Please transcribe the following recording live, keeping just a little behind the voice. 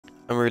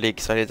I'm really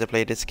excited to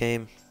play this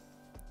game.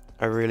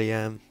 I really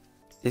am.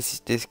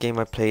 This game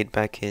I played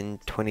back in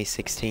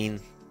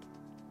 2016.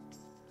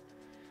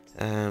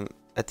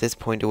 At this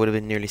point it would have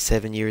been nearly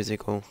 7 years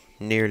ago.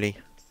 Nearly.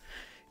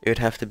 It would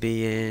have to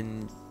be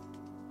in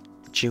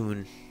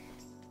June.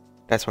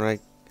 That's when I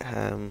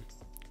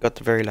got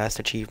the very last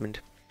achievement.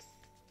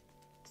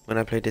 When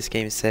I played this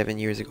game 7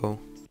 years ago.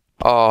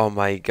 Oh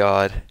my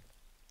god.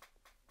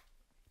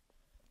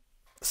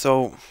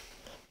 So,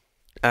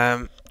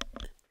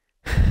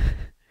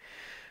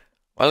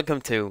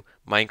 welcome to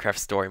Minecraft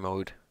Story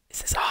Mode.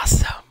 This is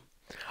awesome.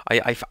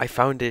 I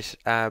found it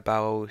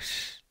about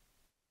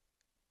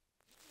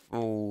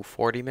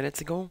 40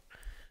 minutes ago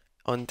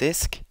on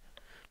disc,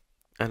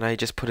 and I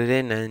just put it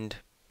in and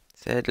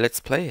said let's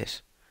play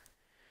it.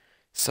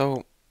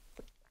 So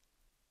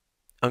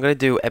I'm gonna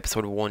do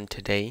episode 1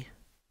 today,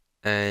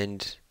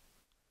 and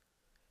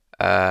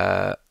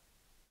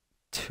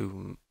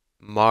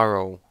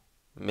tomorrow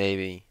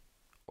maybe,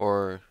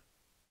 or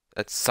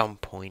at some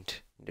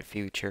point in the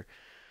future,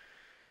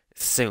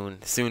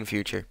 soon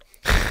future,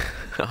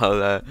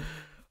 I'll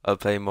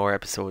play more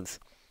episodes.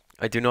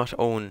 I do not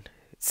own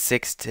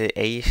 6 to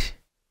 8.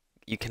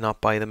 You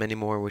cannot buy them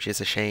anymore, which is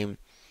a shame,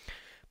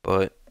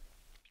 but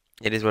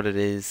it is what it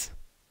is.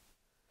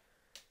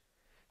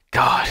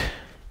 God,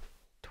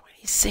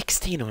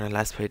 2016 when I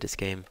last played this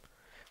game.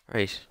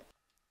 Right.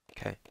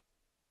 Okay.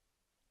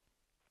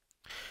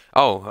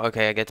 Oh,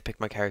 okay, I get to pick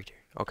my character.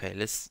 Okay,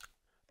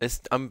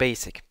 I'm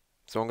basic.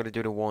 So I'm gonna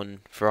do the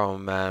one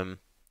from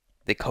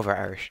the cover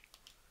art.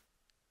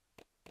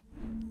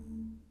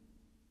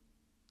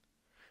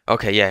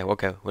 Okay, yeah,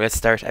 okay. Well, let's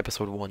start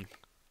episode 1.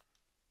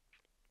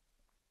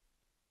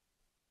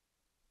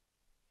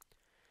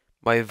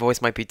 My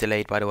voice might be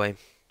delayed, by the way,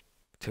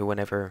 to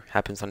whenever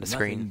happens on the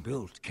screen. Nothing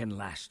built can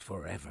last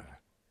forever,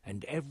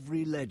 and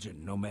every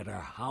legend, no matter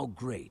how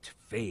great,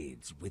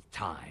 fades with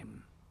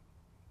time.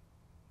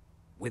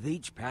 With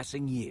each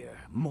passing year,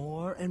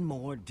 more and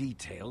more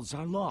details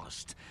are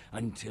lost,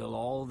 until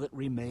all that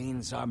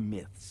remains are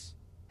myths,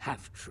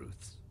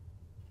 half-truths.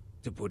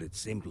 To put it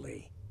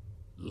simply,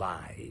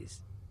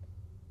 lies.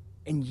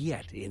 And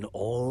yet, in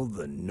all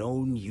the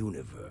known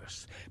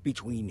universe,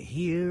 between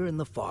here and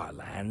the far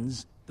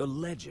lands, the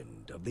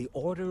legend of the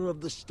Order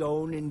of the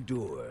Stone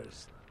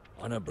endures,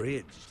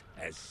 unabridged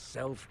as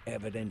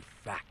self-evident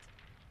fact.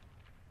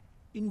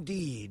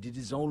 Indeed, it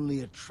is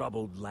only a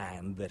troubled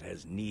land that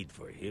has need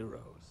for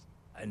heroes,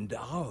 and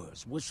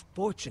ours was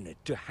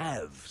fortunate to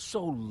have,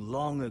 so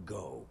long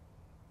ago,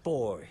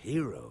 4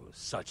 heroes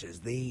such as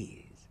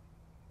these.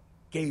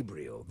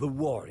 Gabriel, the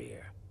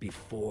warrior,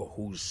 before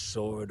whose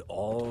sword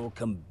all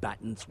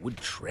combatants would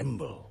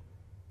tremble.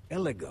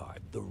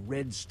 Eligard, the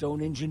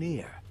redstone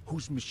engineer,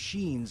 whose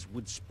machines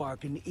would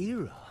spark an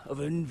era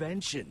of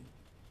invention.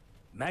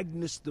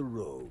 Magnus the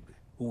rogue,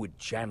 who would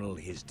channel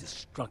his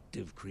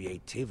destructive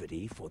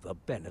creativity for the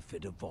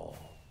benefit of all.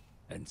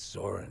 And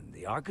Soren,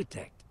 the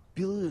architect,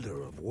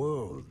 builder of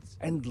worlds,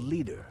 and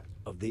leader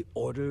of the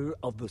Order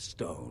of the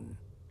Stone.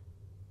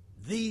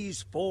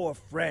 These 4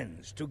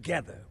 friends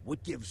together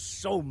would give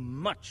so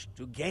much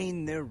to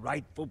gain their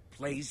rightful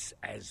place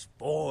as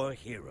 4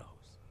 heroes.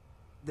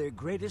 Their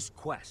greatest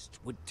quest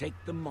would take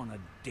them on a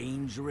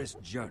dangerous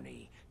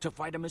journey to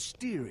fight a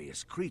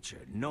mysterious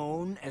creature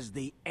known as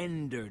the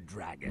Ender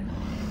Dragon.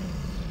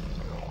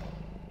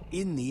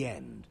 In the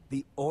end,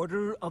 the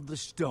Order of the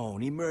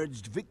Stone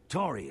emerged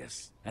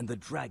victorious, and the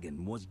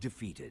dragon was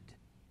defeated.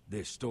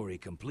 Their story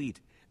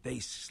complete, they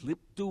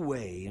slipped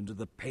away into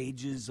the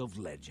pages of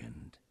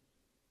legend.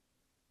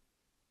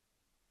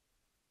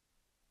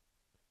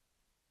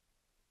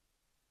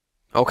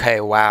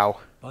 Okay, wow.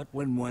 But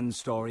when one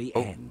story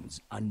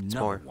ends,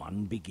 another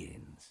one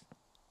begins.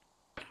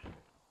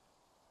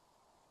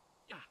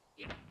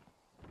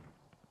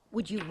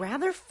 Would you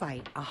rather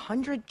fight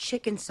 100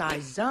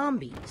 chicken-sized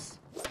zombies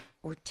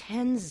or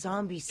 10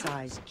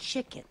 zombie-sized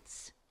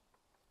chickens?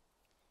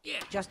 Yeah.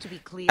 Just to be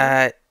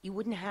clear, you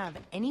wouldn't have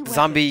any weapons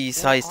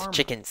zombie-sized or armor.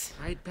 chickens.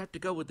 I'd have to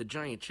go with the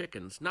giant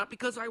chickens, not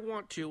because I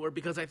want to or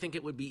because I think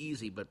it would be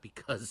easy, but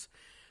because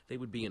they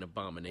would be an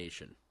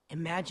abomination.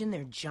 Imagine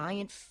their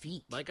giant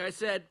feet. Like I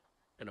said,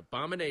 an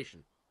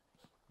abomination.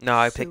 No,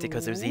 I picked it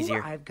because it was So,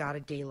 easier. I've got a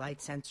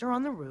daylight sensor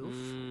on the roof.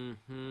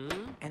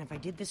 Mm-hmm. And if I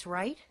did this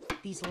right,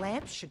 these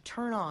lamps should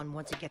turn on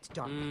once it gets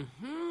dark.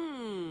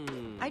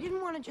 Mm-hmm. I didn't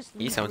want to just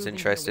He leave sounds Ruben here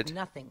interested. with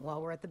nothing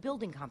while we're at the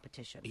building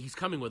competition. He's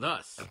coming with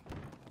us.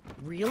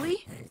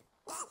 Really?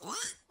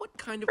 What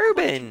kind of Ruben.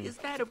 question is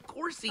that? Of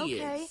course he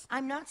Okay, is.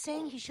 I'm not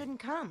saying he shouldn't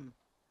come.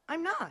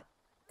 I'm not.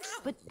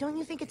 But don't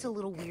you think it's a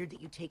little weird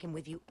that you take him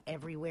with you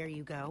everywhere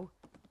you go?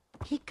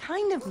 He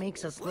kind of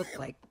makes us look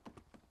like,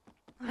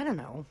 I don't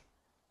know,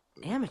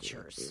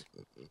 amateurs.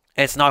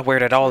 It's not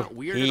weird at all. Not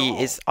weird at He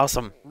all. is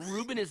awesome.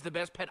 Ruben is the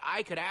best pet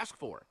I could ask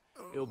for.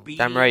 Obedient,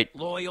 Damn right.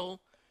 loyal,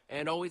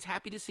 and always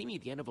happy to see me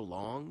at the end of a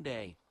long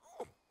day.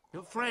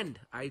 No, friend.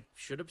 I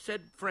should have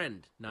said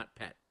friend, not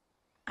pet.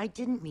 I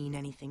didn't mean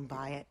anything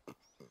by it.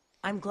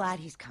 I'm glad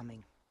he's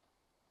coming.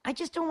 I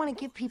just don't want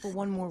to give people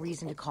one more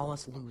reason to call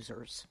us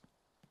losers.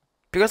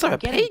 Because I'm I'm a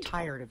getting pig.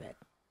 tired of it.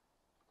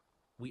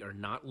 We are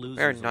not losers.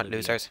 We're not Olivia.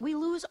 losers. We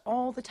lose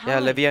all the time. Yeah,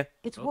 Olivia.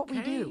 It's what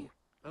we do.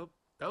 Oh,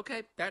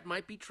 okay, that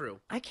might be true.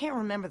 I can't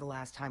remember the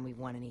last time we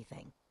won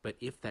anything. But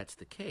if that's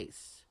the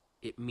case,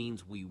 it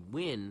means we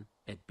win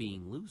at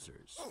being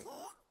losers.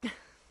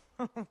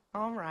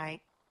 All right.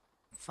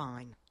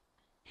 Fine.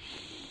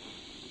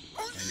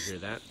 You hear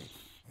that?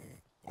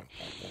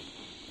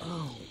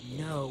 Oh,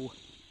 no.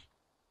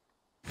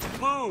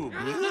 Boom!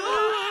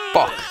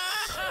 Fuck.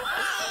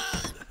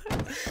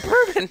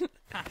 Ruben.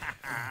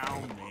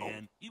 Oh,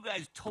 man. You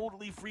guys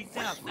totally freaked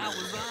out. That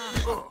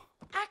was on.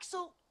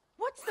 Axel,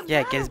 what's the Yeah,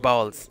 matter? get his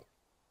balls.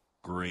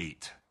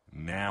 Great.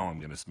 Now I'm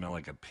gonna smell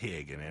like a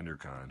pig in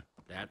Endercon.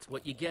 That's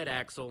what you get,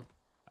 Axel.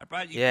 I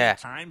brought you Yeah.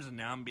 3 times and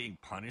now I'm being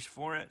punished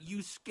for it?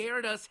 You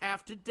scared us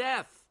half to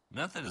death.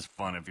 Nothing is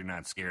fun if you're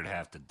not scared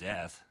half to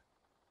death.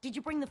 Did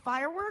you bring the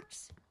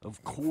fireworks?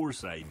 Of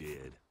course I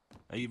did.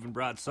 I even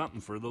brought something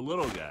for the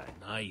little guy.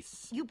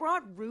 Nice. You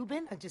brought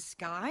Ruben a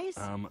disguise?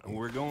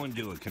 We're going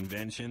to a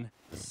convention.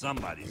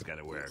 Somebody's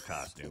gotta wear a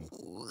costume.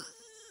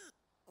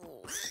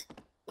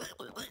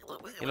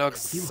 He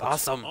looks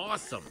awesome.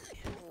 Awesome.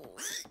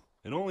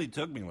 It only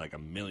took me like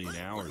 1,000,000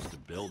 hours to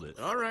build it.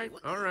 All right,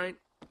 all right.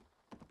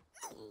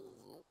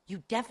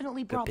 You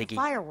definitely brought the piggy.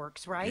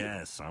 fireworks, right?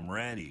 Yes, I'm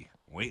ready.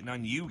 Waiting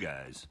on you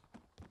guys.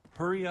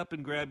 Hurry up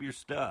and grab your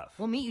stuff.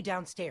 We'll meet you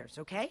downstairs,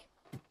 okay?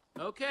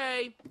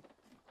 Okay.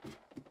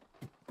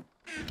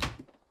 There's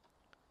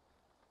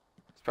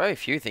probably a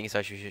few things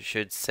I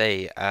should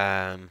say.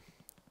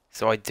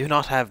 So I do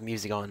not have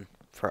music on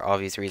for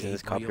obvious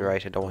reasons. Gabriel,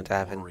 Copyright, I don't want to the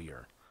happen.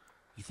 warrior.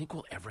 You think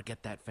we'll ever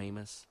get that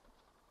famous?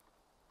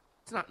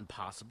 It's not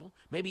impossible.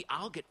 Maybe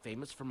I'll get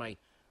famous for my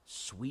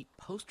sweet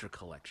poster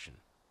collection.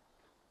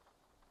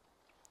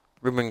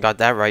 Ruben got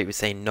that right. Was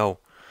saying no.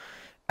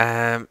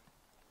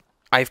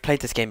 I've played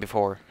this game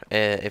before.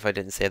 If I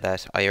didn't say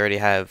that, I already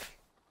have.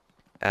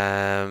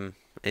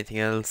 Anything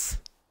else?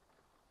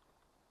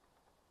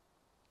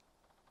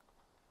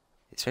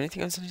 Is there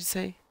anything else I should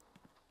say?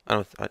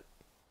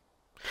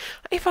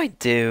 If I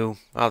do,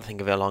 I'll think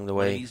of it along the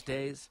One of way. these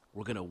days,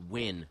 we're gonna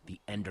win the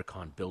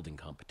Endercon building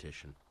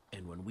competition.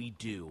 And when we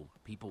do,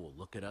 people will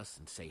look at us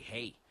and say,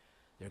 hey,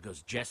 there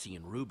goes Jesse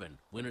and Ruben,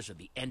 winners of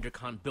the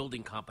Endercon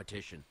building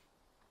competition.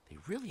 They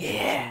really should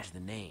change the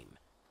name.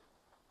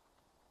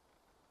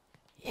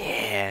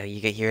 Yeah, you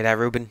can hear that,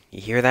 Ruben?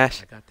 You hear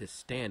that? I got this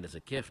stand as a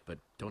gift, but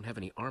don't have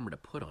any armor to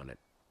put on it.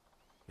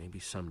 Maybe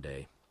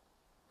someday.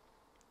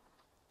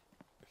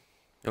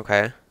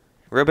 Okay.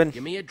 Ruben?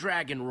 Give me a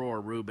dragon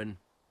roar, Ruben.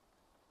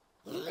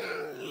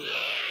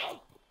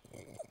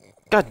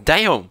 God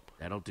damn!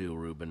 That'll do,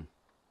 Ruben.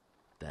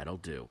 That'll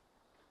do.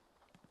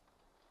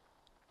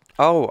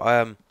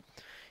 Oh,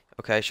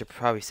 okay, I should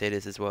probably say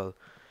this as well.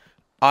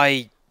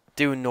 I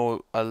do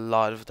know a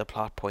lot of the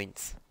plot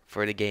points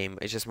for the game.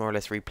 It's just more or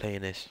less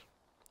replaying it.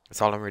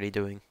 That's all I'm really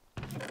doing.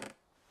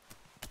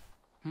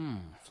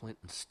 Flint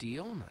and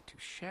steel, not too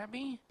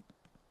shabby.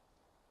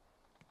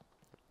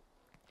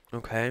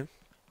 Okay.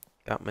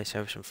 Got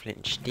myself some flint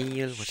and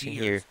steel. What's in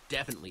Shears, here?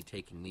 definitely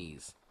taking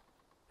these.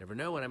 Never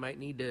know when I might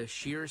need to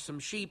shear some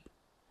sheep.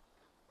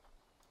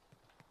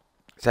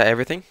 Is that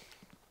everything?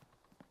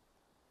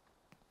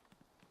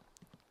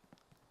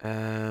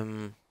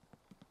 I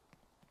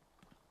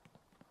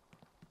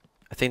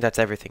think that's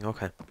everything.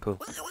 Okay, cool.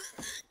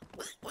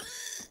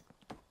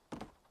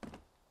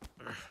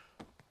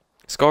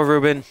 Let's go,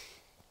 Ruben.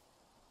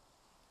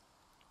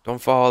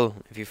 Don't fall.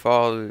 If you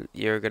fall,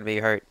 you're gonna be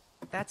hurt.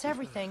 That's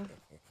everything.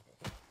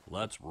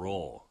 Let's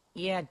roll.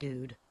 Yeah,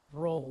 dude.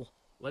 Roll.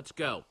 Let's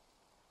go.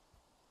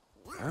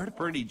 I heard a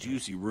pretty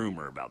juicy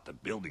rumor about the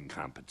building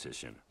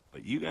competition,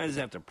 but you guys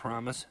have to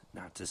promise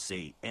not to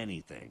say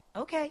anything.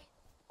 Okay.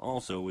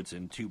 Also, it's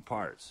in 2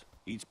 parts.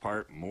 Each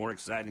part more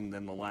exciting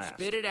than the last.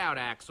 Spit it out,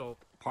 Axel.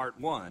 Part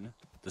 1,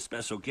 the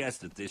special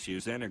guest at this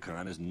year's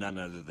Endercon is none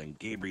other than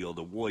Gabriel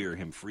the Warrior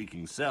him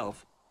freaking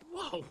self.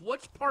 Whoa,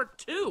 what's part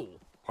 2?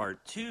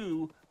 Part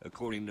 2,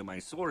 according to my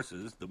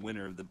sources, the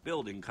winner of the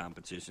building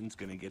competition's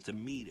gonna get to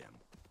meet him.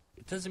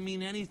 It doesn't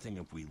mean anything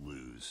if we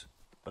lose.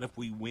 But if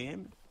we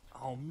win,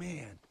 oh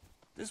man,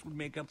 this would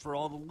make up for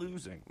all the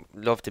losing.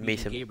 Love to meet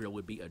Meeting him. Gabriel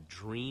would be a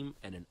dream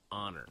and an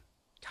honor.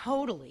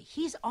 Totally.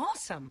 He's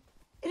awesome.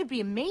 It'd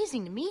be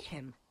amazing to meet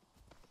him.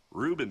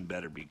 Ruben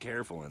better be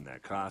careful in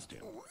that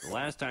costume. The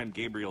last time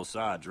Gabriel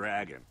saw a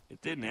dragon,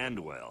 it didn't end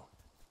well.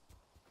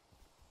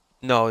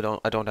 No,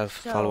 I don't have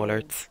So, follow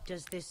alerts.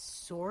 does this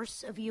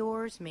source of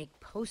yours make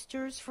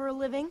posters for a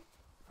living?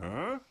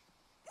 Huh?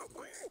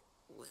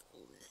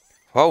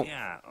 Whoa.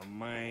 Yeah,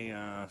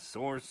 my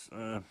source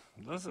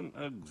doesn't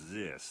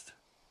exist.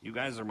 You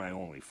guys are my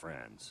only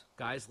friends.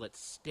 Guys, let's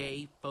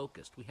stay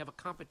focused. We have a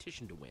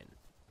competition to win.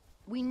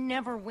 We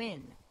never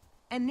win.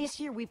 And this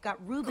year we've got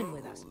Ruben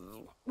with us.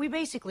 We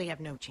basically have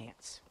no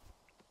chance.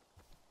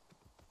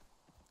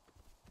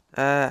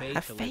 Have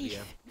Olivia.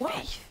 faith. What?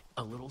 Faith.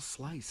 A little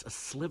slice, a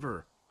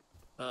sliver,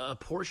 a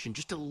portion,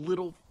 just a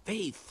little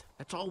faith.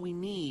 That's all we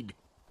need.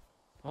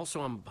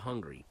 Also, I'm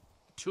hungry.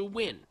 To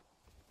win.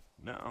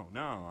 No,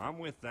 I'm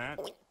with that.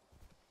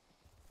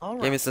 All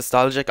Game right. is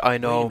nostalgic, I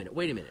know.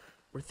 Wait a minute.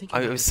 We're thinking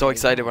I about was this so all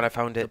excited wrong. when I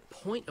found The it.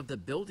 point of the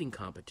building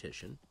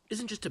competition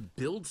isn't just to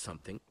build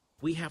something.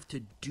 We have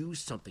to do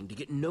something to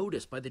get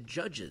noticed by the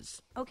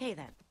judges. Okay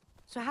then.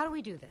 So how do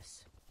we do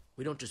this?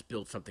 We don't just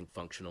build something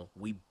functional.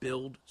 We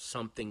build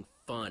something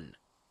fun.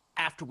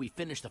 After we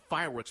finish the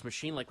fireworks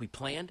machine like we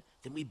planned,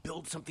 then we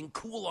build something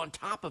cool on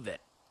top of it.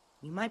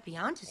 You might be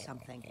onto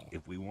something.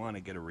 If we want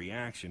to get a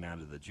reaction out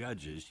of the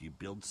judges, you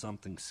build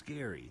something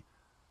scary.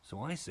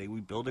 So I say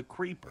we build a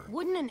creeper.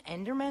 Wouldn't an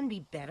Enderman be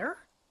better?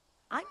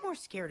 I'm more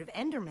scared of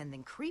Endermen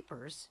than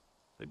creepers.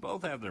 They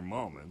both have their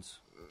moments.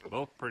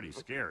 Both pretty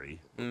scary.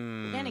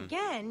 Then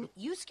again,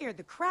 you scared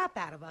the crap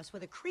out of us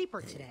with a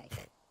creeper today.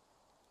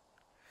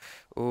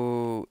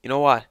 Ooh, you know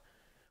what?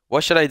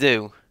 What should I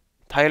do?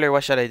 Tyler,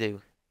 what should I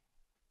do?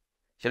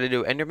 Should I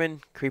do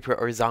Enderman, Creeper,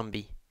 or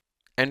Zombie?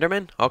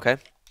 Enderman? Okay.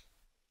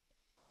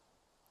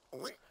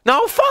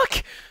 No,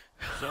 fuck!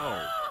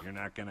 So, you're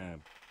not gonna...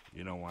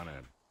 You don't want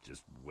to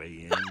just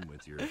weigh in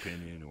with your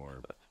opinion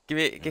or... Give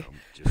me...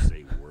 just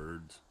say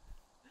words?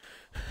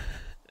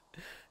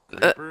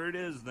 Creeper it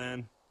is,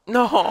 then.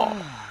 No!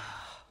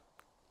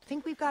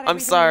 Think we've got I'm everything we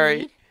sorry.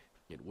 need?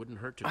 It wouldn't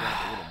hurt to grab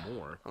a little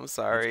more. I'm Let's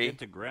sorry. get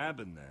to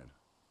grabbing, then.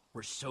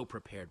 We're so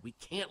prepared. We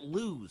can't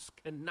lose.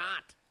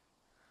 Cannot.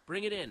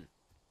 Bring it in.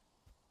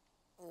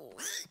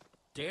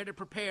 Dare to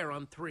prepare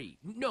on 3.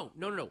 No.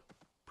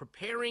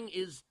 Preparing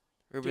is...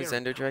 Ruben's daring.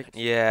 Ender Oh, Dragon?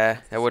 that's- Yeah,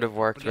 that's that would have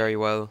worked okay. very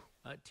well.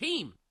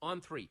 Team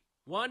on 3.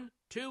 1,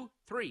 2,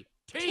 3.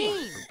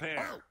 Team!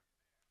 Prepare.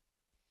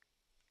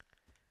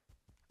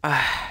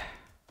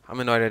 I'm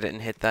annoyed I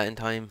didn't hit that in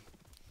time.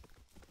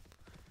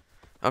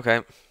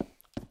 Okay.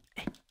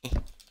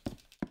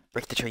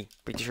 Break the tree.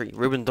 Break the tree.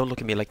 Ruben, don't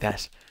look at me like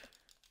that.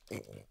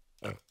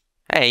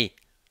 Hey.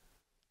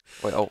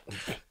 Wait, oh.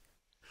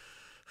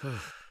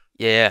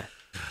 Yeah.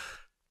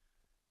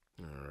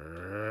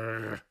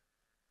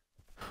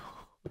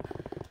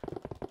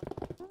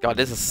 God,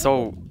 this is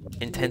so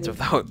intense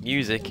without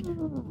music.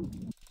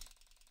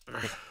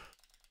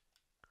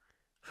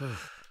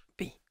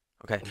 B.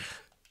 Okay.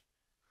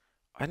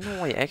 I don't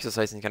know why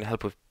exercising is going to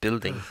help with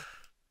building.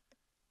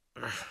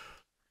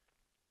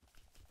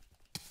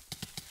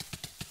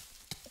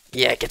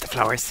 Yeah, get the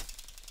flowers.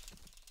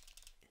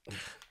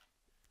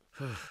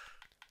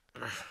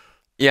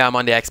 Yeah, I'm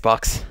on the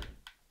Xbox.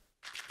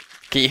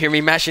 Can you hear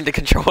me mashing the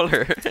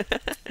controller?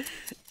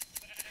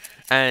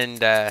 And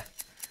the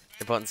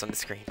buttons on the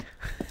screen.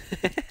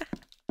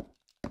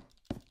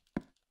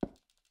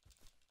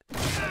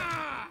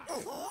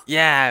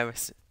 Yeah, I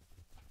was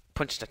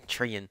punched a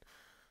tree in.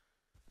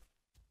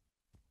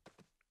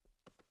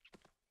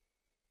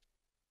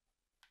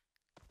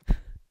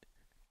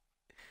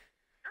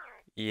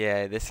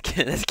 Yeah, this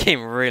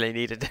game really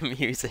needed the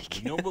music.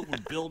 We know what we're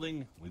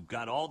building. We've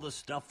got all the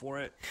stuff for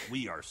it.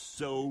 We are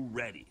so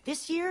ready.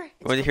 This year,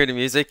 Want to hear the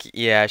music?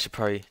 Yeah, I should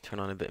probably turn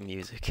on a bit of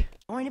music.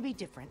 going to be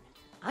different.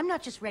 I'm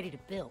not just ready to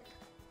build.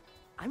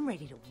 I'm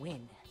ready to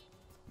win.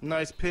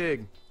 Nice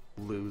pig,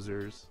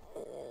 losers.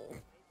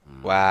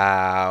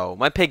 Wow,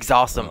 my pig's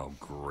awesome. Oh,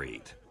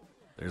 great.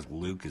 There's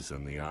Lucas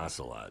and the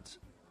Ocelots.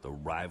 The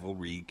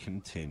rivalry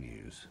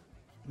continues.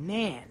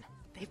 Man,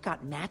 they've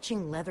got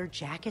matching leather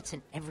jackets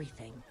and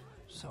everything.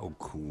 So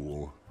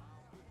cool.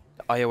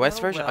 The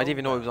iOS version? I well, didn't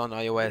even know it was on It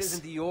iOS.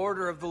 isn't the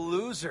order of the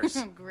losers.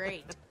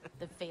 Great.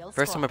 The fail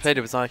First time I squad's played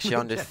it was actually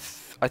on the,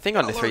 I think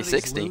on the Color these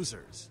 360.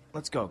 losers.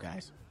 Let's go,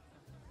 guys.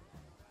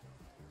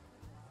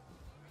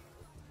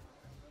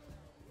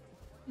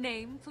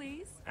 Name,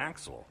 please?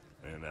 Axel,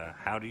 and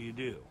how do you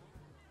do?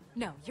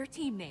 No, your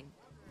team name.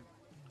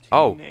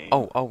 Oh, name?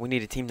 oh, we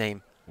need a team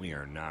name. We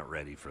are not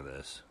ready for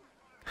this.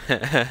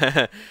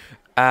 So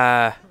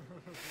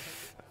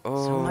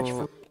much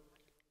for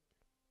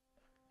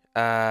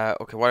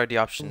Okay, what are the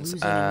options?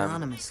 losing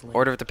anonymously.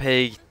 Order of the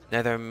Pig,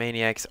 Nether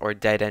Maniacs, or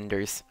Dead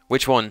Enders.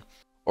 Which one?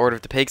 Order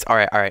of the Pigs?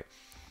 Alright. We're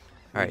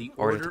Alright, the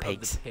Order of order the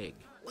Pigs. pig.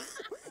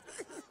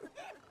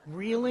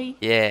 Really?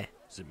 Yeah.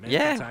 Is it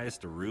Yeah.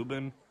 Magnetized to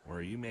Ruben, or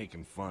are you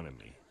making fun of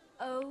me?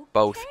 Okay,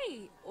 Both.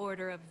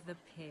 Order of the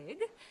Pig.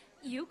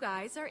 You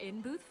guys are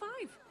in booth 5.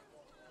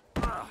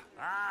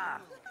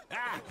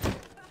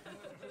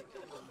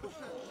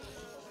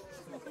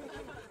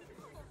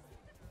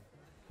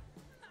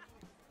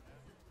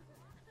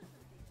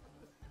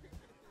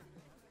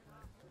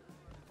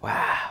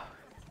 Wow.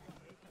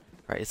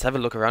 Right, let's have a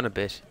look around a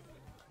bit.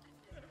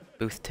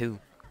 Booth 2.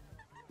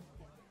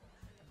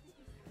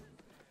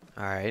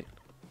 Alright.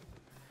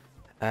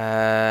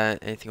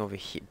 Anything over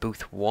here?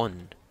 Booth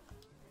 1.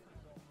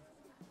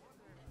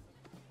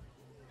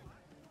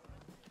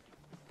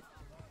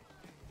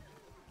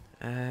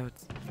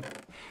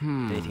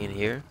 Anything in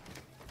here?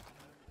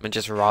 Am I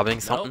just robbing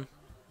something?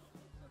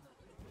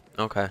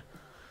 Okay.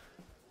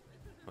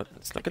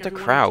 Let's look at the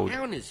Everyone in crowd.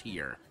 town is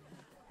here.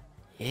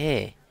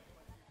 Yeah.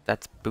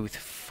 That's booth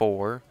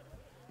 4.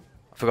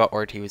 I forgot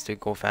RT was to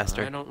go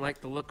faster. I don't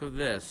like the look of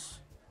this.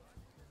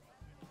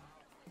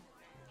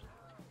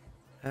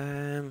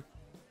 Alright,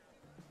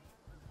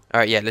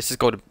 yeah, let's just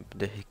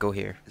go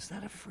here. Is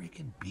that a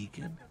freaking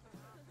beacon?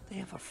 They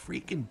have a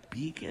freaking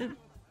beacon?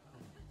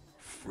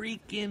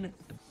 Freaking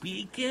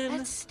beacon?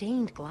 That's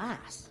stained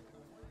glass.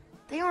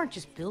 They aren't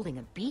just building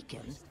a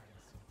beacon.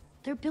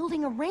 They're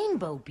building a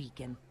rainbow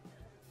beacon.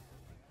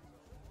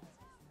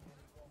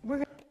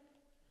 We're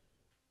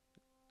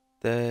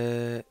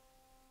The...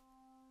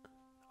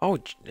 Oh,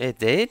 it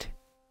did?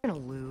 gonna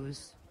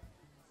lose.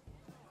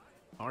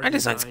 Our That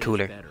design's design is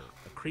cooler. better.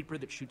 A creeper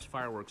that shoots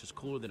fireworks is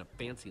cooler than a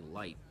fancy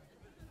light.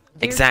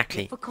 Their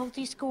Exactly.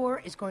 difficulty score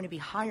is going to be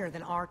higher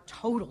than our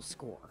total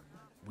score.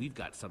 We've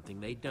got something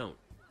they don't.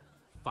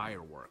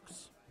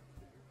 Fireworks.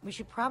 We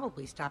should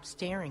probably stop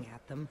staring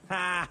at them.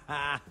 Ha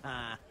ha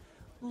ha.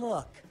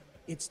 Look,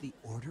 it's the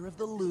Order of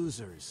the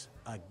Losers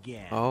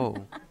again. Oh.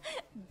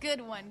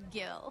 Good one,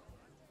 Gil.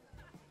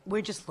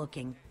 We're just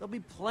looking. There'll be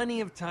plenty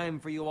of time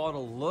for you all to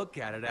look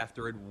at it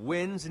after it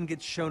wins and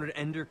gets shown at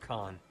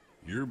EnderCon.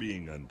 You're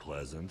being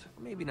unpleasant.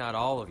 Maybe not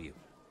all of you.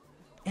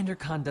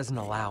 EnderCon doesn't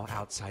allow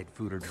outside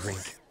food or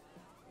drink.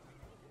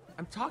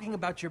 I'm talking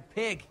about your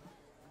pig.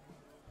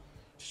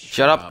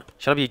 Shut up.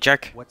 Shut up, you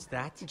jerk. What's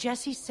that?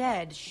 Jesse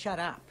said, shut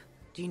up.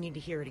 Do you need to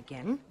hear it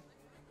again?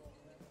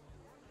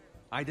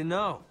 I don't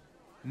know.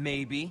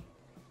 Maybe.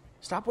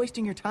 Stop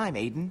wasting your time,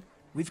 Aiden.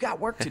 We've got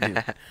work to do.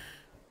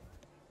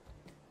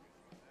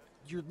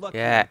 You're lucky.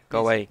 Yeah, I'm go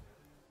busy. away.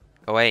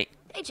 Go away.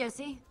 Hey,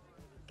 Jesse.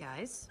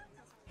 Guys,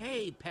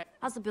 Hey, Pet.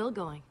 how's the build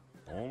going?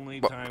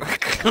 Only time will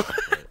tell,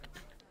 but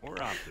we're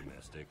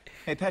optimistic.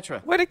 Hey, Petra.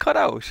 Why'd it cut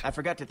out? I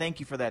forgot to thank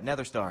you for that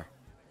nether star.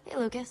 Hey,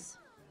 Lucas.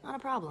 Not a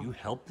problem. You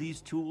help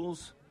these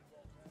tools?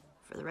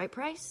 For the right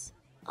price,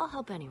 I'll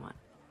help anyone.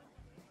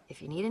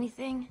 If you need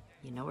anything,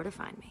 you know where to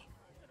find me.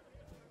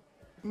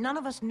 None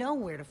of us know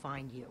where to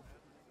find you.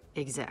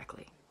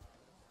 Exactly.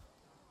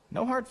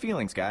 No hard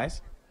feelings,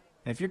 guys.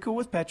 And if you're cool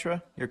with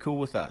Petra, you're cool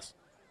with us.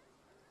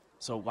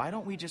 So why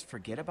don't we just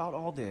forget about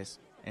all this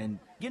and,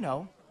 you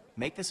know,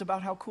 make this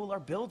about how cool our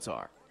builds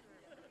are?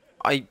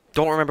 I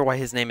don't remember what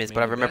his name is, but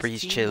I May the remember best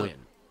he's team chill. win.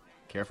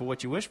 Careful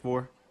what you wish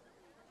for.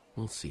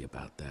 We'll see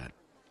about that.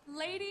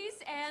 Ladies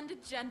and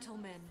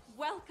gentlemen,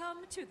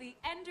 welcome to the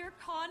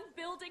EnderCon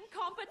building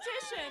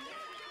competition.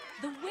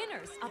 The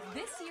winners of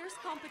this year's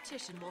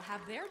competition will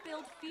have their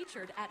build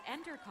featured at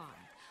EnderCon.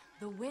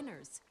 The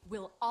winners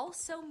will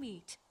also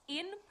meet,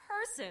 in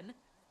person,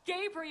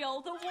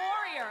 Gabriel the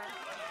Warrior.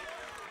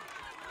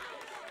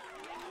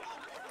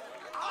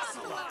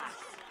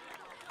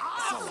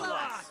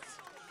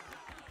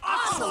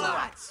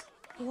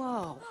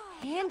 Whoa,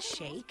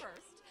 handshake?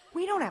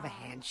 We don't have a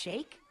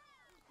handshake.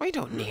 We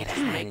don't need a Make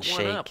one up.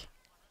 handshake.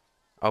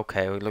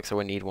 Okay, well, it looks like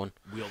we need one.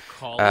 We'll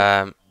call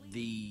Um, it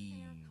the...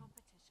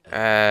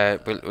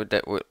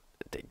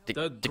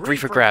 the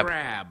griefer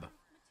grab.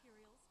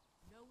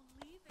 No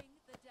leaving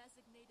the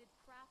designated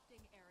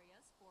crafting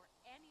areas for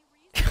any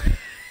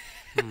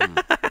reason.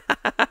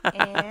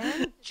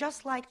 And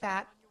just like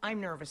that, I'm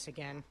nervous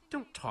again.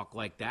 Don't talk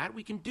like that.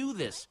 We can do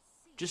this.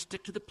 Just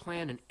stick to the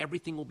plan and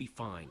everything will be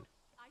fine.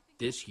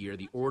 This year,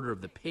 the Order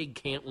of the Pig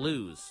can't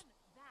lose.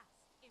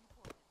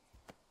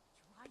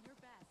 Try your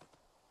best.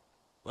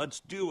 Let's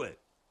do it.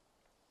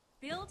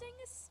 Building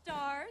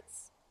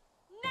starts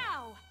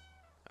now.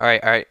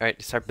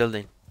 Alright, start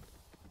building.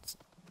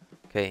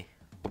 Okay,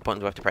 what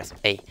buttons do I have to press?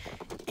 A.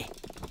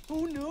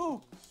 Oh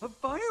no! A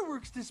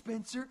fireworks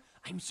dispenser?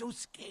 I'm so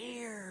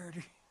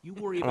scared. You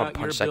worry I'm gonna about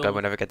your punch that guy build,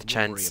 whenever I get the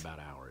we'll worry chance. about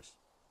ours.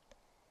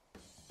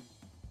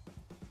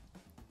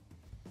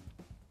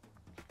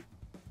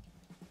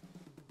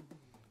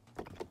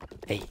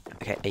 A.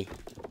 Okay, A.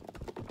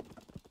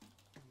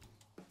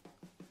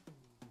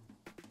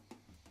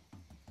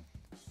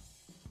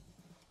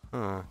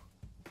 Huh.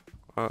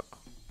 What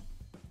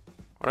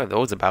are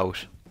those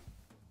about?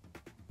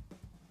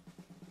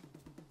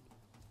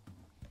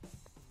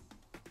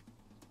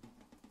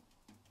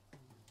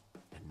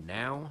 And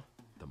now,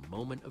 the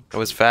moment of It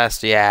was truth.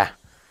 fast, yeah.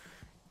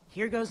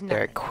 Here goes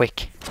They're nothing.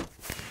 quick.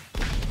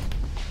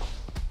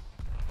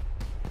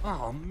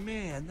 Oh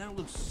man, that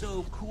looks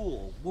so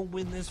cool. We'll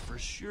win this for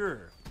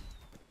sure.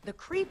 The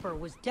creeper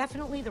was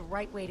definitely the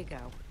right way to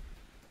go.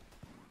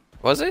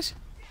 Was it?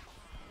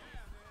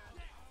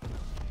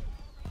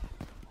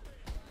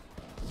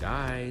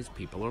 Guys,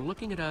 people are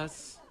looking at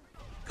us.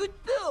 Good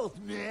build,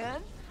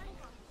 man.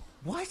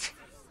 What?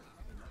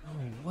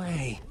 No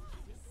way.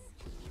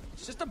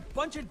 It's just a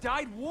bunch of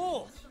dyed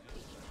wool.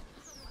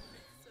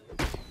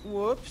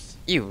 Whoops.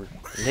 You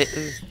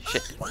little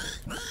shit.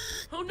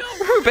 Oh no!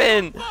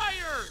 Ruben!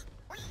 Fire!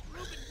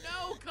 Ruben,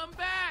 no! Come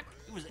back!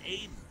 It was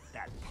Aiden,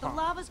 that The punk.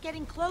 lava's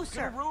getting Gonna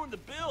closer. ruin the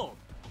build.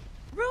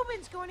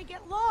 Ruben's going to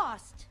get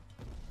lost.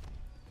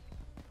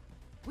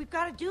 We've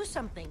got to do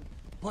something.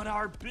 But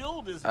our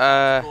build is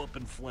about to go up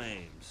in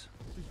flames.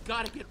 We've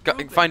got to get Go,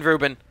 Ruben. find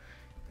Ruben.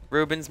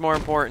 Ruben's more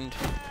important.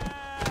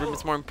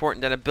 Ruben's more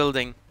important than a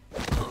building.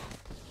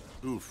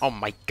 Oof. Oh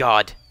my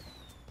god.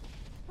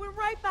 We're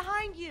right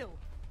behind you.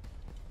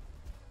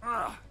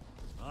 Ah.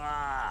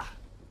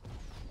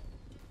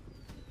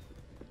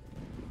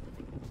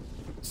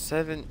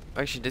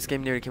 Actually, this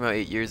game nearly came out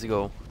 8 years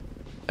ago.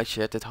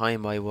 Actually, at the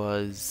time I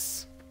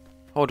was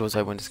How old was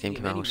I when this game See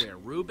came him out? anywhere,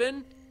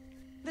 Reuben?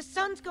 The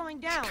sun's going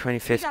down.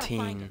 2015. We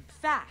gotta find him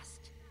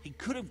fast. He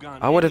could have gone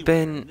I would have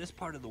anywhere, been and this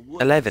part of the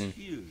woods 11. is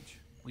huge.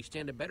 We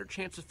stand a better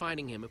chance of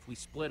finding him if we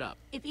split up.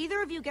 If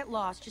either of you get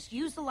lost, just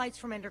use the lights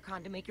from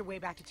Endercon to make your way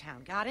back to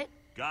town. Got it?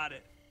 Got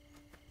it.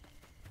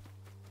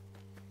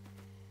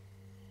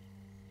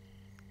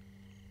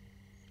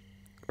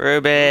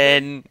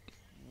 Reuben!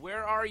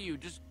 Where are you?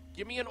 Just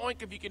give me an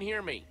oink if you can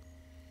hear me.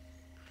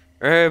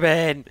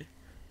 Reuben!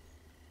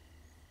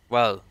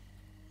 Well,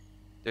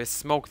 there's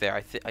smoke there.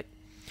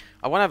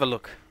 I want to have a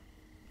look.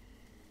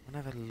 I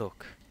want to have a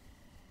look.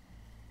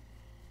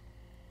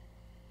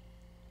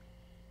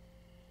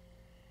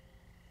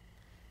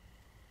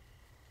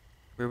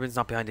 Reuben's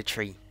not behind a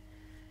tree.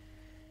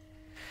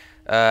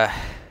 And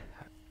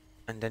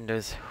then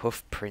there's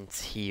hoof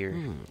prints here.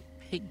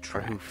 Pig Or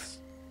tracks. hoofs.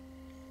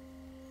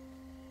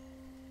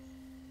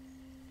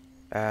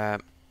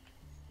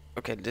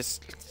 Okay,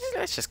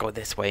 let's just go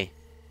this way.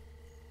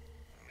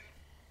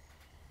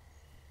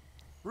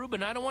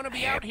 Reuben, I don't want to be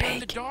Here, out here in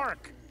the pig.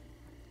 dark.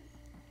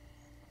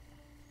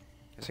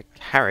 There's a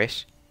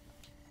carrot.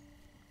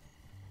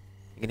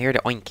 You can hear the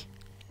oink.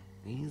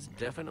 These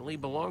definitely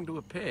belong to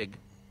a pig.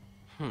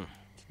 There's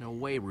no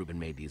way Reuben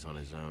made these on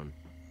his own.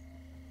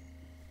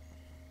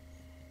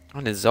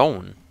 On his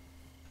own.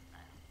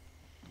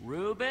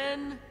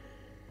 Reuben?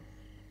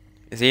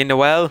 Is he in the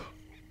well?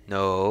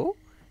 No.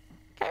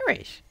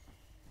 Carrot.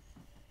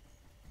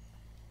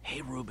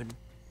 Hey, Reuben.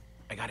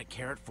 I got a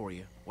carrot for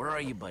you. Where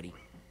are you, buddy?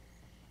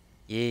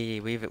 Yeah,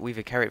 we've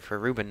a carrot for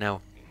Reuben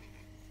now.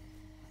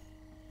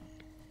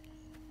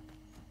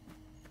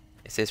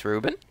 Is this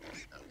Reuben?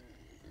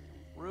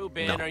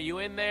 Reuben, No. are you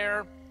in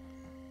there?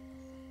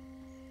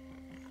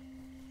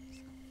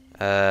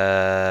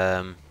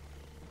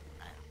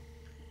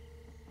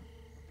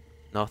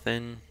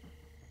 Nothing.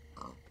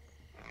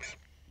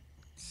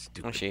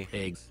 Stupid Actually.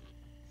 pigs.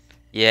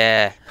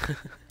 Yeah.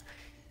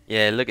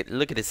 Yeah, look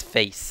at his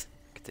face.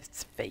 Look at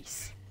his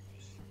face.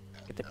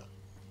 Look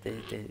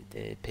at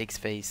the pig's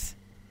face.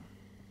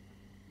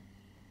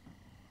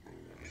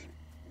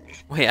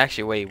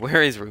 Wait,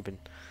 where is Reuben?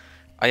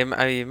 I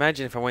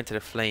imagine if I went to the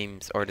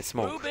flames or the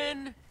smoke,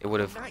 Reuben! it would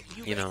have, Not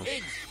you know.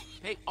 Pigs.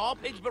 Hey, all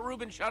pigs but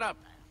Reuben, shut up.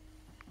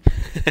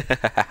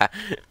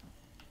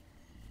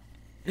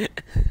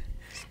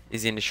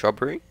 Is he in the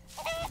shrubbery?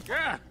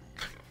 Yeah.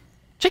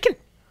 Chicken!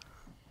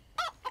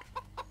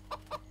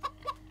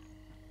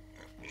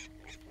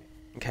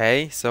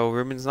 Okay, so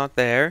Reuben's not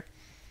there.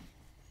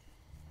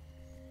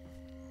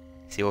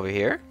 Is he over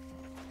here?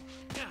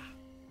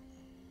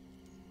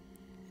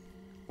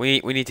 We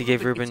need to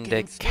give Reuben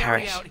the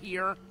carrot. Out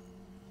here.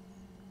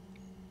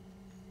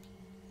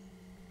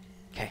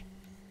 Okay.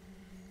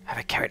 Have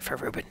a carrot for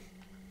Reuben.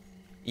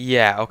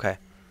 Yeah, okay.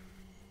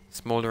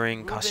 Smoldering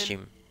Reuben?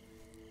 costume.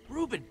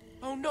 Reuben!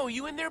 Oh no,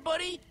 you in there,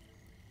 buddy?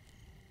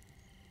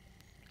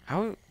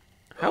 How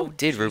Oh,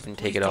 did jeez, Reuben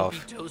take please it don't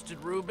off? Be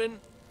toasted, Reuben.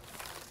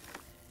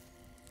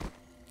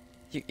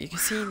 You can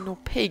see no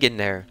pig in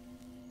there.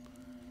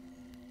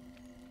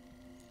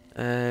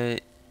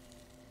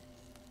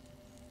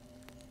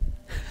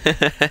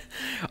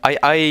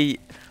 I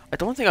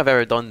don't think I've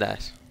ever done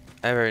that.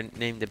 Ever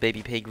named a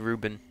baby pig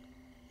Reuben.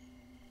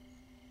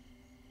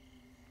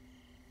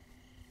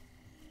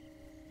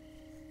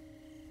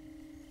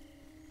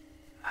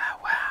 Ah,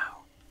 wow.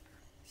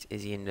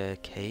 Is he in the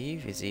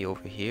cave? Is he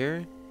over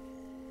here?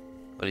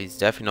 Well, he's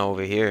definitely not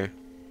over here.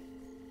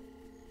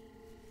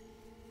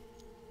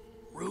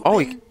 Reuben? Oh,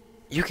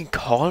 you can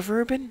call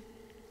Reuben?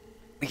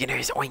 We can hear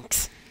his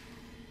oinks.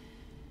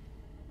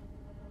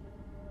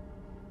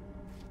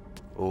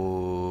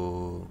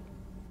 Oh.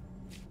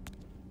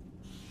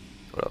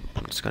 Hold up,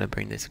 I'm just gonna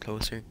bring this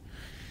closer.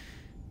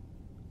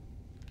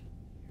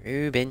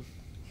 Reuben.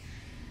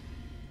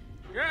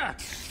 Yeah.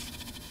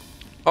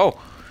 Oh,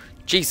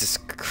 Jesus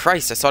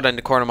Christ, I saw that in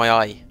the corner of my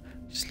eye.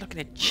 Just looking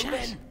at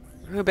chat.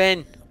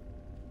 Reuben.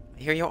 I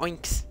hear your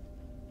oinks.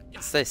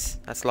 What's this?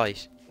 That's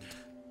light.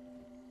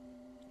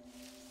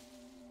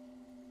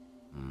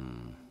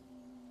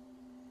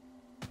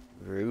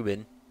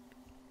 Reuben.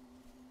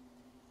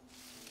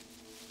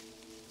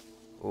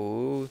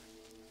 Oh,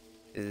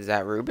 is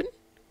that Reuben?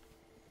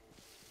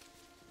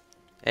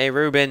 Hey,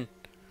 Reuben.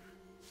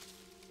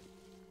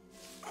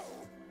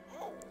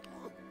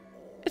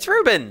 It's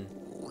Reuben.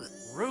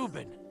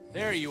 Reuben,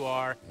 there you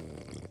are.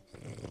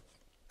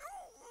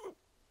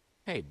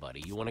 Hey,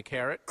 buddy, you want a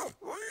carrot?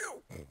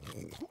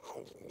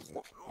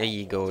 There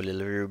you go,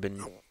 little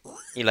Reuben.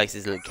 He likes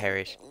his little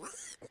carrot.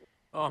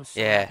 Oh, I'm so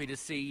Yeah. happy to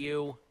see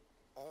you.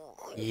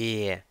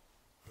 Yeah.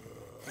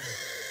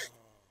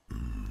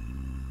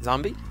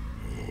 Zombie?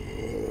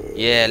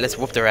 Yeah, let's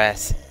whoop their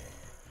ass.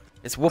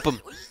 Let's whoop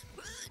them.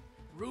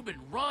 Reuben,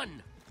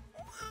 run!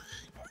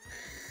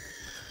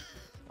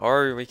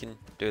 Or we can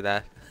do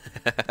that.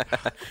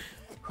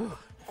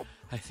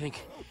 I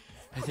think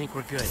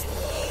we're good.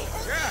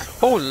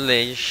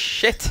 Holy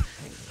shit!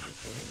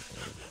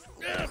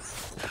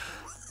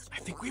 I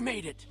think we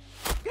made it.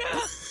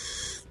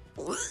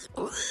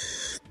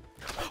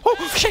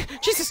 Oh shit!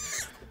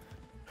 Jesus!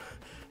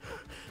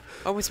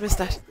 Always miss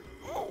that.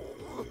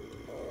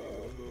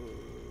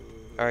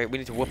 Alright, we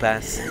need to whoop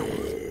ass.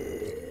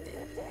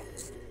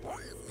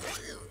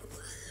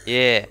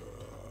 Yeah.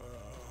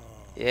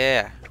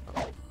 Yeah.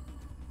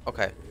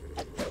 Okay.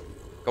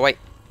 Go away.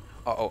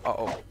 Uh-oh,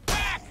 uh-oh.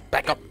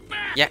 Back up.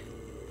 Yeah.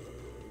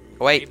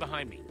 Go away. Stay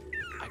behind me.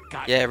 I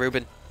got Yeah, you.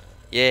 Ruben.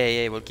 Yeah,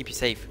 yeah, we'll keep you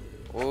safe.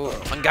 Oh,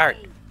 on guard.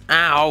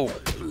 Ow.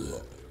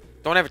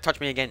 Don't ever touch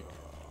me again.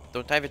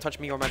 Don't ever touch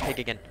me or my pig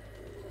again.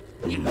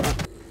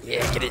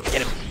 Yeah, get it,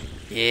 get him.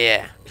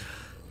 Yeah.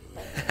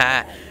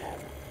 Ha.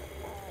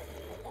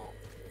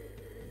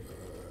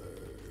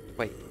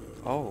 Wait.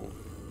 Oh.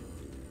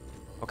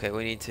 Okay,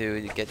 we need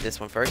to get this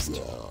one first.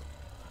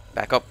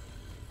 Back up.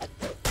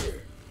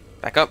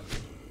 Back up.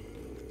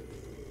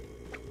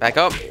 Back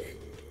up.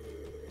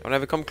 Don't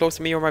ever come close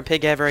to me or my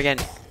pig ever again.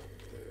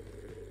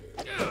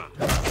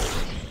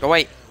 Go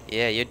away.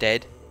 Yeah, you're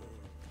dead.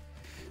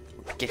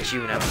 Get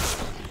you now.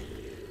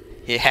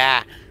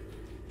 Yeah.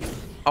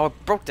 Oh,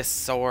 it broke the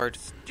sword.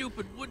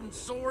 Stupid wooden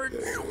sword.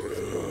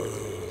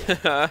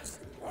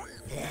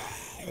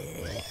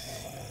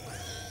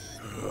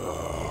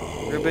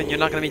 Ruben, you're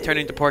not gonna be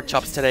turning into pork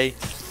chops today.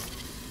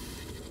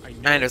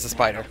 And there's a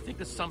spider. Think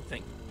of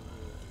something.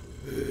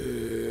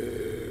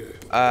 Too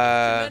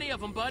Uh, many of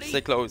them, buddy.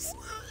 stay close.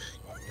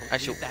 I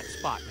should. Shoot that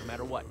spot, no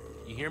matter what.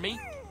 You hear me?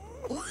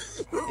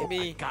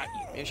 Maybe. Got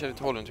you. Maybe I should have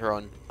told him to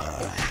run.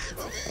 Away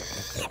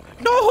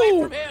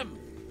No! from him.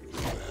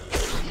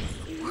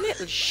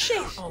 Little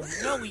shit! Oh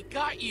no, he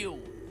got you.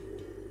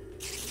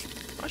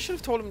 I should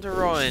have told him to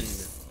run.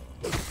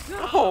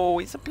 No,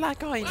 he's a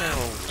black eye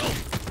now.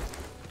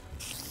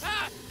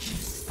 Ah!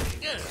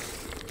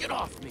 Get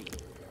off me.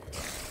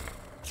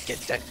 Get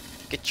that.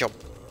 Get your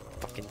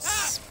fucking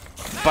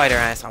spider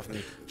ass off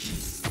me.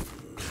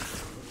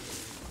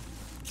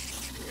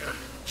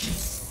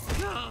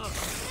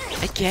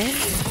 Again?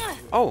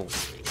 Oh.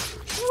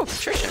 Oh,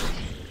 Patricia.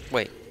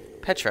 Wait.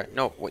 Petra.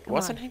 No, wait,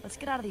 what's her name? Let's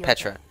get out of the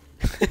Petra.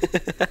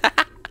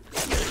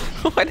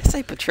 Why did I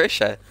say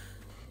Patricia?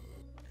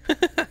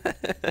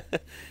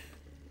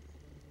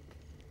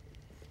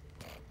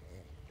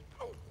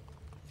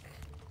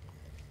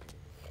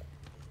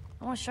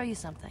 I want to show you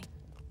something.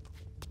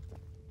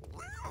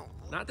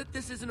 Not that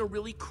this isn't a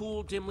really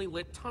cool, dimly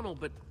lit tunnel,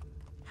 but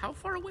how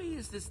far away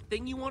is this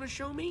thing you want to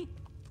show me?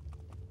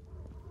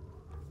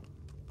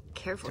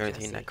 Careful, Is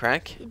everything in Jesse. that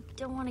crack? You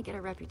don't want to get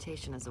a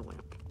reputation as a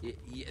wimp.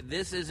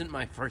 This isn't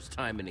my first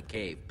time in a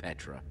cave,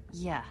 Petra.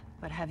 Yeah,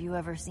 but have you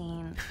ever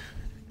seen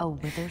a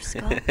wither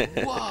skull?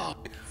 Whoa!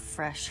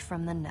 Fresh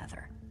from the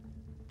nether.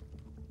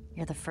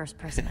 You're the first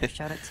person I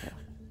showed it to.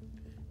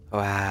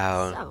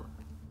 Wow. So,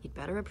 you'd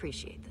better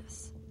appreciate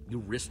this. You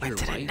risked Went your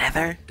to the life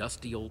nether? for a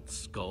dusty old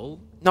skull?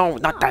 No,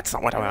 that's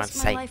not what I I want risked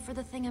to my say. life for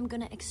the thing I'm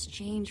gonna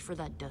exchange for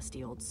that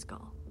dusty old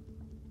skull.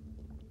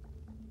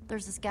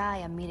 There's this guy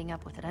I'm meeting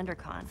up with at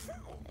EnderCon.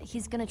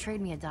 He's gonna trade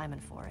me a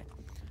diamond for it.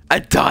 A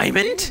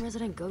diamond? Being a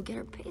resident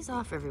go-getter pays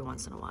off every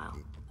once in a while.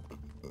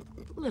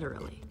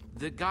 Literally.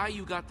 The guy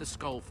you got the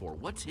skull for,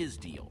 what's his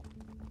deal?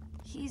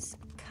 He's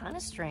kind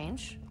of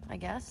strange, I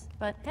guess.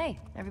 But hey,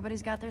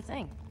 everybody's got their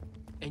thing.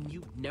 And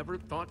you never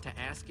thought to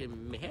ask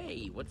him,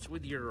 hey, what's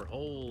with your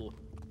whole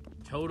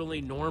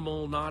totally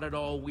normal, not at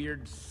all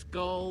weird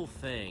skull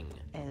thing?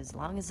 As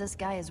long as this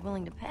guy is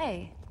willing to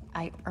pay,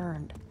 I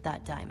earned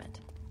that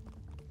diamond.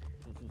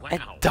 Wow. A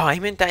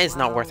diamond? That is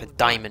not worth a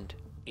diamond.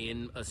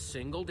 In a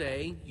single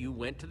day, you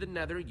went to the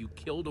nether, you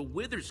killed a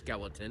wither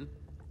skeleton.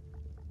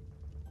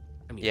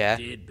 I mean, Yeah.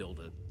 you did build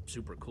a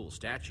super cool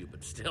statue,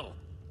 but still,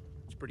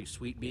 it's pretty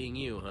sweet being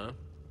you, huh?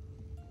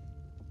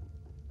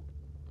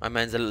 My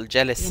man's a little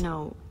jealous. You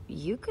know,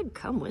 you could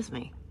come with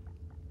me.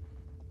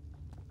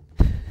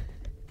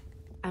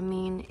 I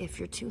mean, if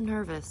you're too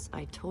nervous,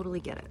 I totally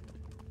get it.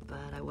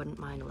 But I wouldn't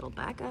mind a little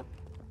backup.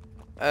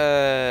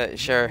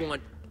 Sure. You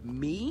want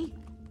me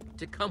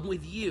to come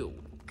with you?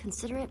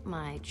 Consider it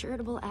my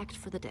charitable act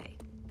for the day.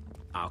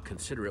 I'll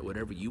consider it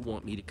whatever you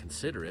want me to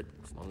consider it,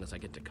 as long as I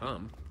get to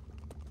come.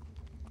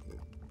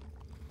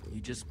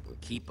 You just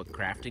keep a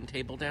crafting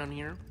table down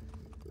here?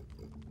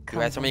 You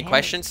had so in many handy.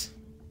 questions?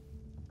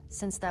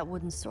 Since that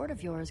wooden sword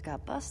of yours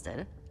got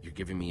busted, You're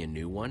giving me a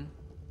new one?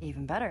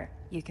 even better,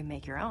 you can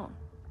make your own. One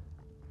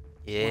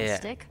Yeah.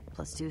 stick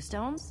plus 2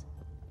 stones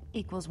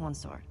equals 1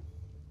 sword.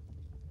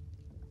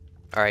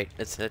 Alright,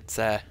 let's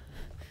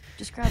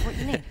Just grab what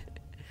you need.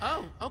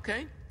 Oh,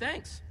 okay,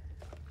 thanks.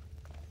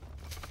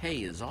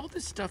 Hey, is all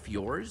this stuff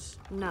yours?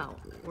 No,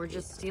 we're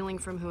just stealing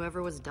from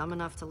whoever was dumb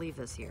enough to leave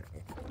this here.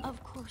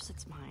 Of course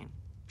it's mine.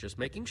 Just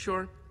making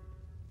sure.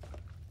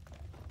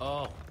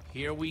 Oh,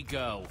 here we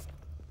go.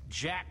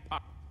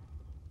 Jackpot.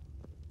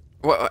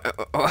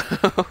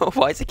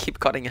 Why does it keep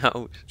cutting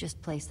out?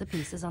 Just place the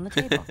pieces on the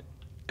table.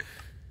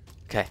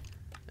 Okay.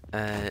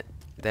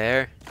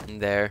 There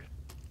and there.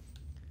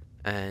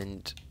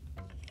 And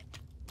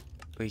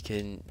we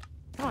can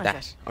Come on, that.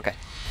 Josh. Okay.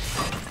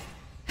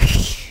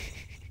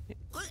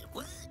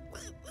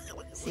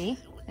 See?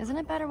 Isn't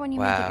it better when you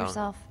make it Wow.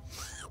 yourself?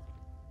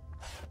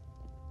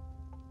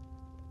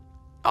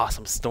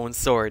 Awesome stone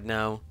sword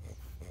now.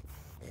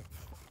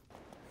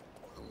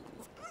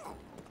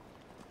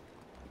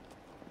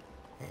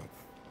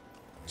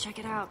 check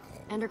it out.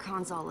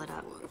 Endercon's all lit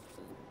up.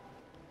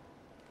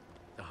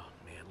 Oh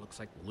man, looks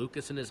like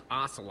Lucas and his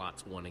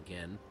ocelots won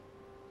again.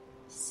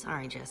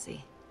 Sorry,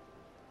 Jesse.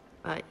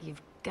 But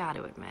you've got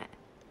to admit,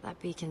 that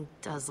beacon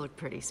does look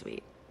pretty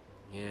sweet.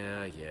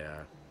 Yeah.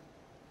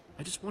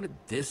 I just wanted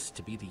this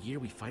to be the year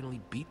we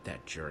finally beat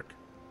that jerk.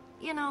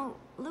 You know,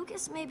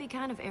 Lucas may be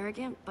kind of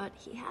arrogant, but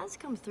he has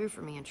come through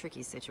for me in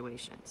tricky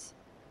situations.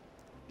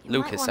 You might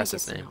Lucas, wanna that's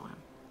get his to name. know him,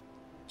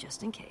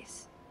 just in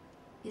case.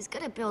 He's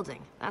good at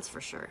building, that's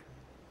for sure.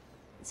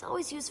 It's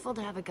always useful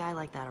to have a guy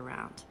like that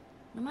around,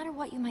 no matter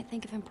what you might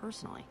think of him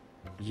personally.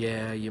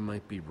 Yeah, you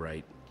might be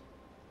right.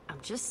 I'm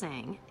just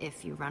saying,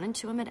 if you run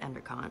into him at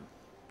EnderCon,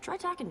 try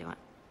talking to him.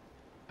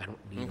 I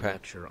don't need a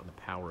lecture on the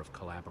power of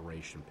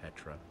collaboration,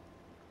 Petra.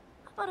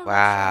 How about a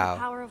lecture on the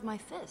power of my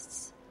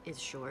fists? It's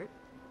short,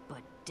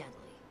 but deadly.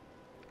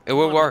 It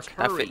will on, work.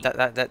 let's hurry.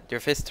 That your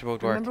fist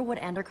would work. Remember what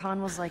EnderCon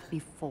was like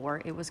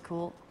before it was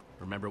cool?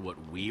 Remember what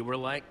we were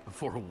like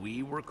before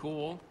we were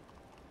cool?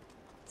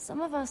 Some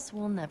of us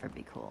will never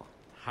be cool.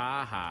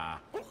 Ha ha.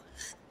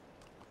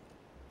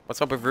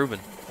 What's up with Ruben?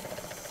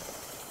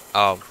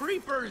 Oh,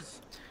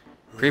 Creepers!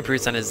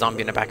 creepers and a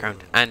zombie in the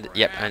background, and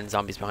yep, and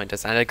zombies behind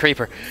us, and a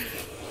creeper.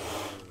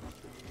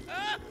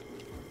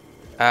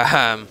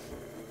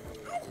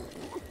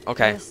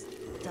 Okay. This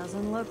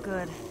doesn't look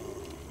good.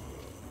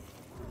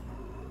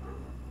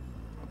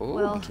 Ooh,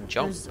 Well, we can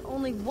jump. there's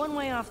only one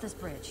way off this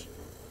bridge.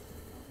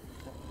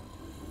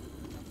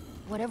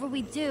 Whatever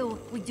we do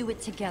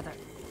it together.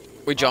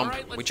 We jump. All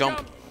right, We let's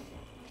jump.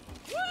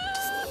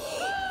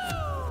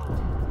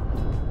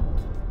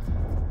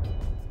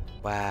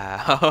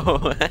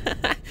 Wow.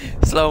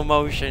 Slow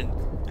motion.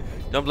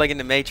 Jump like in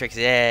the Matrix.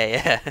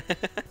 Yeah.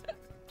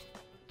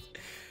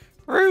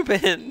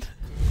 Ruben.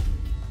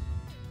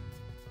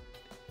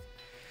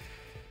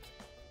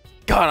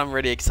 God, I'm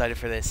really excited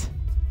for this.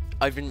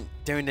 I've been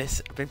doing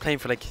this. I've been playing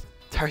for like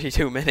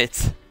 32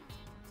 minutes.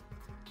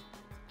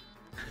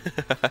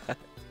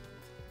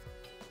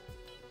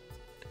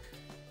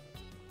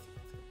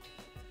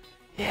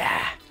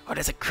 Yeah. Oh,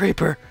 there's a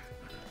creeper.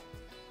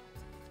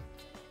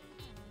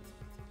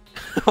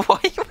 Why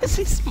was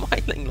he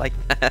smiling like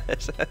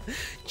that?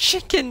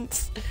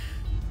 Chickens.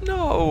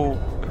 No.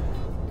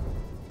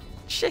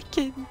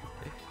 Chicken.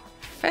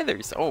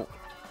 Feathers. Oh.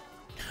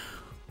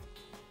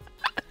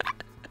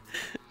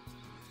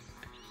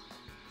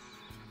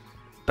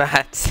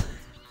 Bats.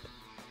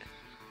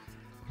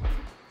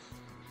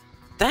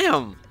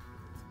 Damn.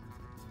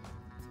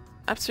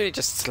 Absolutely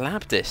just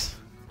slapped it.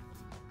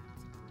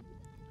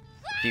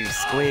 Few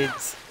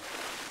squids.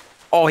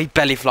 Oh, he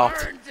belly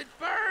flopped. It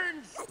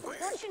burns!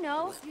 Don't you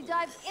know? You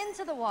dive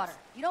into the water.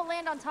 You don't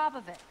land on top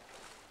of it.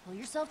 Pull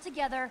yourself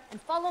together and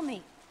follow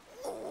me.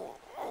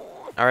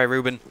 Alright,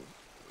 Ruben.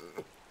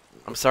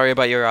 I'm sorry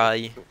about your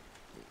eye.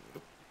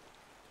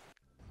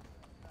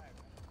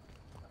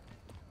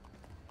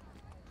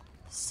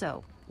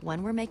 So,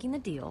 when we're making the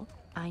deal,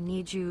 I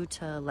need you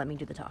to let me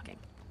do the talking,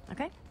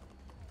 okay?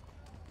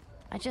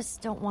 I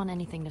just don't want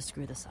anything to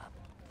screw this up.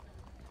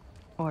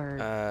 Or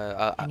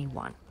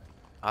anyone.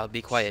 I'll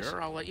be quiet.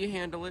 Sure, I'll let you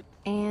handle it.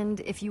 And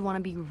if you want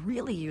to be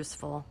really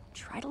useful,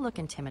 try to look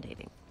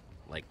intimidating.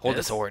 Like Hold the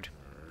this? sword.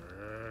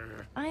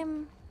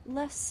 I'm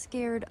less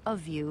scared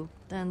of you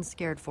than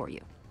scared for you.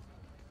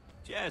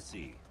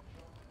 Jesse.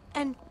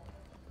 And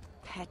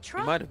Petra?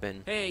 He might have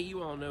been. Hey,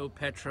 you all know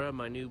Petra,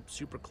 my new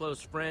super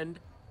close friend.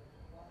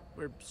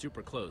 We're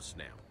super close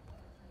now.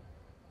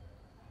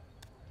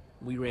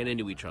 We ran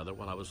into each other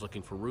while I was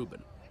looking for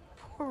Ruben.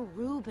 Poor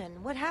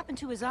Ruben. What happened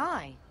to his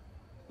eye?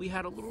 We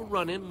had a little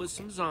run-in with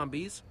some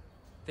zombies.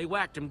 They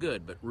whacked him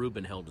good, but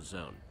Ruben held his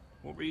own.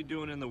 What were you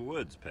doing in the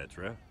woods,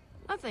 Petra?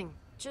 Nothing.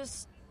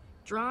 Just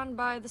drawn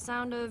by the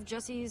sound of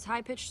Jesse's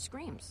high-pitched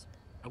screams.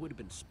 I would have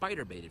been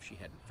spider bait if she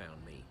hadn't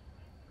found me.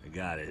 I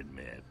gotta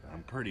admit,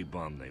 I'm pretty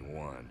bummed they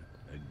won.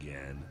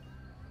 Again.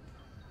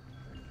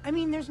 I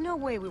mean, there's no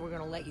way we were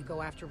gonna let you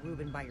go after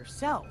Ruben by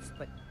yourself,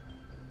 but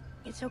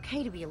it's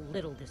okay to be a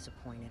little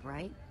disappointed,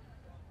 right?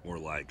 Or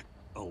like,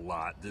 a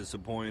lot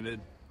disappointed.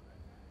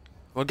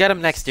 We'll get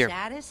him next year.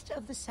 Saddest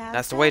of the sad.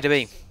 That's the way to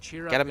be.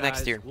 Cheer Get up, him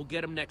next guys. year. We'll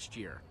get him next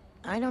year.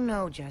 I don't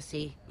know,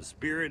 Jesse. The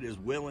spirit is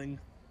willing,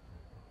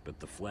 but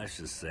the flesh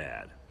is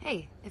sad.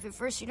 Hey, if at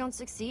first you don't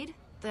succeed,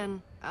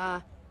 then,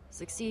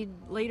 succeed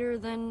later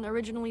than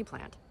originally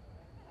planned.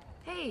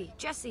 Hey,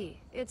 Jesse,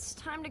 it's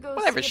time to go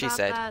Whatever see she about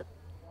said. that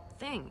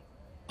thing.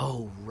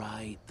 Oh,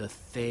 right, the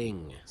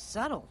thing.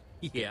 Subtle.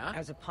 Yeah?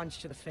 As a punch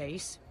to the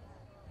face.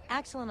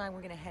 Axel and I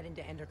were gonna head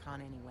into EnderCon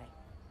anyway.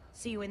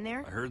 See you in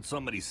there? I heard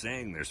somebody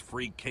saying there's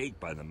free cake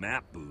by the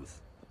map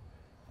booth.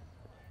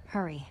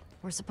 Hurry.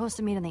 We're supposed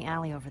to meet in the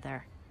alley over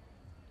there.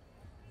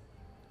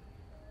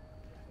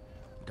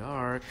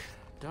 Dark.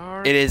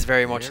 Dark. It is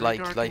very much Very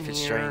like dark Life in is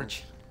here.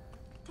 Strange.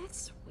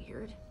 That's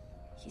weird.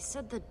 He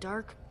said the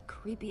dark,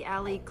 creepy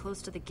alley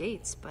close to the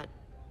gates, but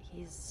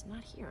he's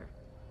not here.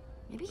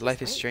 Maybe he's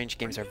Life is right. Strange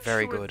games are you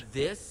very sure good.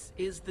 This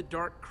is the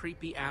dark,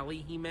 creepy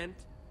alley he meant?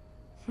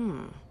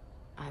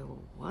 I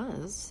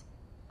was.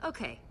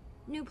 Okay,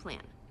 new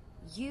plan.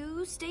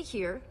 You stay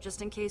here,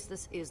 just in case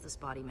this is the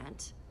spot he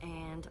meant,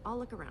 and I'll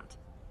look around.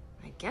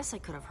 I guess I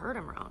could have heard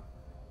him wrong.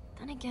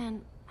 Then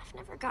again, I've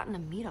never gotten a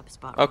meetup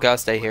spot wrong Okay, I'll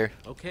stay here.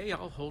 Okay,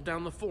 I'll hold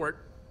down the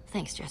fort.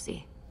 Thanks,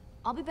 Jesse.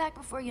 I'll be back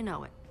before you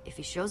know it. If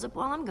he shows up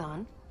while I'm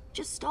gone,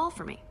 just stall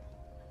for me.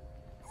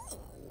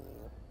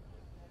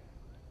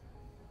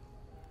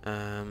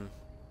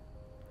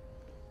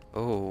 Oh,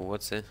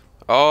 what's it?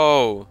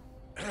 Oh!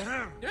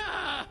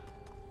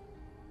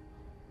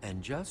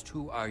 And just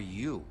who are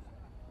you?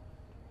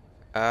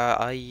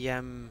 I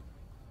am...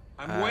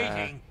 I'm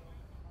waiting.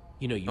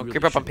 You know, you Don't really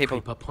creep up on shouldn't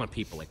people. creep up on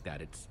people like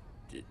that. It's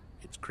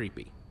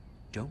creepy.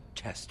 Don't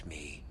test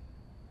me.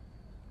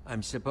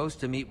 I'm supposed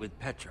to meet with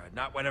Petra,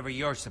 not whatever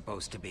you're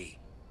supposed to be.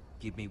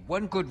 Give me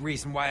one good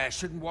reason why I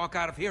shouldn't walk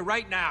out of here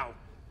right now.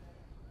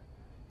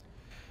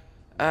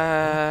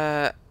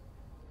 I'm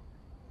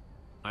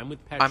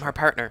with Petra. I'm her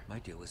partner. My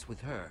deal is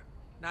with her,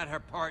 not her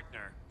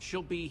partner.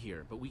 She'll be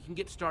here, but we can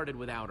get started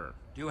without her.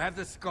 Do you have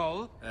the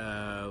skull?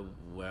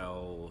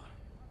 Well...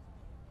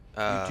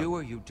 you do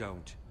or you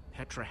don't?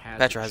 Petra has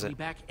Petra it. has She'll it.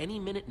 be back any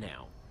minute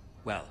now.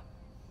 Well,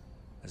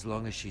 as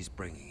long as she's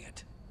bringing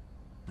it.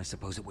 I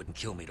suppose it wouldn't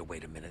kill me to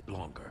wait a minute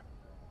longer.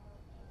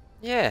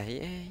 Yeah,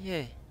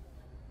 yeah,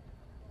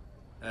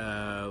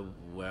 yeah.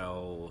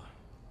 Well...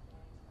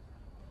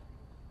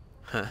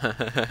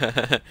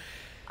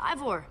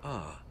 Ivor!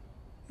 Ah,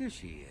 here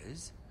she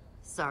is.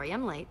 Sorry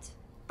I'm late,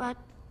 but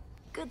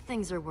good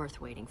things are worth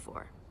waiting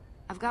for.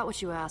 I've got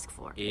what you asked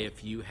for.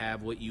 If you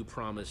have what you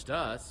promised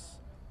us...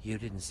 You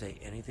didn't say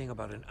anything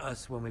about an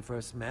us when we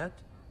first met.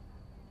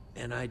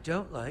 And I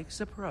don't like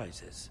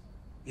surprises.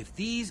 If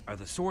these are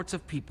the sorts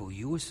of people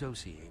you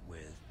associate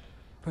with,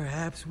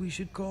 perhaps we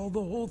should call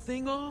the whole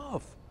thing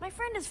off. My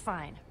friend is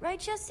fine, right,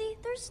 Jesse?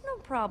 There's no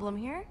problem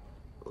here.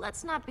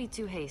 Let's not be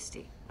too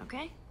hasty,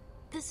 okay?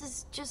 This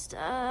is just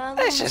a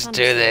Let's just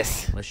do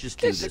this. Let's just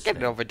do this. Just get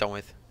it over and done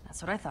with.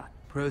 That's what I thought.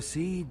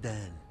 Proceed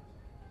then.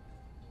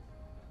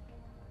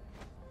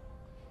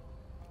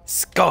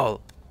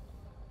 Skull!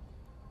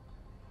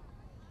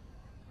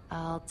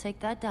 I'll take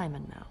that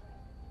diamond now.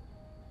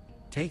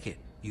 Take it.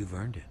 You've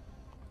earned it.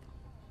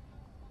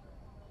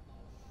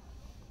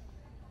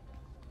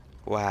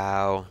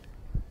 Wow.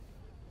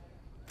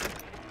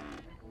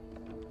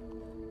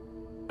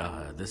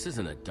 This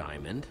isn't a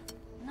diamond.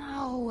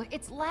 No,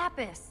 it's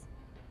lapis.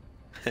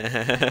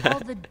 All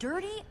the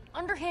dirty,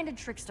 underhanded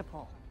tricks to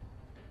pull.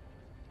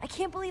 I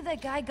can't believe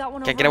that guy got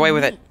one over Can't get away on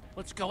with me. it.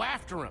 Let's go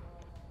after him.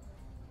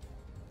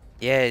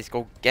 Yes,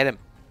 go get him.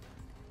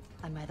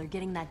 I'm either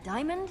getting that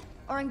diamond,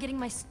 or I'm getting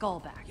my skull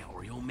back. Yeah,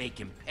 or you'll make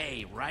him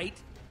pay, right?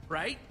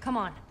 Right? Come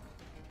on.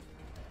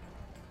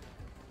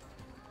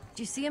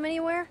 Do you see him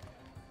anywhere?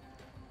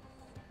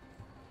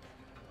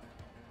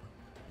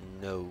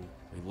 No.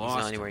 We He's lost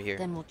not anywhere here.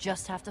 Then we'll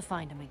just have to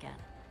find him again.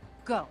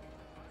 Go.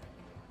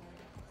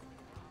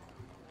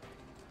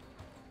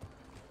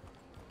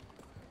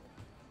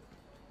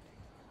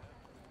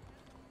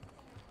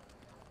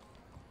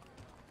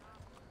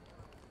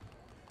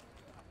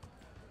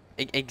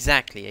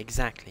 Exactly,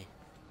 exactly.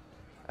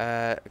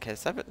 Okay,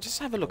 let's just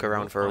have a look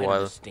around for a Find him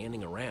while. just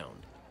standing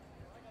around.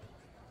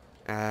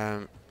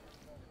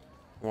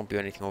 Won't be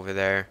anything over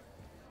there.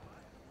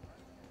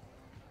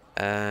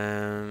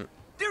 There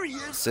he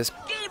is! Is this...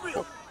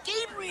 Gabriel!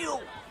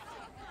 Gabriel!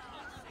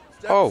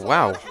 Oh,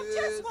 wow.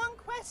 Just one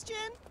question.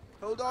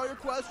 Hold all your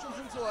questions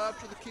until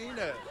after the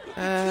keynote.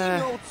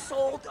 Keynote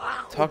sold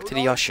out! Talk to Hold the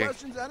all your usher.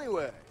 questions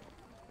anyway.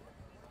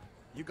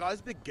 You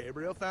guys big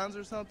Gabriel fans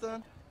or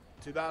something?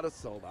 Too bad it's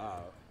sold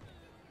out.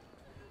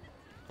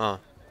 Huh.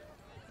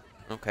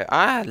 Okay.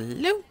 Ah,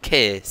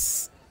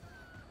 Lucas!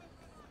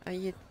 How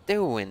you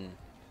doing?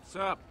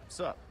 Sup?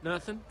 Sup?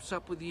 Nothing?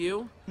 Sup with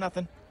you?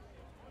 Nothing.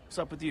 What's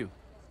up with you?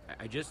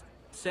 I just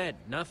said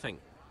nothing.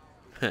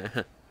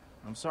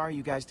 I'm sorry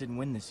you guys didn't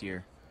win this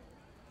year.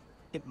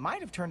 It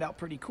might have turned out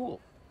pretty cool.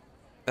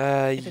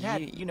 If it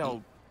had, you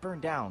know,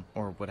 burned down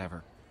or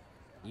whatever.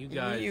 You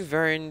guys You've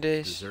earned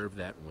it. deserve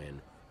that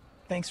win.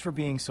 Thanks for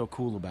being so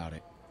cool about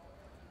it.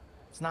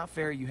 It's not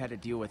fair you had to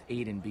deal with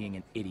Aiden being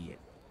an idiot.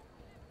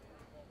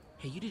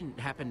 Hey, you didn't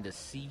happen to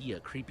see a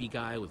creepy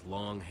guy with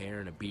long hair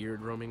and a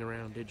beard roaming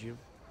around, did you?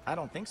 I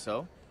don't think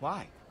so.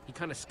 Why? He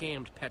kind of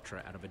scammed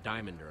Petra out of a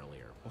diamond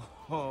earlier.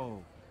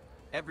 Oh,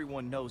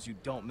 everyone knows you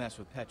don't mess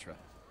with Petra.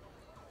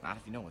 Not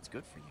if you know what's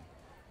good for you.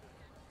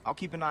 I'll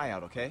keep an eye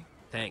out, okay?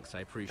 Thanks, I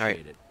appreciate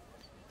Alright. it.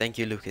 Thank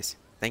you, Lucas.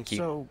 Thank you.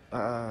 So,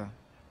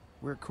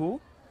 we're cool?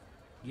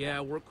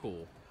 Yeah, we're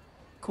cool.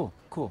 Cool,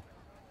 cool.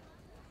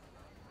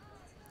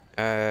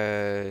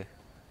 Coolio.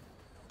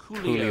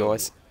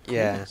 Coolios.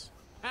 Yeah. Coolness.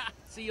 Ha!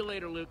 See you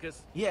later,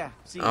 Lucas. Yeah,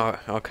 see you. Oh,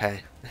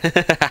 okay.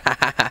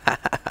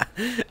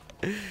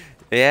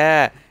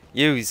 Yeah,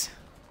 use.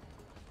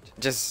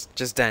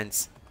 Just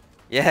dance.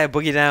 Yeah,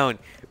 boogie down.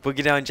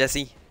 Boogie down,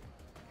 Jesse.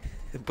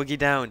 Boogie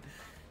down.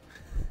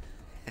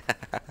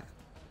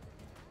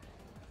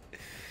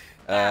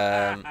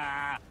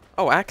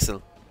 Oh,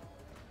 Axel.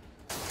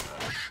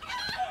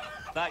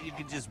 Thought you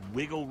could just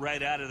wiggle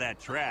right out of that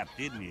trap,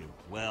 didn't you?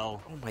 Well,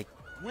 Oh my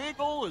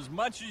Wiggle as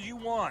much as you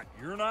want.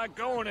 You're not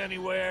going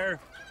anywhere.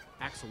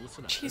 Axel,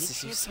 listen up.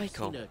 Jesus, Any you chance you've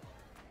psycho. seen a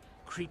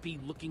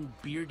creepy-looking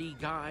beardy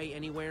guy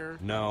anywhere?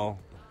 No.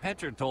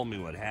 Petra told me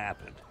what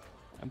happened.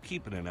 I'm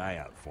keeping an eye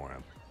out for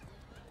him.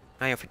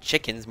 Eye out for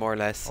chickens, more or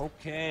less.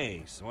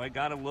 Okay, so I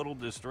got a little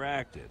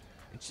distracted.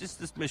 It's just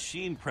this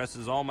machine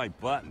presses all my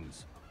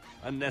buttons.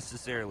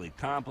 Unnecessarily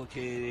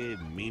complicated,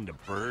 mean to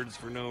birds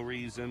for no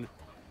reason.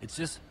 It's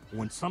just,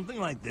 when something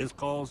like this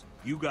calls,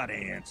 you gotta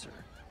answer.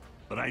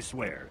 But I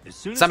swear, as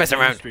soon as Stop the messing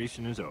around.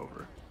 demonstration is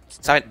over...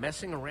 Stop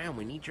messing around.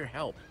 We need your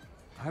help.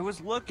 I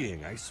was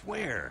looking, I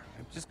swear.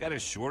 I've just got a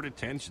short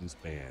attention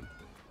span.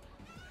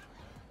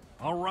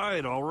 All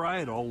right,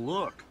 I'll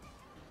look.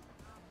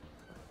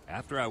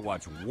 After I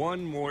watch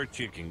one more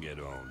chicken get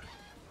owned.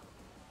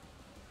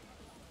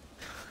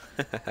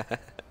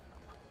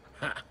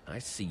 Ha, I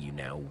see you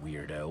now,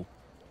 weirdo.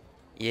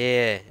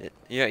 Yeah,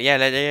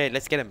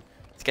 let's get him.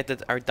 Let's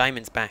get our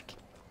diamonds back.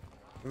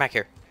 Come back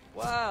here.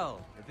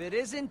 Well, if it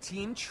isn't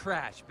Team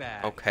Trash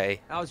Bag.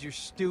 Okay. How's your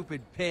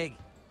stupid pig?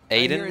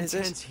 Aiden, I hear is it?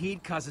 intense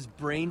heat causes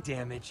brain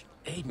damage.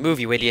 Aiden, Move,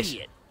 you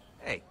idiot.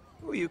 Hey,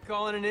 who are you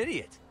calling an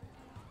idiot?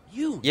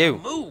 You.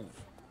 Move.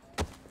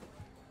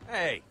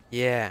 Hey.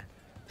 Yeah.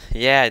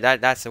 Yeah,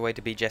 that's the way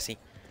to be, Jesse.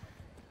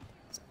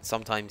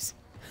 Sometimes.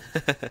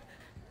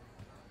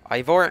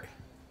 Ivor.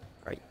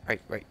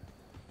 Right.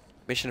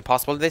 Mission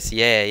Impossible this?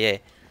 Yeah.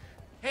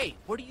 Hey,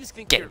 what do you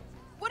think Get you're...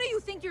 What do you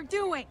think you're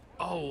doing?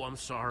 Oh, I'm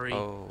sorry.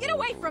 Oh. Get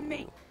away from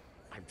me!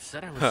 I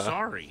said I was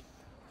sorry.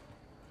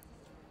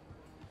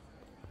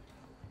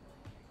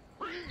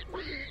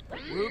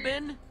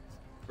 Ruben?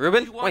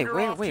 Ruben?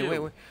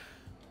 Wait.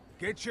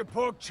 Get your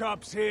pork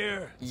chops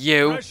here.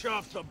 You. Fresh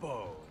off the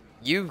bone.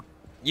 You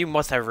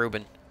must have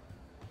Ruben.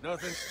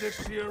 Nothing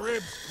sticks to your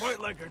ribs quite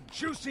like a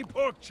juicy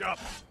pork chop.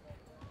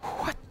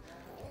 What?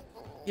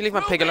 You leave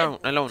my pig alone.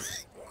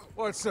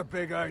 What's the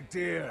big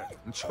idea?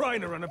 I'm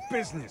trying to run a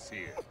business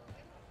here.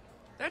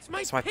 That's my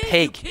That's my pig.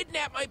 pig. You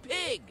kidnapped my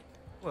pig.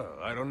 Well,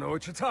 I don't know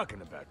what you're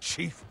talking about,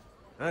 Chief.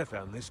 I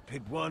found this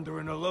pig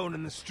wandering alone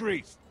in the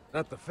streets.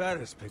 Not the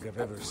fattest pig I've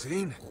ever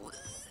seen.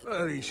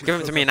 But he should Give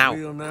him to cook me up now.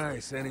 Real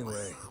nice,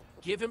 anyway.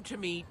 Give him to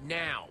me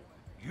now.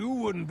 You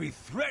wouldn't be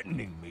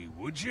threatening me,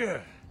 would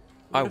you?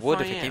 I What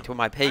would if if I it came am? to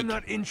my pig. I'm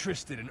not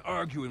interested in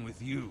arguing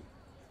with you.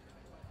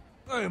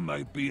 I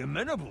might be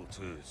amenable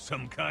to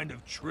some kind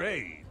of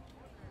trade.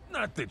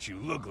 Not that you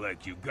look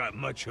like you got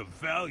much of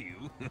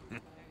value.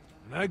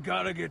 I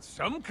gotta get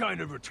some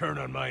kind of return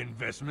on my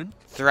investment.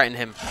 Threaten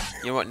him.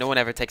 You know what? No one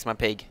ever takes my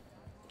pig.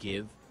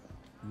 Give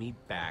me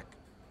back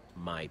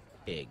my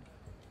pig.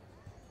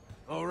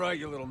 All right,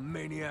 you little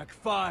maniac.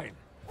 Fine.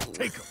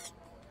 Take him.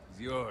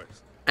 He's yours.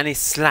 And he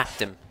slapped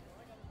him.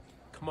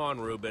 Come on,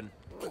 Ruben.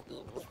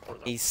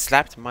 He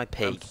slapped my I'm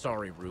pig.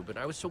 sorry, Ruben.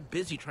 I was so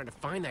busy trying to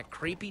find that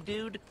creepy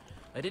dude,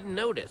 I didn't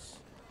notice.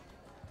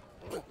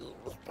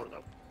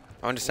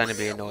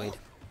 Understandably annoyed.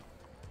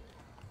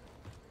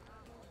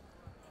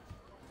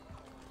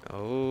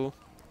 Oh.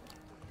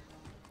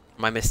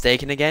 Am I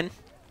mistaken again?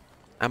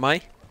 Am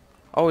I?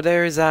 Oh,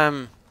 there's,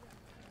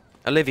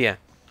 Olivia.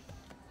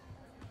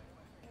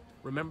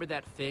 Remember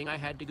that thing I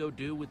had to go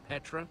do with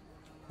Petra?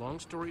 Long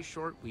story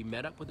short, we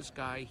met up with this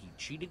guy, he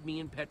cheated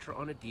me and Petra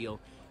on a deal,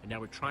 and now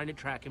we're trying to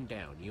track him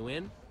down. You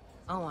in?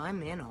 Oh,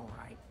 I'm in, all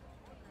right.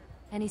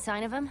 Any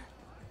sign of him?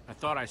 I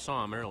thought I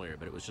saw him earlier,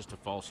 but it was just a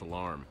false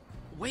alarm.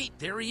 Wait,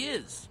 there he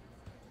is!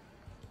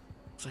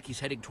 Looks like he's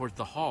heading towards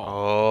the hall.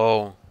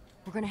 Oh.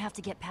 We're gonna have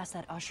to get past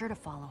that usher to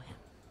follow him.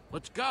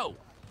 Let's go!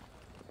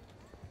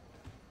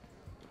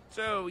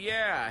 So,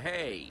 yeah,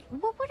 hey.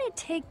 What would it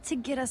take to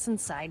get us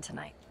inside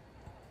tonight?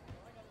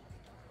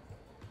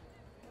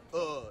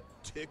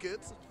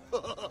 Tickets?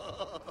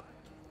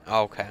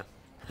 Okay.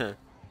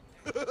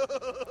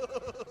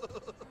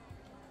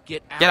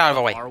 Get Get out of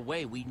the way. our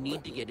way. We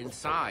need to get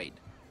inside.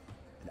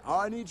 And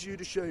I need you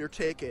to show your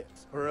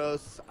tickets, or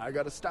else I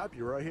gotta stop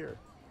you right here.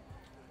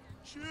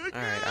 Chicken!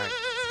 Alright.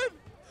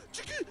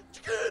 Chicken!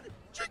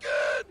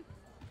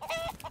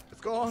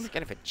 It's gone.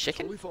 Kind of a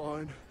chicken? Totally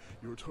fine.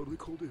 You were totally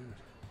cool, dude.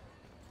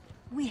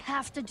 We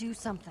have to do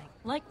something.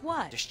 Like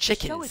what? There's The show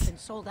chickens. has been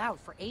sold out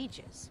for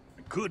ages.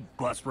 I could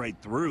bust right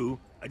through.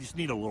 I just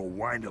need a little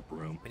wind-up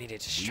room. We need to We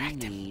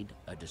distract him. need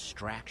a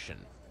distraction.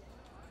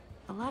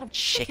 A lot of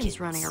Chickens. chickens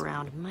running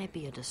around might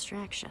be a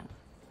distraction.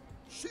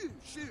 Shoot!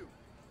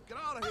 Get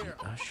out of here!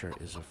 Usher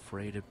is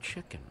afraid of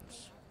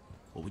chickens.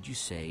 What would you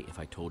say if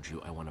I told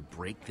you I want to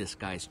break this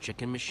guy's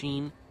chicken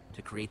machine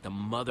to create the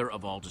mother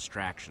of all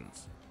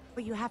distractions?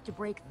 But you have to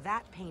break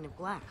that pane of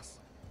glass.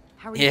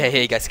 How are you Yeah, gonna-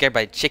 he got scared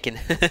by a chicken.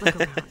 Let's look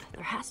around.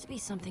 There has to be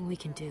something we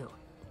can do.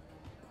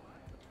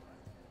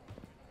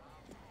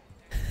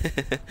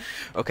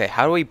 Okay,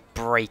 how do we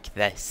break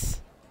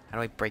this? How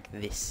do I break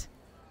this?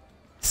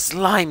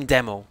 Slime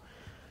demo.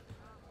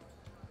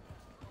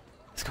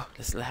 Let's go.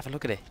 Let's have a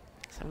look at it.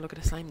 Let's have a look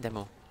at the slime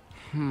demo.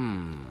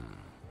 I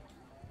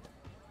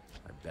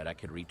bet I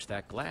could reach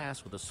that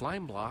glass with a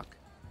slime block.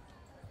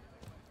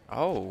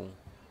 Oh.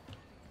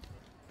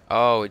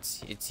 Oh,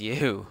 it's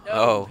you. No,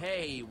 Oh.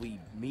 hey, we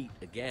meet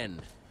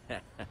again.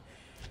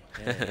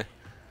 Hey.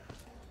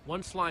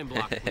 One slime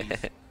block,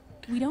 please.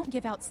 We don't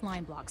give out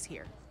slime blocks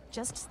here,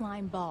 just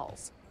slime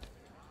balls.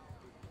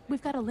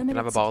 We've got a have limited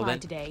a ball, supply then?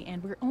 today,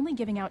 and we're only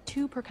giving out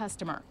 2 per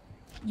customer.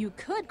 You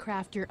could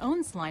craft your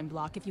own slime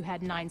block if you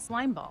had 9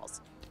 slime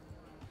balls.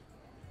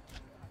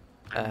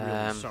 I'm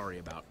really sorry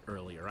about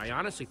earlier. I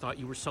honestly thought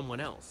you were someone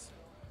else.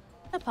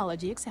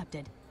 Apology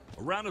accepted.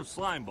 A round of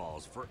slime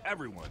balls for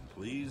everyone,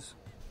 please.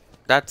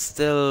 That's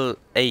still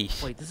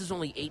 8. Wait, this is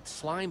only 8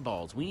 slime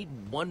balls. We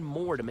need 1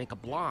 more to make a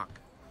block.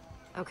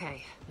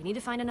 Okay, we need to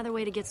find another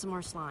way to get some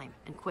more slime,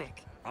 and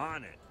quick.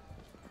 On it.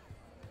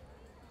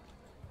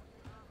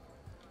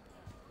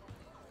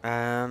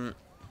 How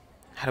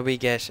do we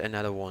get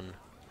another one?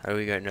 How do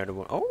we get another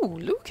one? Oh,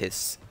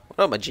 Lucas. What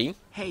up, my G?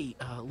 Hey,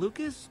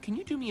 Lucas, can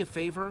you do me a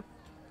favor?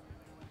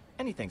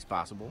 Anything's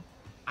possible.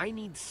 I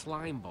need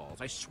slime balls.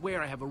 I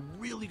swear I have a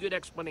really good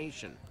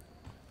explanation.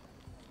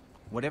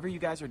 Whatever you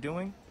guys are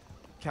doing,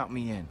 count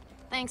me in.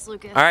 Thanks,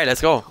 Lucas. All right,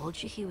 let's go.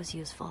 Told you he was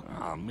useful.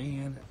 Oh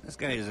man, this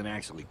guy isn't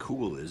actually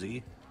cool, is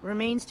he?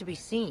 Remains to be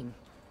seen.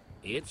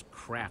 It's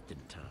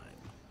crafting time.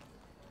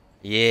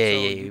 Yeah, So,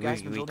 yeah, you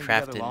guys been we building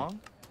together crafted. long?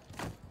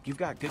 You've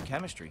got good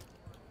chemistry.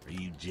 Are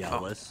you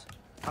jealous?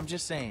 I'm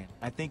just saying,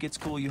 I think it's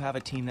cool you have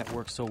a team that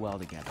works so well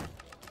together.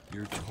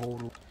 You're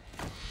total.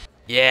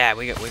 Yeah,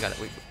 we got it.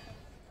 What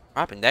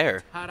happened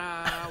there?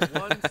 Ta-da!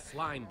 1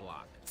 slime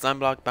block. Slime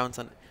block bounce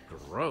on.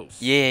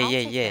 Gross. Yeah, I'll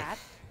yeah, take yeah. that.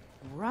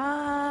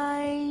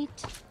 Right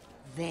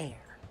there.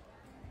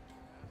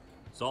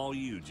 It's all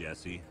you,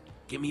 Jesse.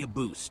 Give me a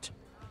boost.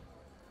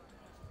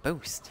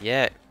 Boost.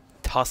 Yeah.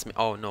 Toss me.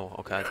 Oh no.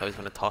 Okay, I thought he was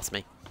gonna toss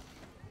me.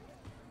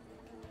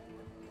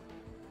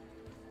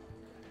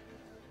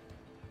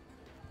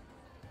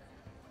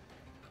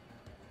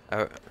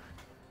 Come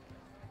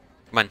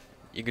on,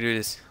 you can do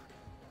this.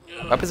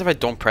 What happens if I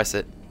don't press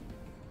it?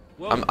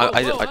 Whoa, I'm- whoa,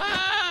 I- whoa,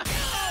 I-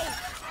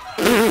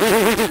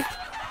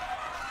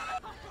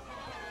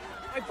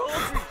 My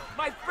poultry!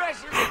 My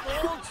precious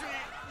poultry!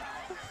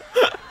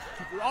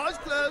 Keep your eyes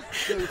closed.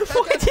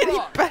 Why did he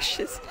bash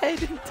his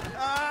head into?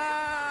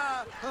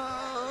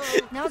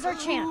 Now's our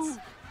chance.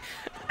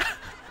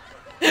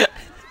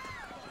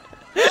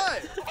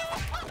 Hey!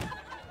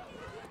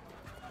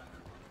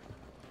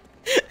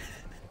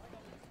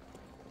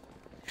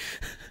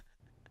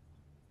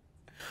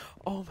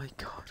 Oh my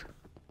god.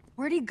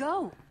 Where'd he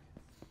go?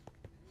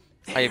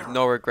 I have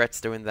no regrets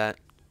doing that.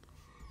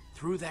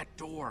 Through that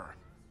door.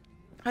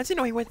 How does he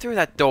know he went through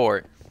that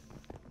door?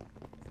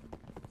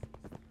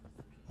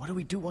 What do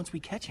we do once we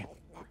catch him?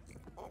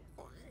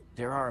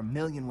 There are a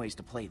million ways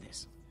to play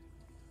this.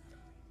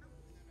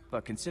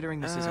 But considering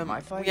this isn't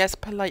my fight, Yes,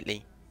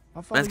 politely.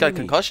 I'll follow Man's got a your lead.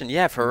 concussion.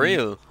 Yeah, for We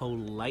real.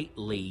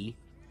 politely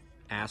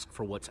ask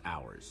for what's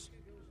ours.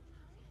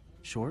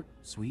 Short,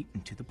 sweet,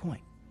 and to the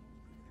point.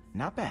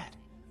 Not bad.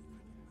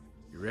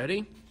 You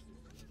ready?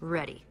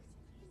 Ready.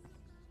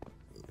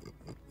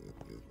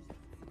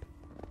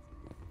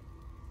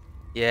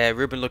 Yeah,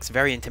 Ruben looks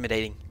very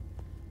intimidating.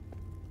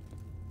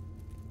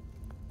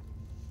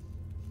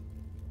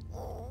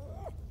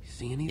 You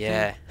see anything?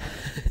 Yeah.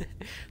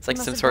 It's like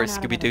Must some have sort of gone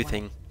out of Scooby-Doo another way.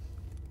 thing.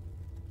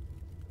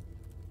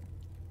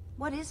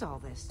 What is all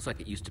this? Looks like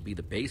it used to be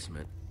the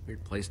basement.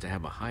 Weird place to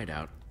have a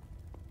hideout.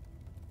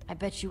 I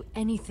bet you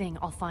anything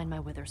I'll find my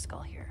wither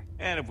skull here.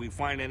 And if we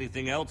find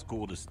anything else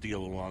cool to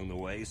steal along the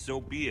way, so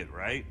be it,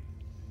 right?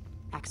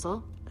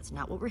 Axel, that's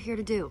not what we're here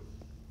to do.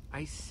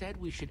 I said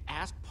we should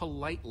ask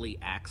politely,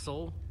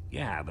 Axel.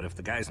 Yeah, but if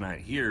the guy's not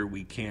here,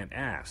 we can't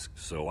ask.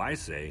 So I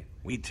say,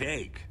 we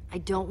take. I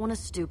don't want to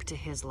stoop to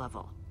his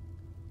level.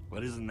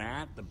 But isn't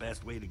that the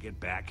best way to get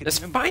back at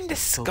Just him? find the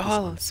Focus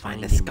skull. on Just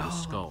find the finding skull.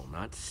 skull,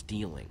 not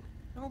stealing.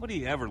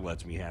 Nobody ever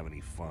lets me have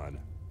any fun.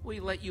 We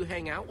let you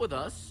hang out with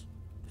us.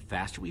 The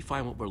faster we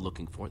find what we're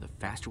looking for, the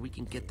faster we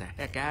can get the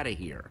heck out of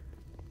here.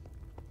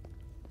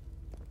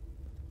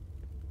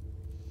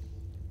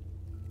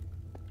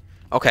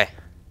 Okay.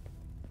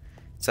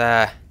 Is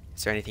there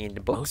anything in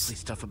the books? Mostly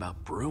stuff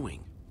about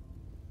brewing.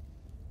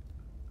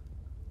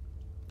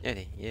 Yeah,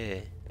 yeah.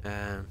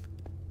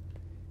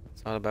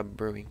 It's all about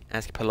brewing.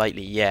 Ask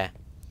politely, yeah.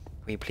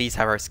 Will you please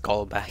have our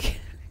skull back?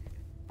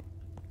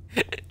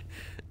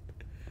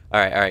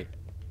 Alright.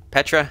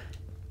 Petra?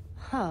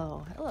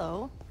 Oh,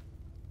 hello.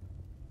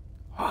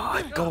 Oh,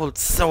 a gold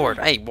sword.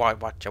 Hey, watch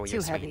how Too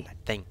you're heavy. swinging that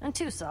thing. And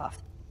too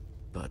soft.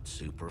 But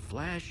super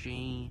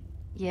flashy.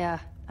 Yeah,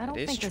 I don't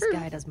It is think this true.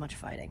 guy does much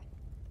fighting.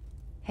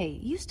 Hey,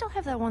 you still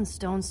have that one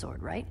stone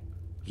sword, right?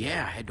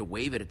 Yeah, I had to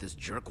wave it at this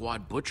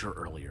jerkwad butcher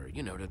earlier,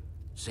 you know, to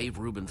save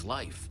Ruben's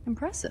life.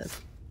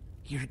 Impressive.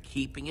 You're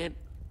keeping it?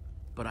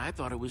 But I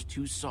thought it was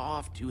too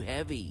soft, too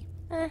heavy.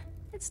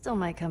 It still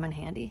might come in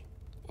handy.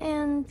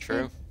 And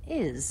True. it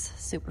is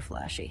super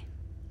flashy.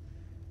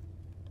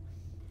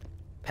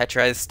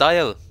 Petra's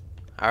style.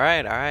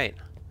 Alright.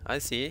 I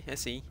see.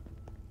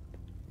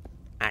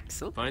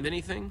 Axel? Find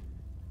anything?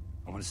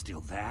 I want to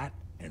steal that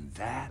and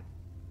that.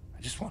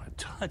 I just want to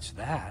touch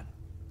that.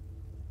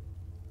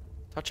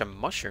 Touch a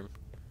mushroom.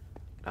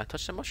 Can I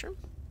touch the mushroom?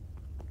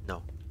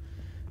 No.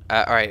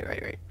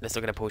 Alright. Let's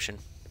look at a potion.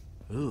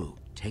 Ooh,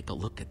 take a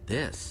look at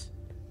this.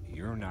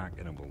 You're not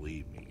gonna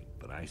believe me,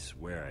 but I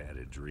swear I had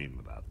a dream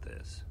about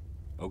this.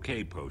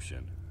 Okay,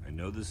 Potion. I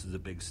know this is a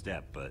big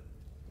step, but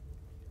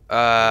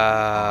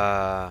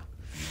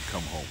you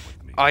come home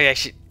with me. Oh yeah,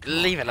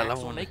 leave it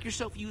Axel, alone. make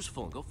yourself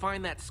useful and go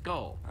find that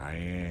skull. I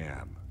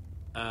am.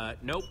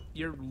 Nope.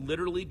 You're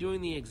literally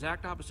doing the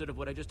exact opposite of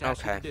what I just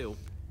asked you to do.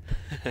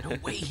 No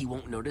way he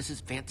won't notice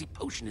his fancy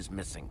potion is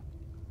missing.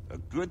 A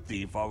good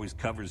thief always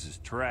covers his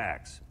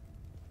tracks.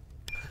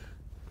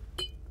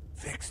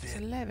 Fixed It's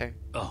it. a lever.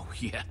 Oh,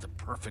 yeah, the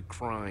perfect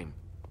crime.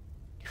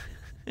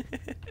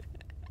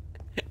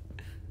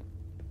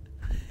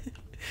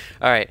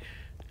 Alright.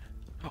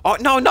 Oh,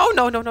 no,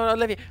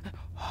 Olivia.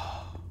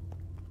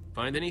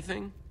 Find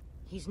anything?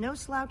 He's no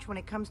slouch when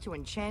it comes to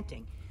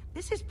enchanting.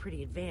 This is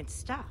pretty advanced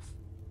stuff.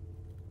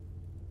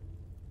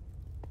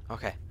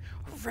 Okay.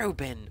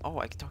 Ruben. Oh,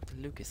 I can talk to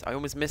Lucas. I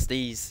almost missed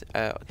these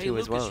Hey, two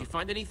Lucas, as well. you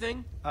find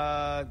anything?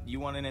 You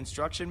want an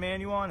instruction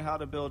manual on how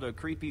to build a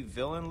creepy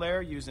villain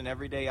lair using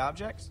everyday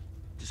objects?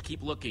 Just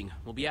keep looking.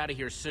 We'll be out of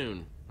here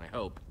soon, I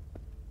hope.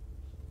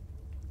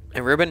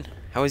 And Ruben,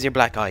 how is your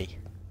black eye?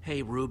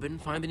 Hey, Ruben,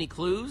 find any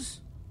clues?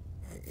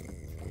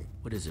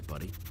 What is it,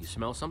 buddy? You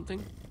smell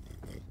something?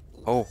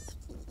 Oh.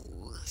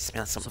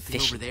 Smell some Something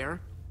fish. over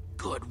there?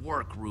 Good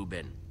work,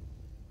 Ruben.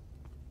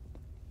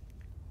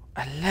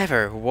 A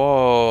lever.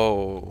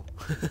 Whoa.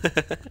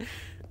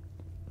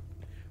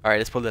 Alright,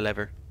 let's pull the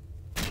lever.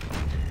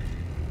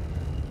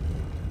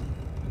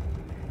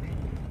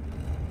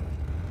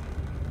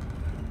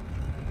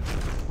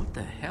 What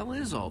the hell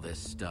is all this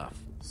stuff?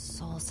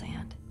 Soul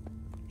sand.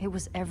 It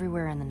was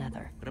everywhere in the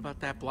Nether. What about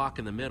that block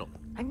in the middle?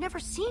 I've never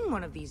seen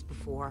one of these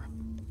before.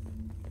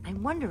 I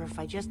wonder if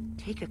I just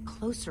take a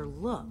closer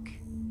look.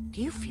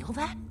 Do you feel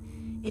that?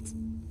 It's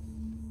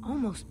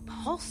almost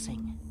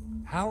pulsing.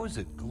 How is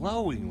it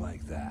glowing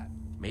like that?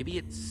 Maybe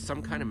it's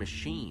some kind of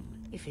machine.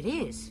 If it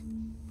is,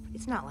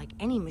 it's not like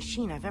any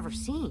machine I've ever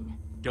seen.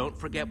 Don't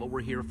forget what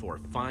we're here for.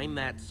 Find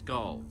that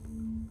skull.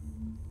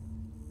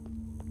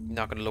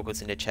 Not gonna look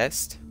what's in the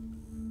chest?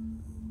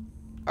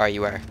 Or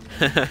you are.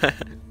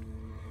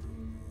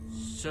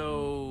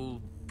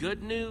 So,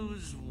 good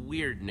news,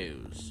 weird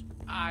news.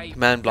 I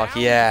Command block,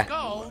 found yeah. the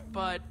skull,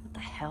 but What the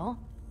hell?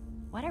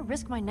 Why'd I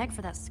risk my neck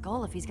for that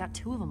skull if he's got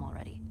two of them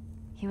already?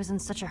 He was in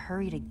such a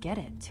hurry to get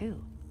it,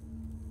 too.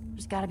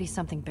 There's gotta be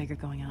something bigger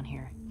going on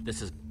here. this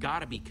has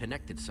gotta be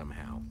connected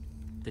somehow.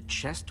 The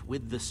chest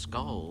with the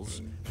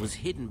skulls was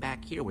hidden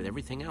back here with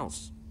everything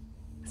else.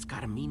 It's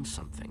gotta mean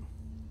something.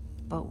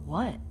 But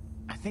what?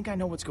 I think I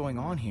know what's going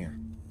on here.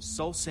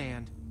 Soul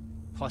sand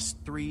plus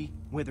 3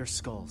 wither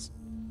skulls.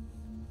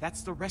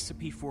 That's the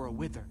recipe for a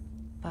wither.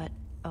 But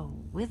a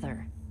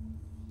wither?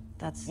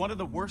 That's one of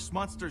the worst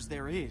monsters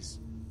there is.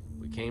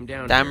 We came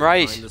down Damn here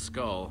right. to find the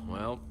skull.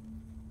 Well,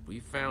 we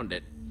found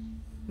it.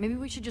 Maybe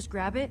we should just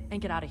grab it and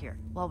get out of here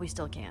while we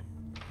still can.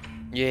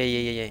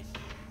 Yeah.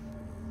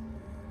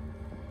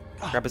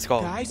 Grab a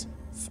skull. Guys?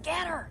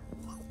 Scatter!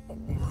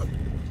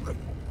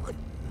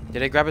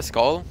 Did I grab a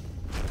skull?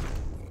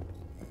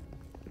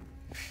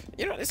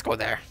 You know, let's go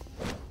there.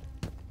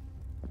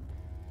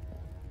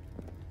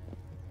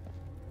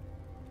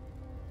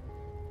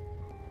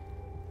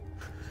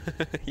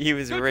 He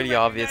was really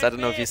obvious. I don't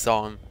know if you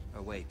saw him.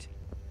 Oh, wait.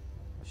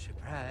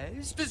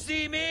 Surprised to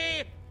see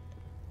me?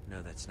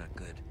 No, that's not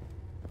good.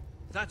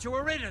 Thought you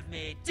were rid of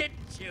me,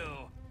 didn't you?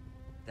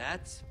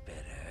 That's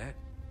better.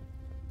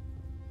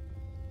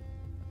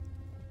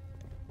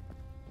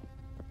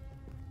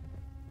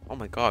 Oh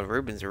my god,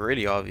 Ruben's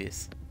really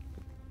obvious.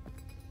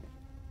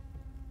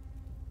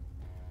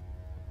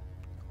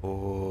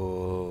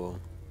 Oh.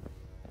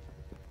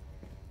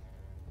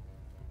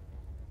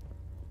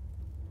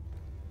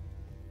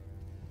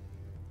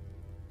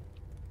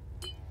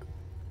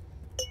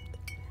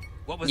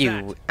 What was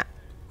You that?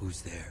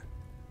 Who's there?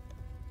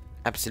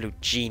 absolute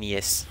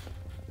genius.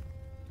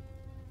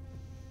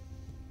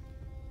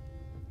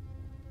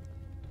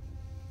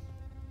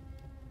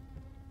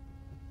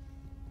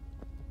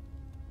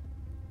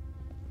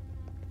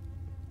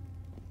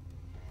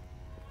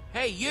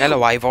 Hey, you!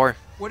 Hello, Ivor.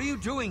 What are you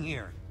doing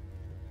here?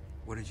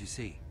 What did you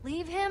see?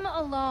 Leave him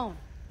alone.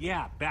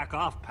 Yeah, back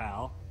off,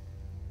 pal.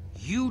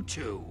 You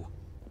two!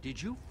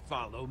 Did you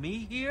follow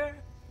me here?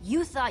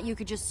 You thought you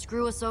could just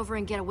screw us over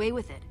and get away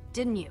with it,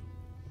 didn't you?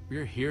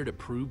 We're here to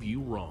prove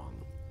you wrong.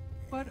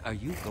 What are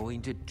you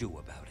going to do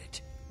about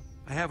it?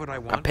 I have what I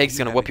want. Pig's and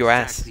you gonna have whoop your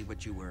ass. Exactly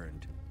what you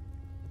earned.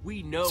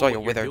 We know Saw what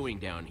your you're wither. doing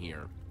down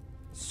here.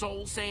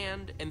 Soul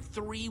sand and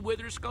 3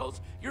 wither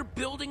skulls? You're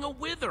building a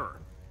wither!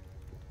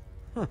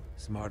 Huh,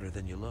 smarter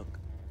than you look.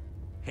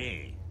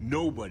 Hey,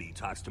 nobody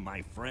talks to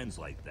my friends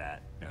like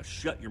that. Now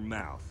shut your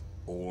mouth,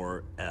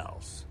 or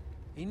else.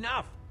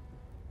 Enough!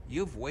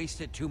 You've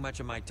wasted too much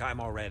of my time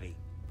already.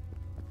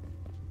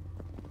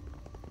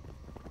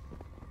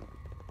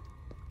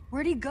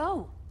 Where'd he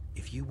go?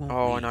 If you won't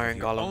Oh, leave an iron of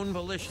your golem. own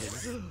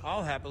volition,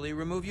 I'll happily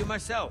remove you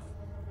myself.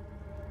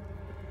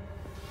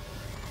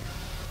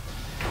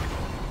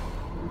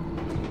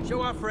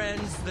 Show our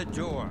friends the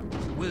door,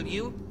 will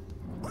you?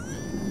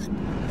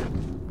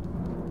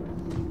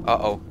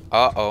 Uh-oh.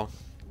 Uh-oh.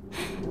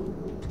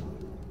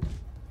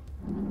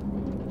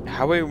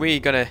 How are we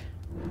gonna,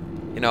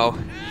 you know,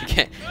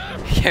 get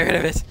rid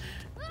of it?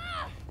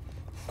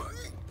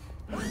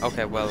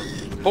 Okay, well.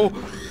 Oh!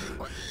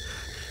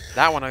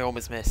 That one I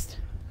almost missed.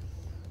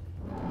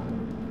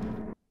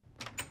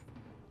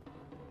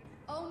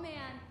 Oh man,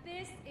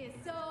 this is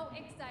so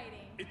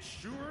exciting. It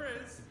sure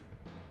is.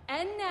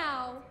 And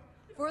now,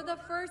 for the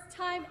first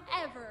time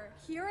ever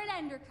here at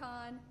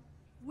EnderCon,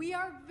 we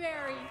are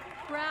very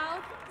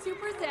proud to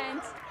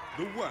present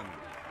The one,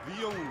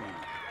 the only.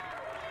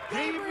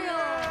 Gabriel!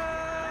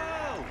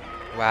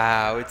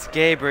 Wow, it's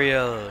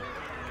Gabriel.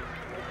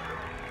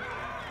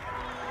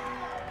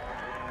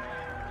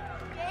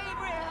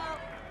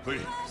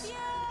 Please,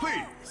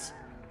 please.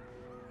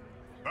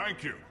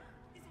 Thank you.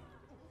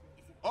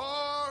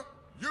 Are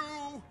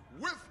you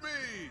with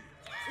me?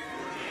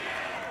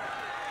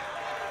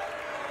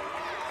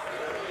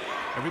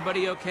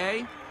 Everybody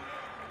okay?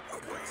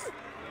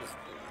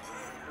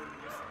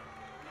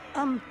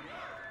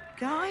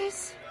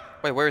 Guys?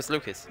 Wait, where's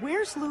Lucas?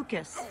 Where's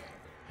Lucas?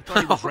 I thought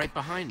he was right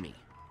behind me.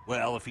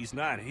 Well, if he's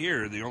not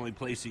here, the only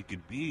place he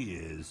could be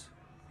is...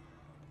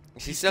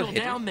 Is he He's still still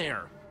hidden? down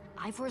there.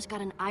 Ivor's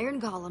got an iron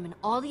golem and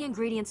all the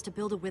ingredients to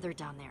build a wither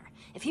down there.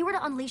 If he were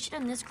to unleash it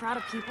in this crowd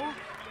of people,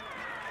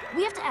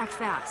 we have to act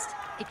fast.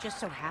 It just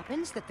so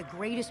happens that the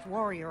greatest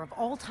warrior of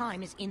all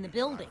time is in the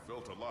building.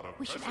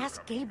 We should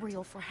ask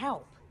Gabriel for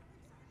help.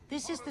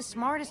 This is the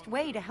smartest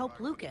way to help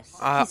Lucas. He's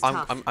I'm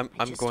tough. I'm I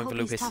I'm just going hope for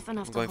he's Lucas. tough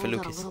enough I'm to going for hold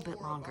out Lucas. a little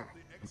bit longer.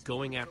 I'm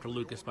going after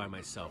Lucas by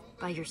myself.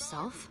 By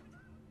yourself?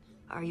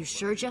 Are you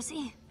sure,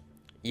 Jesse?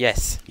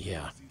 Yes.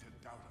 Yeah.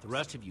 The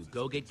rest of you,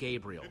 go get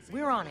Gabriel.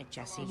 We're on it,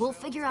 Jesse. We'll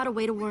figure out a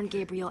way to warn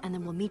Gabriel, and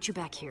then we'll meet you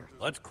back here.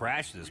 Let's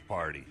crash this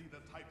party.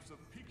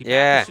 Be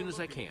Yeah. back as soon as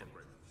I can.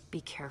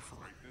 Be careful.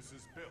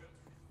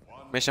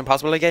 Mission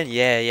Impossible again?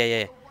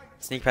 Yeah.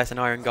 Sneak past an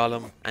iron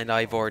golem and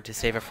Ivor to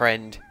save a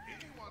friend.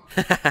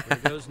 There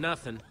goes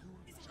nothing.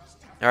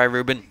 Alright,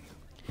 Ruben.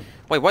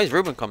 Wait, why is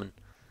Ruben coming?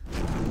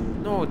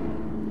 No,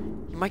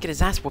 he might get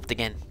his ass whooped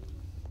again.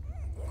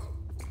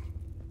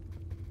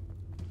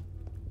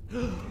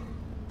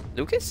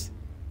 Lucas?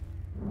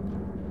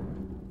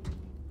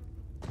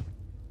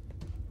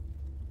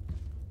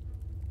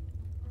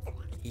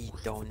 He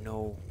don't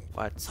know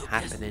what's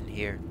Lucas, happening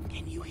here.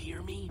 Can you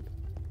hear me?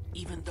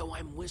 Even though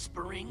I'm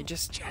whispering? He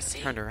just Jesse?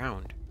 turned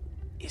around.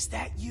 Is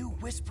that you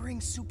whispering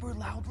super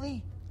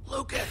loudly?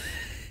 Lucas!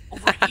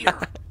 Over here!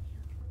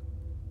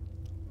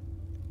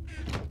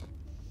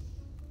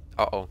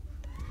 Uh-oh.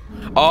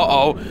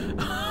 Uh-oh!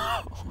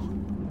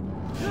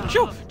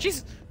 Joe,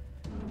 Jesus!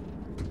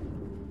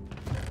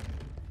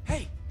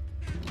 Hey!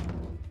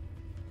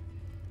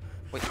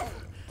 Wait,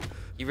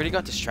 you really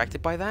got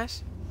distracted by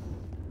that?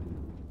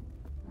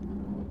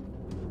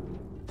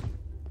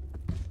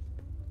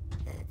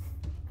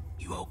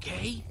 You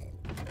okay?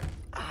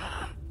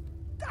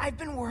 I've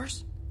been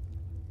worse.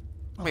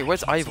 Well, Wait, I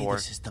where's can't say Ivor?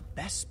 This is the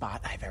best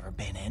spot I've ever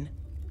been in.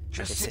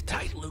 Just sit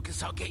tight,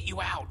 Lucas. I'll get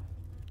you out.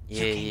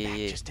 Yeah, You came yeah, back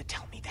yeah. just to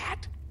tell me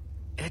that?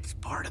 It's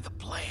part of the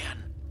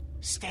plan.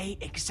 Stay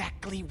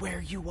exactly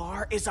where you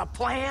are is a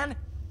plan?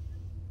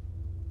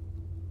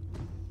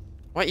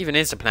 What even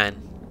is the plan?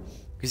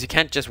 Because you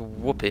can't just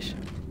whoop it. You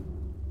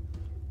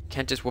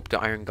can't just whoop the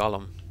iron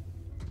golem.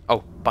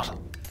 Oh,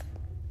 bottle.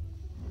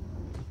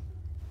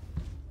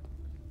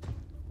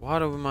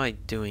 What am I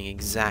doing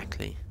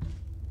exactly?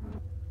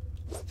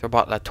 Throw a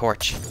bottle of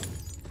torch.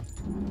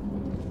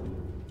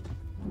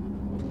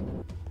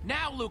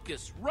 Now,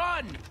 Lucas,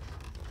 run!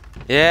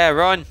 Yeah,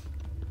 run!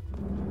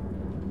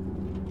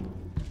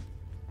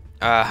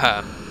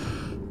 Oh,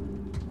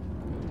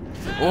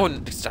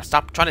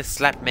 stop trying to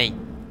slap me.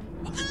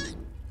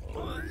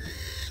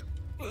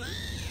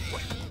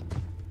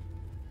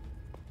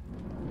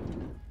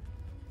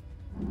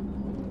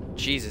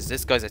 Jesus,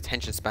 this guy's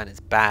attention span is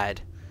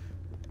bad.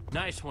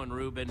 Nice one,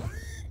 Ruben.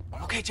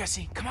 Okay,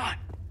 Jesse, come on.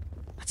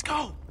 Let's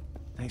go.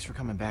 Thanks for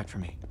coming back for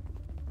me.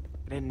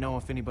 I didn't know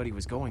if anybody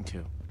was going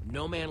to.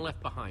 No man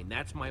left behind.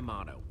 That's my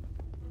motto.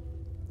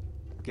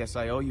 Guess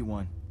I owe you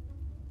one.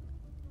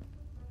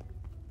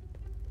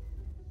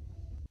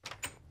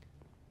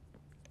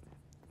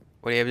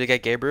 Were you able to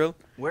get Gabriel?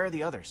 Where are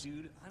the others?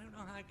 Dude, I don't know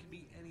how I can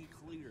be any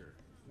clearer.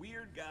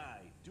 Weird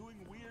guy, doing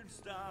weird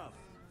stuff.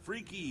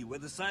 Freaky,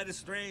 with a side of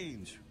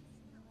strange.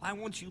 Why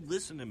won't you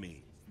listen to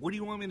me? What do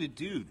you want me to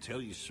do?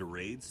 Tell you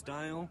charade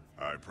style?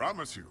 I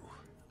promise you,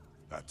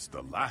 that's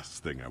the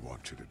last thing I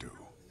want you to do.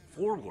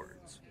 4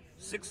 words,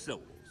 6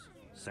 syllables.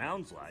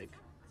 Sounds like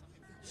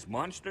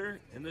Schmonster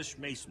and the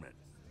Schmasement.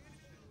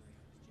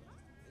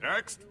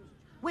 Next.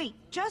 Wait,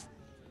 just...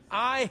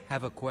 I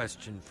have a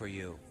question for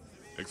you.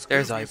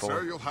 Excuse me, Ivor.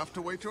 sir, you'll have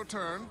to wait your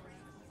turn.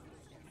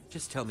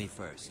 Just tell me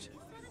first.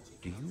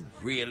 Do you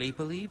really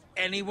believe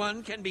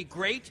anyone can be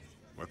great?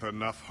 With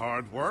enough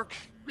hard work,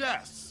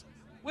 yes.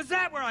 Was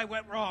that where I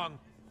went wrong?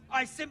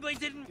 I simply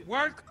didn't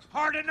work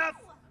hard enough?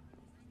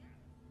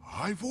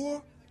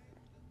 Ivor?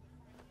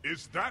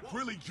 Is that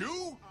really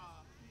you?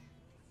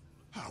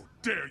 How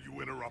dare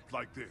you interrupt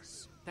like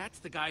this? That's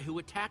the guy who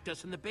attacked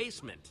us in the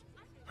basement.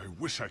 I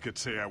wish I could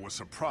say I was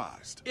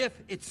surprised.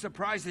 If it's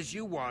surprises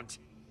you want,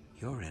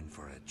 you're in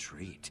for a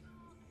treat.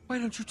 Why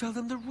don't you tell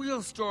them the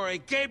real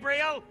story,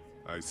 Gabriel?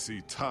 I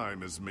see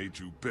time has made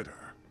you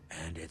bitter.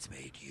 And it's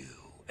made you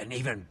an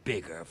even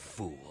bigger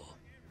fool.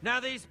 Now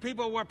these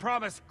people were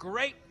promised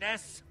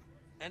greatness,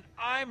 and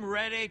I'm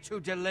ready to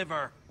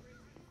deliver.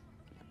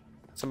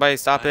 Somebody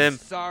stop him.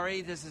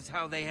 Sorry, this is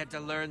how they had to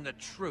learn the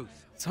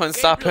truth. Someone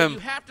stop Gabriel, him. You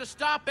have to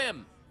stop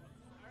him.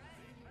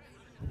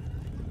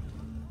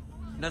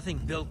 Nothing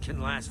built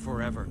can last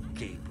forever,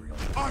 Gabriel.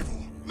 Ivor,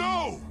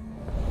 no!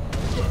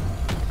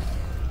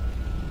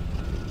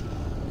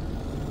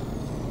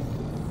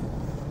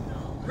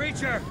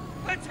 Creature,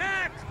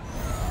 attack!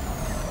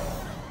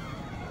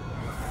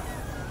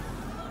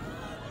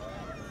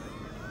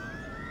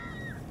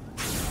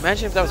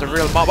 Imagine if that was a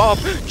real mob.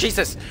 Oh,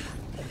 Jesus!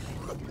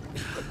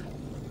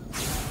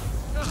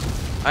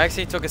 I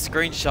actually took a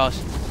screenshot.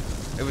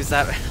 It was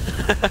that.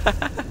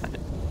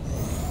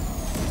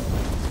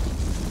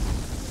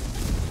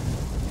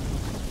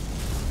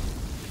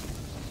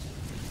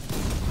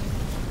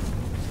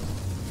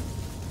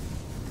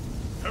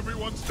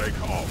 Everyone stay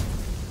calm.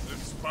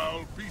 This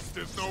foul beast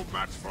is no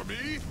match for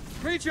me.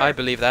 Creature, I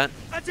believe that.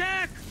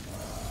 attack!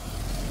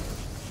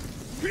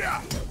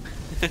 Yeah.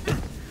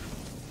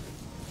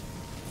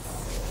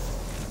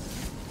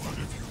 What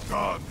have you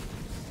done?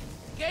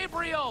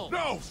 Gabriel!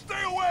 No,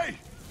 stay away!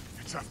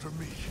 It's after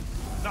me,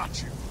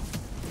 not you.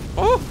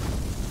 Oh!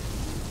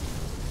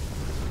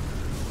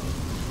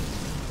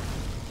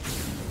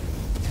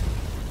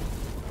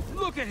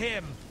 Look at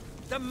him!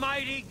 The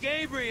mighty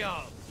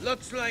Gabriel!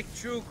 Looks like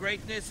true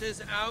greatness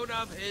is out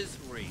of his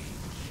reach.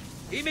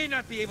 He may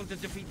not be able to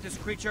defeat this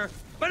creature,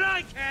 but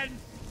I can!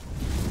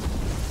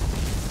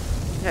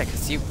 Yeah,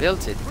 because you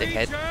built it,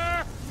 dickhead.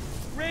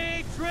 Creature!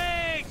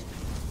 Retreat!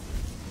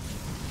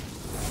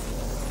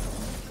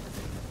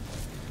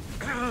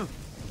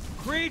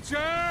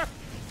 Creature!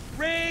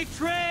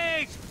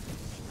 Retreat!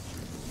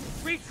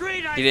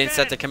 Retreat, I He didn't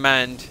set the said!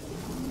 command.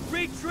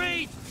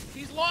 Retreat!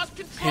 He's lost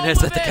He control didn't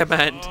of set the it.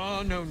 command.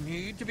 Oh, no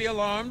need to be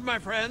alarmed, my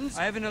friends.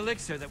 I have an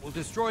elixir that will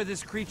destroy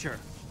this creature.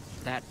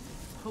 That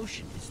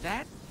potion, is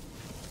that?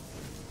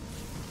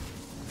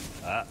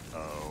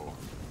 Uh-oh.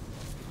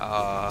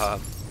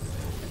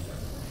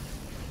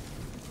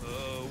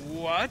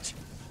 What?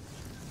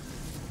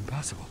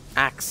 Impossible.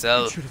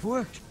 Axel. It should have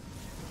worked.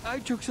 I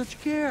took such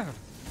care.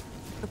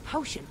 The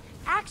potion.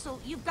 Axel,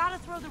 you've got to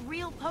throw the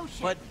real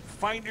potion. But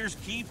finders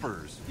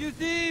keepers. You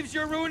thieves,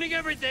 you're ruining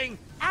everything.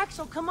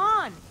 Axel, come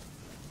on.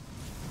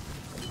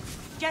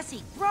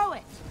 Jesse, throw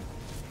it.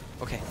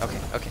 Okay, okay,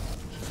 okay.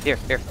 Here,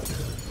 here.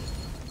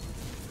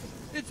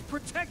 It's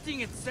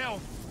protecting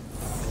itself.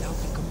 Without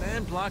the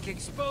command block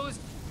exposed,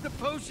 the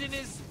potion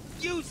is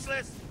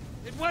useless.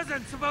 It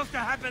wasn't supposed to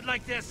happen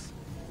like this.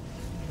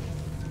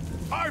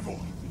 Ivor,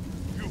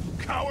 you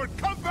coward,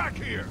 come back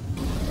here!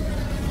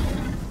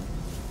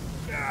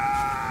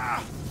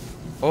 Ah!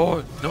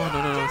 Oh, no,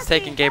 no, no, no. It's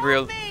taking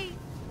Gabriel.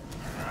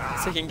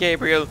 It's taking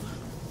Gabriel.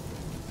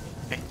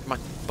 Okay, come on.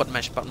 Button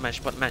mash, button mash,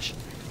 button mash.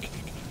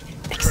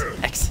 X,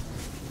 X.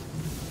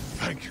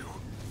 Thank you.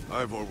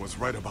 Ivor was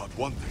right about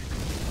one thing.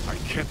 I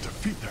can't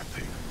defeat that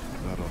thing.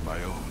 Not on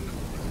my own.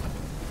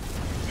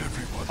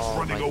 Everyone's Oh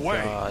running my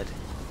away. God.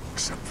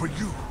 Except for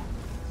you.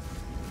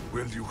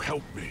 Will you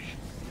help me?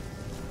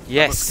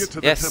 Yes, Let's get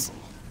to the yes.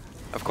 temple.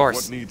 Of course.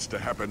 What needs to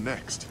happen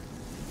next?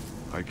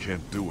 I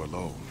can't do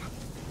alone.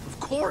 Of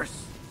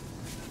course.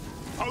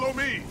 Follow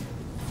me.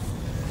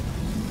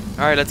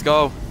 Alright, let's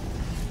go.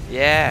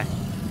 Yeah.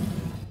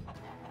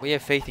 We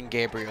have faith in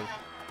Gabriel.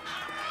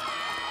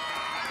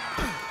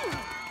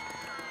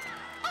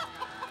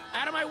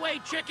 Out of my way,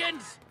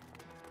 chickens!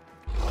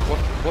 Whoop,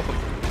 whoop,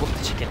 whoop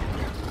the chicken.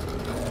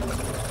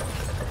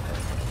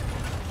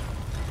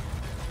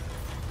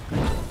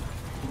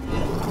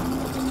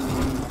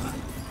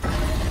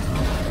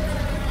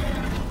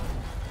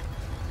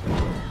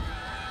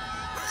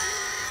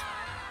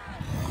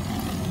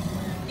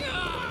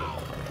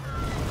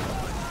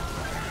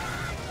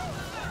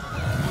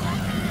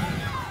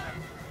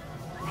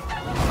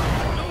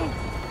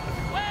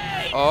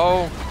 Wait!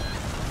 Oh.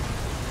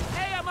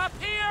 Hey, I'm up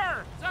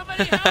here!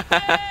 Somebody help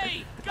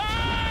me!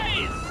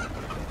 Guys!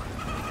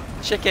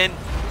 Chicken,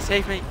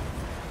 save me.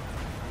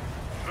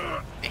 Come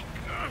on.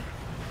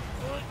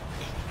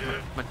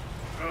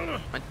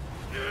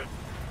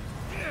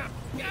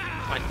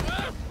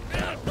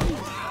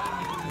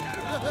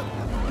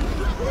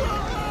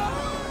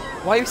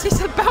 Why is he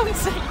still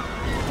bouncing?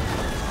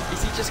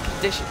 Is he just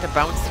conditioned to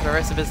bounce for the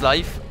rest of his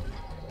life?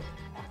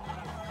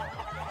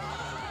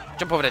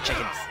 Jump over the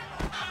chickens.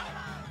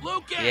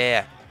 Lucas!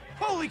 Yeah.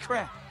 Holy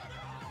crap!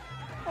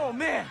 Oh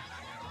man!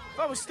 If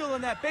I was still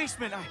in that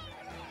basement,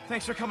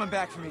 Thanks for coming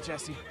back for me,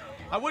 Jesse.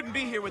 I wouldn't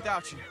be here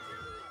without you.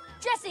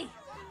 Jesse!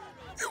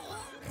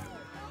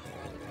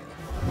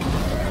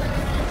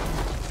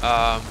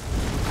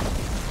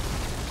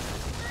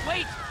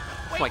 Wait!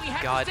 Wait, my we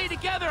have God. to stay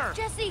together!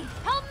 Jesse,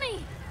 help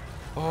me!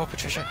 Oh,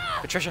 Patricia.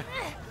 Patricia.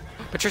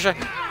 Patricia,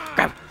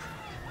 grab.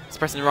 It's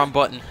pressing the wrong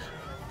button.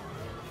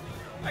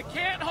 I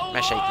can't hold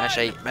Mash 8, on. mash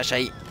 8, mash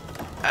 8.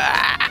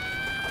 Ah!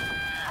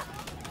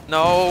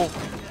 No.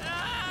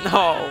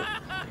 No.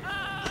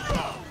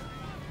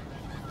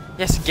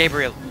 Yes,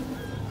 Gabriel.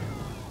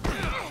 Do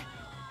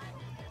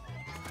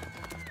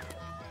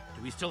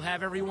we still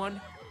have everyone?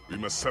 We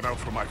must set out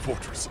for my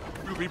fortress.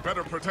 We'll be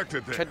better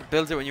protected there. Tried to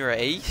build it when you were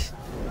 8.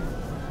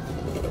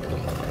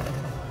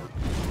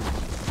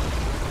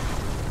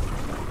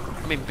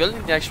 I mean,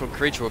 building the actual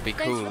creature would be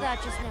Thanks cool. for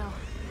that just now.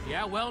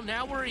 Yeah, well,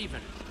 now we're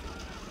even.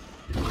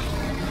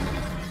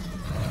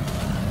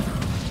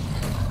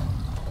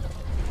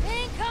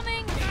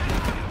 Incoming!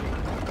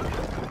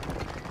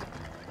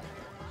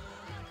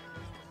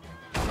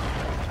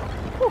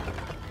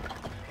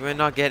 You're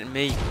not getting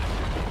me.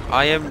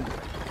 I am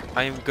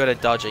good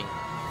at dodging.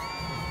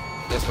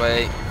 This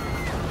way.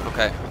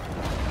 Okay.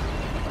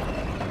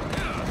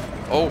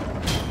 Oh.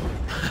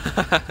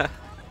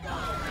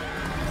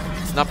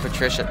 It's not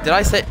Patricia. Did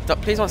I say?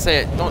 Please don't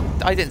say it. Don't.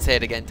 I didn't say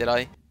it again, did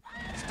I?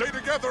 Stay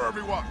together,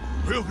 everyone.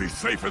 We'll be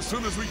safe as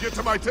soon as we get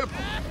to my temple.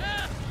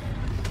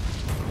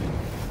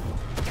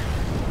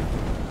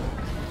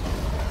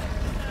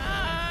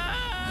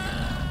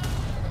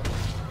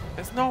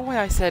 There's no way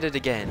I said it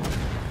again.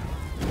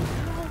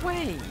 No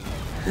way.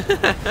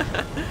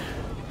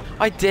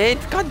 I did.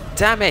 God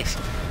damn it.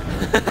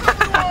 Keep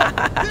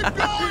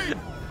going.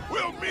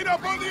 We'll meet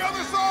up on the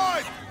other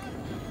side.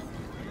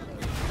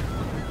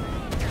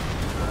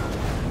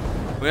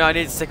 Well, I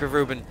need to stick with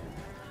Ruben.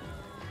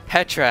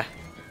 Petra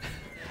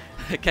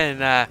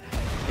can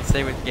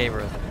stay with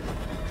Gabriel.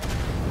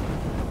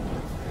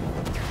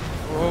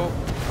 Whoa.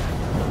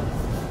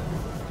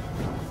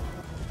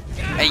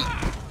 Hey.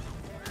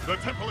 The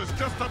temple is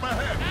just up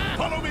ahead.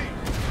 Follow me.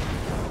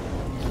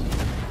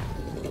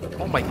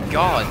 Oh my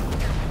god.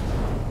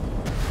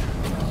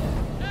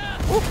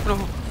 Oh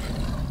no.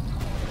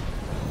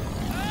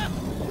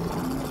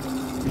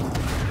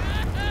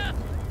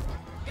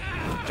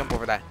 Jump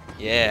over that.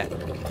 Yeah.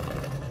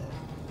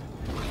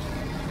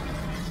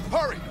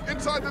 Hurry!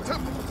 Inside the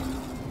temple!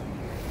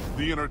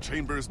 The inner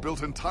chamber is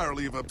built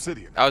entirely of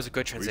obsidian. That was a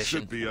good We transition.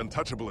 should be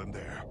untouchable in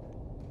there.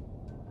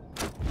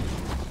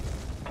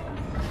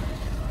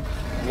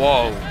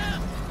 Whoa.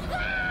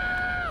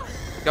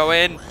 Go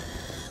in.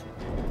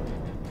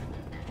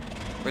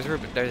 Where's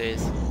Ruben? There it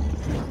is.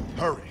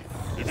 Hurry!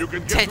 If you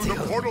can get through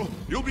the portal,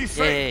 you'll be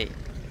safe.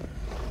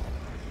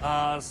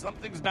 Yay.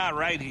 Something's not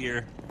right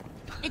here.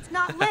 It's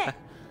not lit.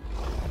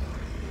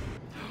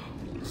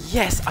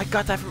 Yes, I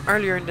got that from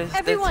earlier in the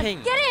Everyone,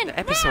 thing. get in the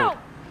episode. now!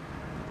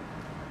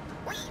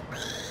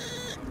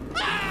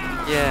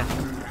 Yeah.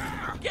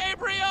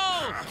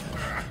 Gabriel!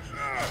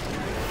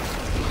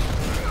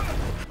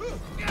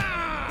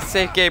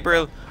 Save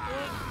Gabriel.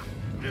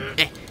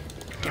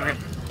 Gabriel.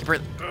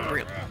 Gabriel.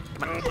 Gabriel.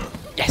 Come on.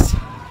 Yes.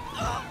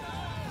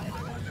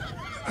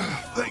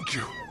 Thank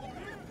you.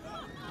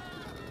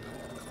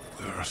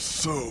 There are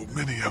so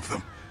many of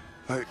them.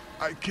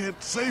 I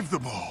can't save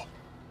them all.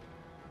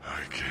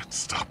 I can't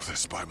stop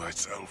this by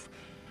myself.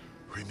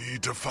 We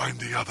need to find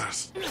the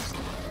others.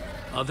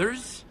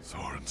 Others?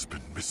 Soren's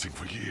been missing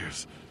for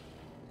years.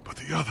 But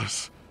the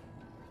others,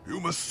 you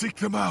must seek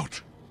them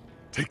out.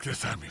 Take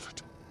this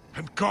amulet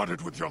and guard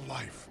it with your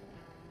life.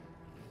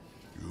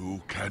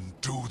 You can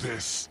do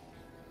this.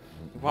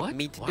 You want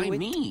me to do it? Why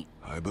me?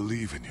 I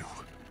believe in you.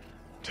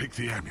 Take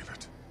the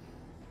amulet.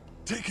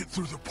 Take it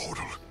through the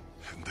portal,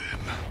 and then...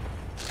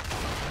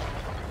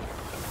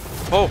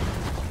 Oh.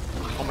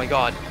 Oh my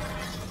god.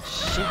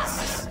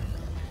 Jesus.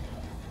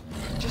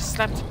 Just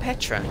slapped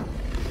Petra.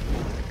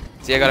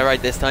 See, I got it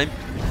right this time.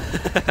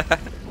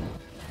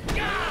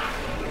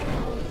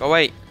 Go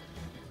away.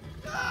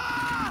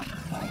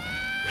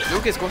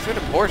 Lucas, go through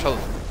the portal.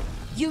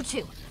 You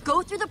two,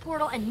 go through the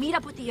portal and meet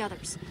up with the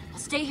others. I'll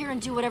stay here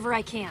and do whatever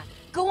I can.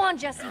 Go on,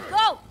 Jesse,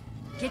 go!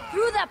 Get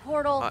through that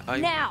portal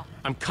now!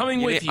 I'm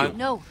coming with you.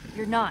 No,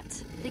 you're not.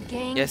 The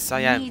gang Yes,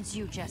 I am. needs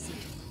you, Jesse.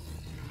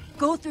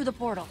 Go through the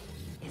portal.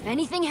 If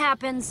anything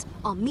happens,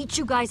 I'll meet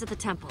you guys at the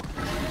temple.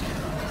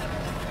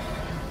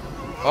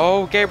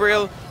 Oh,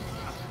 Gabriel.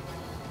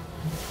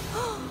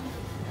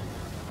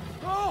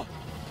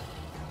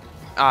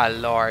 Ah,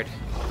 Lord.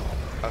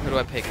 Oh, who do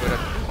I pick?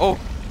 Oh.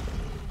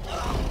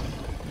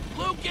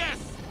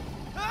 Lucas!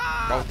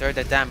 Oh, they're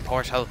the damn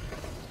portal.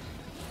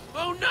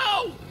 Oh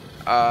no!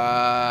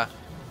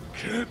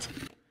 Kid.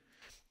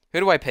 Who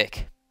do I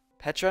pick?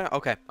 Petra?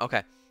 Okay,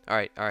 okay.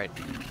 Alright, alright.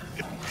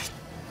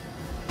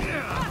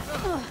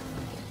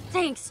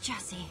 Thanks,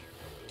 Jesse.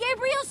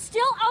 Gabriel's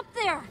still up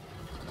there!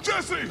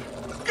 Jesse!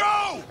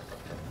 Go!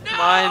 Come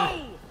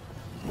on.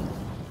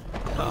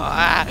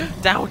 Ah,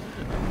 down.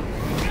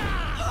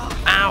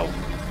 Ow.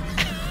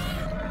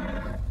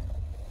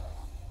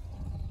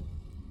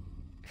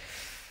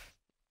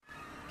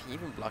 Can you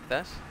even block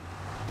that?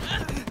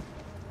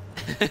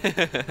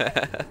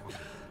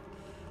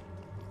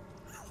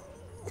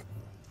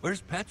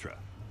 Where's Petra?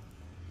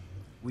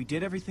 We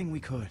did everything we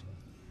could.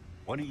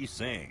 What are you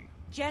saying?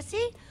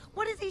 Jesse?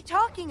 What is he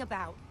talking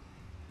about?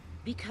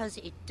 Because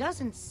it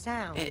doesn't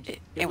sound...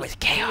 It was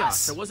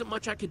chaos. There wasn't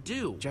much I could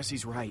do.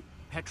 Jesse's right.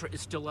 Petra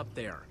is still up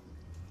there.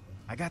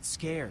 I got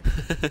scared.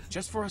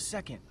 Just for a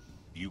second.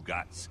 You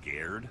got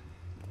scared?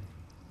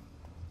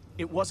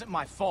 It wasn't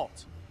my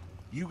fault.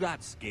 You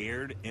got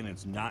scared and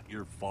it's not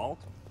your fault?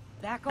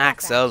 Back off,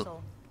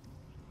 Axel.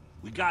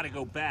 We gotta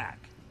go back.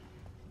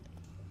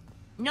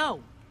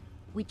 No.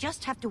 We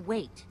just have to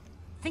wait.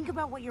 Think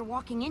about what you're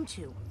walking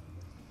into.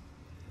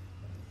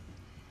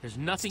 There's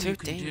nothing It's too you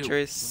can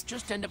dangerous. do. You'll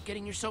just end up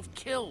getting yourself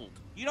killed.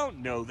 You don't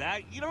know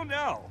that. You don't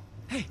know.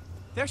 Hey,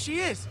 there she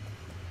is.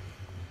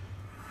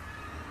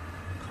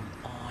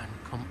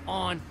 Come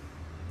on.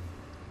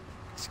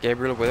 Is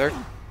Gabriel with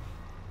her?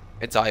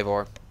 It's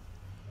Ivor.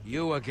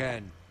 You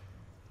again.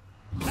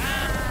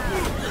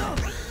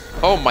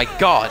 Oh my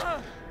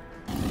god!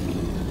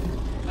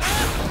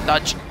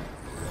 Dodge.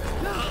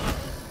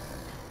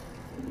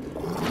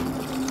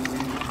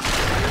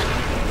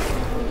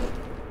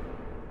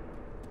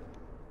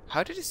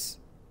 How did this...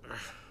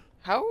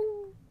 How...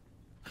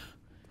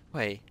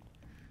 Wait.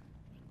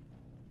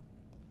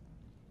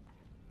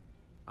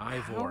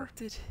 Ivor. How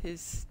did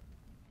his...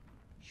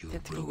 You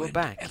tentacle go ruined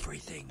back?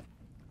 everything.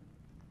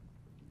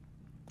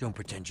 Don't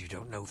pretend you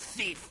don't know,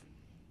 thief.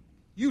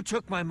 You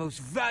took my most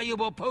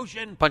valuable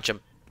potion. Punch him.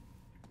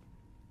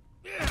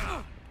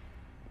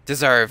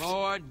 Deserved.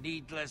 More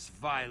needless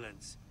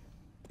violence.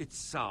 It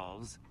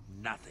solves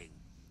nothing.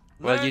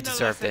 Well, Learn you the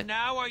deserved lesson it.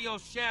 now or you'll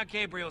share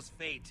Gabriel's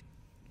fate.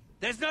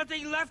 There's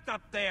nothing left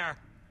up there.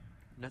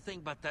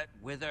 Nothing but that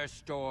wither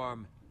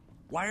storm.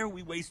 Why are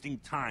we wasting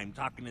time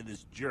talking to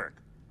this jerk?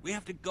 We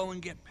have to go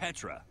and get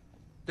Petra.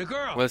 The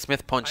girl. Will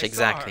Smith punch, I saw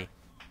exactly.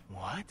 her.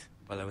 What?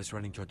 While I was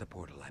running toward the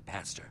portal, I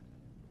passed her.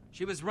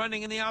 She was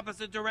running in the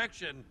opposite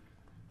direction.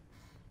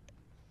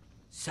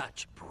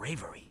 Such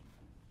bravery.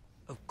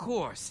 Of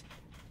course,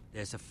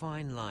 there's a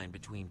fine line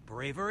between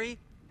bravery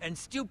and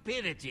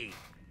stupidity.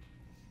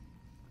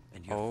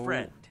 And your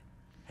friend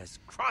has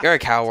crossed You're a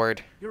it.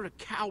 coward. You're a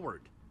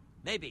coward.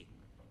 Maybe,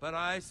 but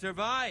I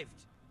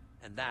survived.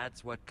 And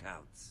that's what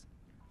counts.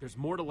 There's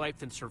more to life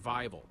than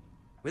survival.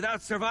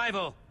 Without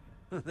survival,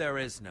 there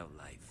is no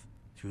life.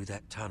 Through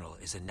that tunnel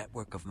is a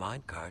network of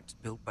minecarts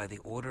built by the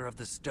Order of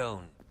the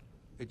Stone.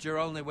 It's your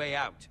only way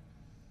out.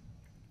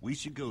 We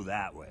should go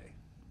that way.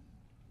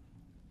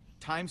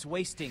 Time's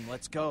wasting.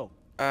 Let's go.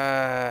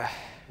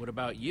 What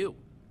about you?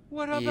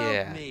 What about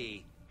Yeah.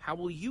 me? How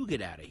will you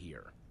get out of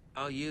here?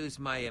 I'll use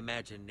my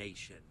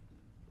imagination.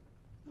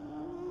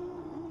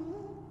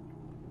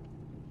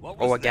 What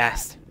Oh, was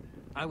aghast.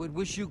 I would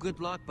wish you good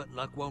luck, but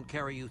luck won't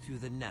carry you through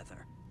the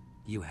nether.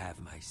 You have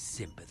my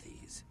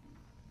sympathies.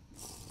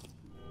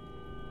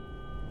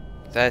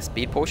 Is that a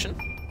speed potion?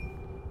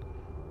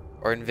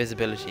 Or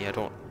invisibility? I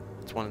don't...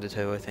 It's one of the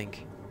two, I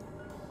think.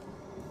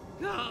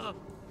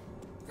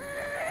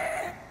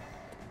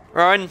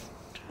 Run!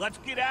 Let's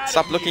get out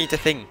Stop of looking here. at the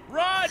thing.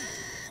 Run!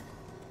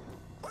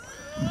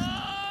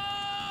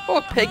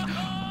 Oh, pig!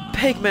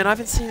 Pigmen! I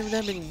haven't seen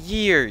them in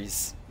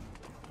years.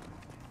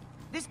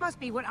 This must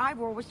be what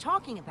Ivor was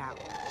talking about.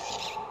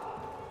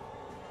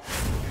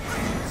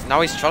 So now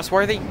he's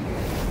trustworthy?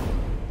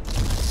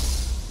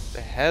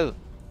 The hell?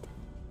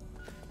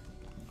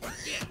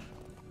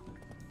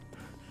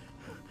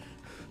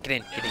 Get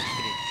in, get in, get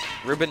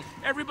in. Ruben?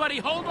 Everybody,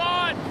 hold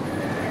on!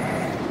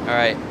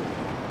 Alright.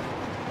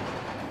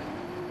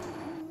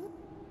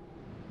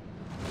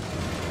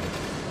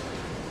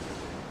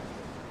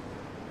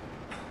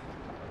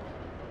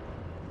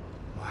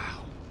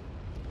 Wow.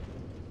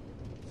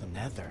 The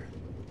nether.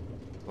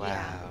 Wow.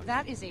 Yeah,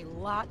 that is a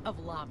lot of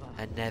lava.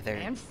 A nether.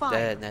 And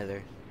fire. The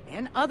nether.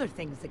 And other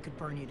things that could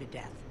burn you to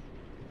death.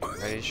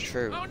 That is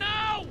true. Oh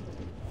no!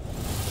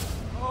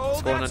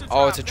 What's going on?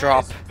 Oh, it's a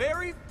drop.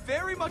 Very,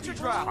 very much a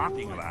drop.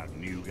 Talking about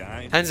new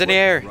guy. Hands in the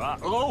air.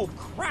 Oh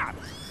crap!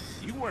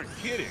 You weren't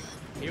kidding.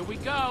 Here we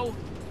go.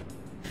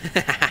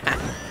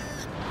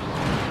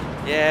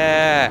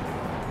 Yeah.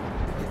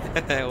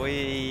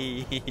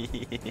 Wee.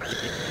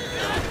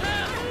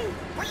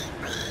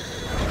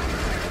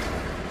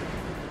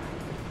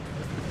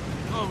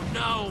 Oh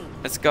no!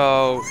 Let's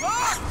go.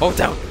 Oh,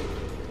 down.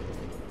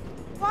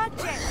 Watch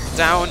it!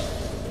 Down.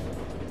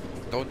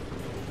 Don't.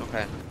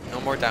 Okay. No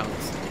more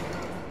downs.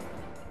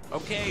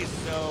 Okay,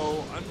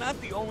 so I'm not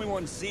the only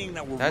one seeing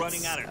that we're That's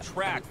running out of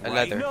track, a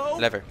right? leather. No?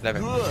 Lever.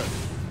 Good.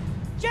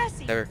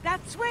 Jesse, There.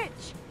 that switch!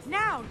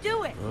 Now,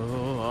 do it!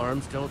 Oh,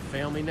 arms don't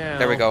fail me now.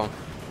 There we go.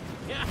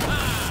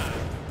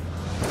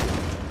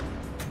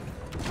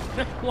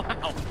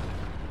 Wow.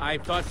 I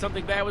thought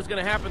something bad was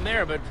going to happen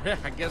there, but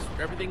I guess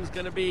everything's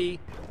going to be...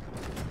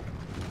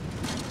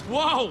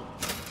 Whoa!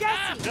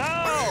 Jesse!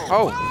 No!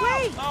 Oh.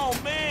 Wait! Oh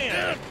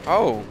man!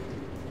 Oh.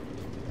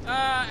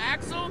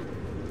 Axel?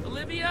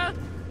 Olivia?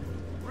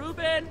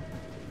 Ruben?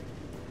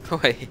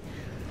 Wait.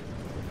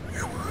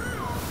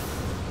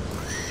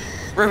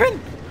 Ruben?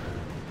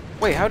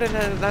 Wait, how did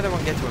another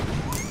one get to him?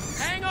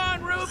 Hang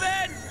on, Ruben!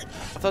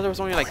 I thought there was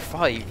only like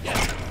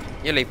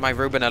 5. You leave my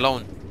Ruben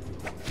alone.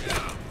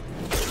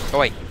 Go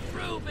away.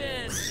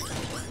 Ruben!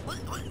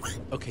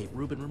 Okay,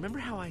 Ruben, remember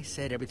how I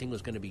said everything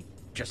was going to be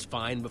just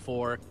fine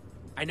before?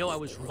 I know I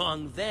was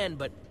wrong then,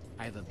 but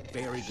I have a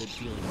very good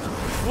feeling about it.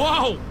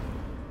 Whoa!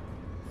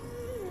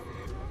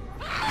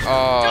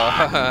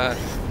 Oh,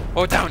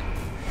 oh, down.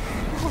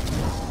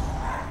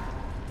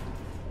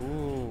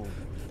 Ooh.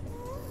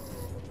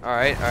 All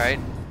right, all right.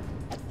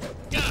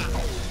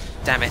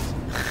 Damn it.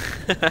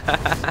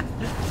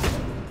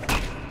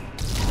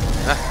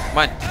 Come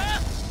on.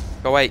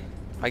 Go away.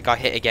 I got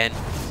hit again.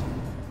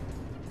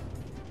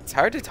 It's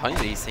hard to time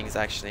these things,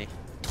 actually.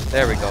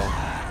 There we go.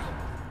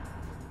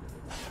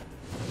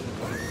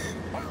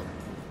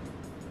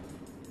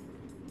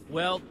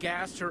 Well,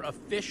 gas are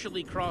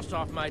officially crossed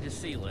off my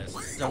to-see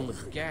list. Done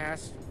with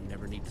gas.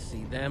 Never need to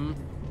see them.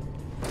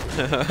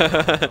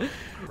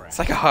 It's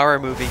like a horror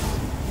movie.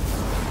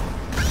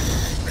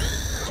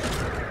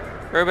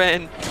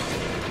 Ruben.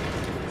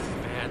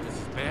 This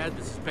is bad.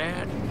 This is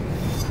bad.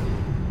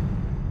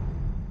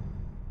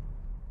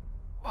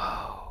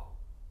 Whoa.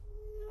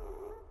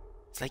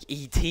 It's like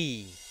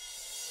E.T.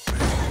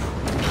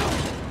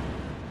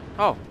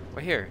 Oh,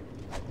 we're here.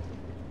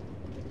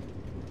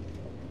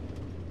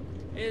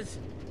 Is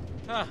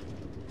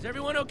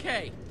everyone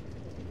okay?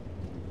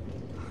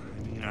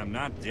 I mean, I'm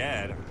not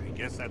dead. I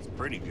guess that's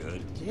pretty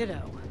good.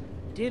 Ditto.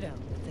 Ditto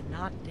with the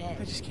not dead.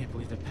 I just can't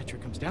believe that Petra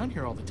comes down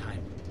here all the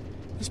time.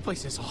 This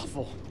place is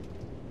awful.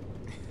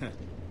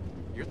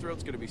 Your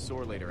throat's gonna be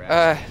sore later,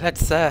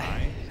 let's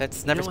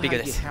never speak of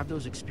You this. have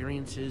those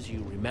experiences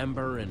you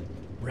remember and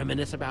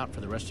reminisce about for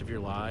the rest of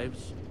your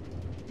lives?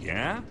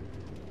 Yeah?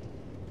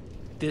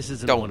 This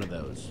isn't Don't. one of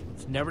those.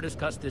 Let's never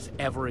discuss this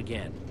ever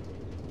again.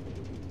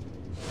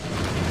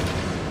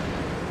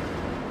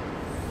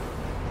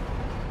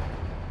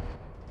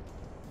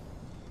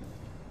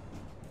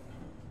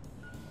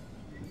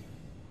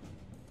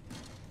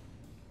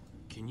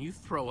 Can you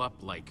throw up,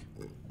 like,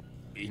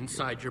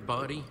 inside your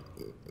body?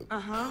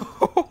 Uh-huh.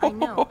 I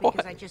know,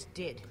 because I just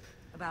did.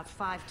 About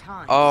 5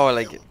 times. Oh,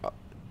 like,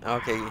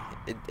 okay,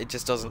 it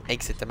just doesn't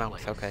exit the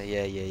mouth.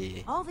 Okay,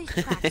 yeah. All these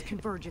tracks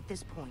converge at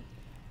this point.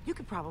 You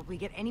could probably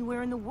get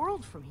anywhere in the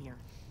world from here.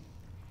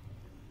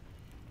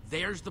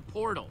 There's the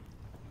portal.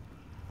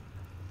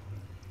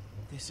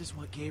 This is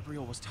what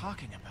Gabriel was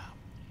talking about.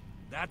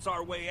 That's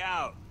our way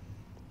out.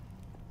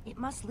 It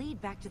must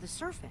lead back to the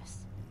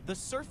surface. The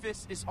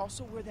surface is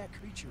also where that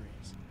creature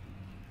is.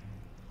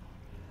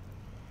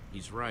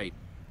 He's right.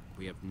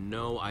 We have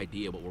no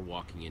idea what we're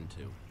walking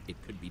into. It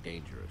could be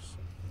dangerous.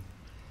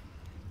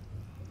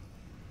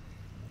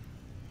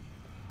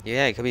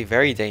 Yeah, it could be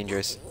very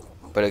dangerous,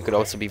 but it could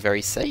also be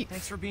very safe.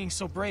 Thanks for being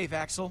so brave,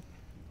 Axel.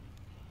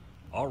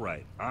 All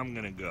right, I'm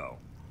gonna go.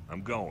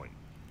 I'm going.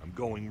 I'm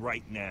going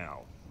right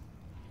now.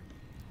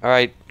 All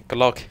right, good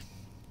luck.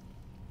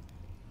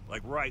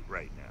 Like right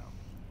now.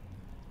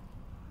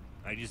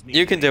 I just need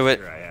You to can make do it.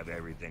 sure I have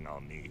everything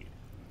I'll need.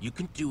 You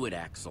can do it,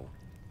 Axel.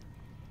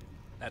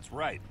 That's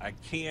right. I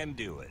can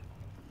do it.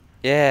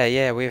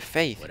 Yeah, we have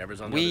faith. Whatever's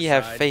on the We other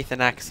have side, faith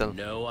in Axel.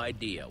 No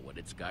idea what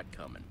it's got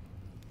coming.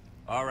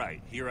 All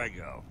right, here I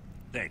go.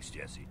 Thanks,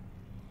 Jesse.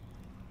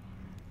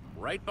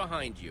 Right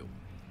behind you.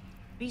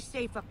 Be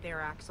safe up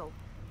there, Axel.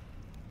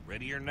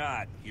 Ready or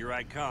not, here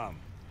I come.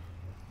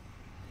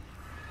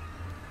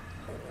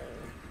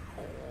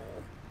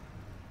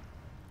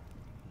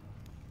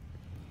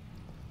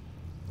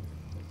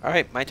 All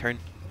right, my turn.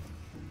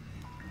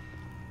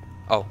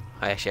 Oh,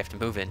 I actually have to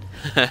move in.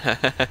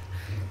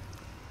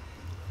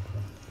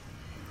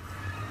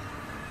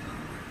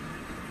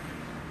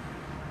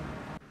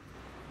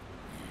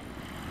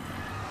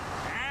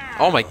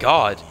 Oh my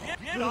God!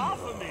 Get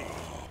off of me!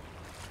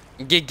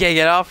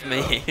 Get off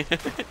me!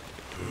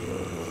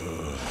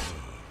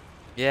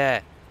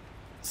 Yeah,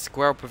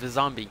 square up with a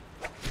zombie.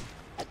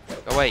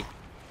 Go away.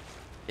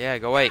 Yeah,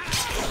 go away.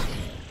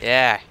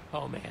 Yeah.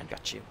 Oh man,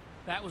 Got you.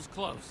 that was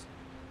close.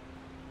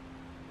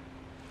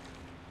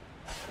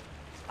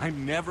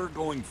 I'm never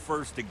going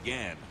first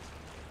again.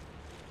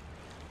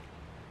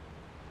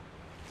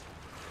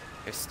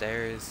 There's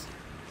stairs.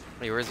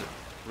 Wait, where is it?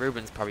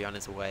 Ruben's probably on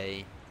his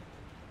way.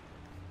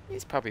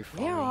 He's probably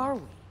fine. Where are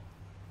we?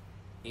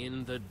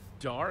 In the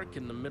dark,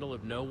 in the middle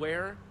of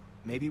nowhere?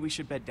 Maybe we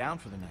should bed down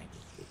for the night.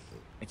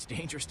 It's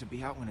dangerous to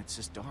be out when it's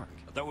this dark.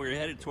 I thought we were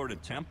headed toward a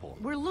temple.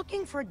 We're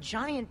looking for a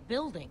giant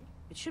building.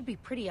 It should be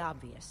pretty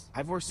obvious.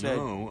 Ivor said...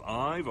 No,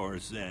 Ivor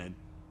said.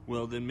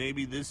 Well, then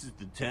maybe this is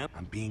the temple.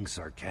 I'm being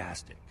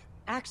sarcastic.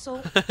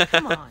 Axel,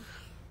 come on.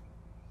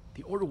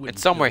 The order wouldn't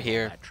It's somewhere build all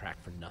here. that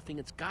track for nothing.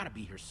 It's got to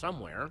be here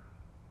somewhere.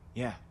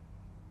 Yeah,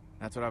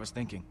 that's what I was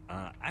thinking.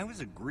 I was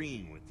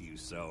agreeing with you,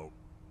 so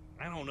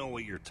I don't know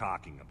what you're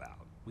talking about.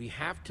 We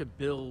have to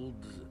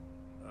build...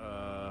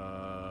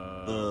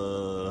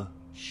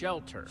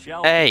 Shelter.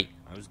 Shelter. Hey!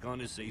 I was going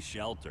to say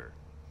shelter.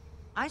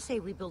 I say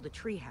we build a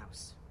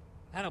treehouse.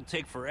 That'll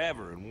take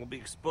forever, and we'll be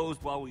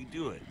exposed while we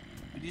do it.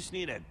 We just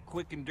need a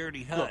quick and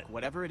dirty hut. Look,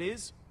 whatever it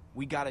is,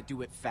 we gotta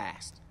do it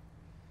fast.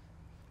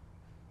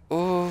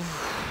 Ooh.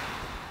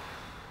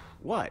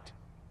 What?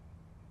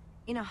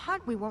 In a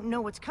hut, we won't know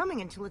what's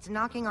coming until it's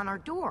knocking on our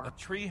door. A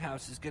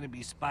treehouse is gonna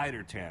be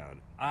Spider Town.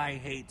 I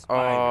hate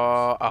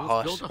Oh, spiders. a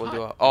hut. We'll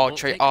do a... Oh,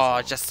 tree. Oh,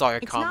 I just saw your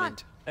It's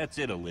comment. That's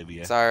it,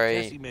 Olivia.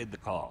 Sorry. Jesse made the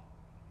call.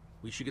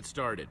 We should get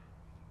started.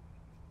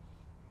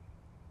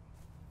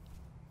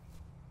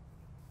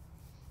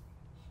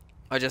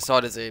 I just saw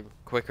it as a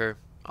quicker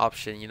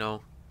option, you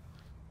know.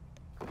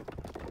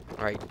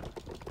 Right.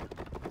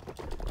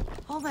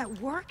 All that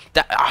work?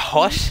 That a We're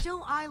hut?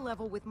 still eye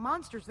level with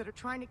monsters that are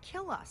trying to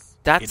kill us.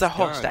 That's It's a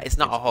hut. done. That is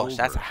not a It's hut.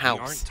 That's a over. We aren't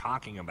house.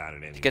 talking about it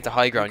anymore. To get to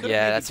high ground, could've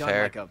yeah, maybe that's done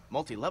fair. like a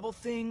multi-level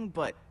thing,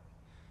 but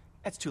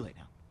that's too late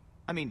now.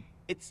 I mean,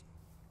 it's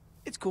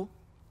cool.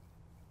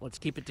 Let's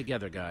keep it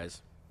together,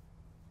 guys.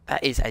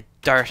 That is a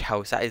dirt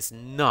house. That is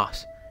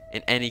not,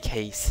 in any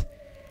case,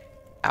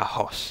 a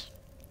hut.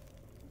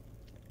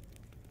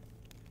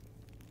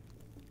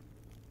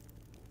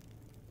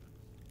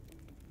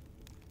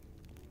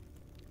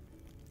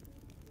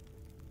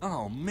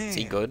 Oh, man. Is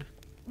he good?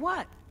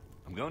 What?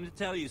 I'm going to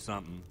tell you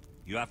something.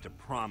 You have to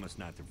promise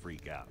not to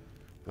freak out.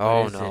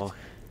 Oh, What is no. it?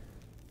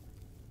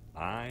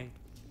 I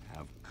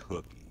have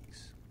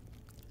cookies.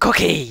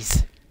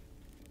 Cookies!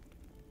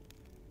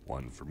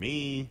 One for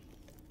me.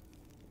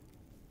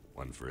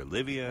 One for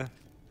Olivia.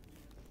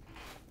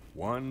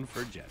 One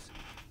for Jesse.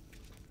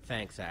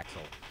 Thanks,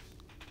 Axel.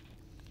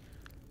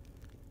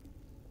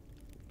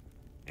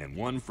 And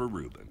one for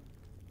Reuben.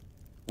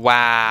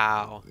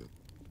 Wow.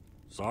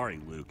 Sorry,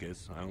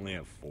 Lucas. I only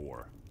have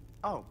 4.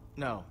 Oh,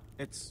 no.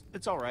 It's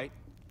all right.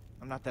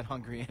 I'm not that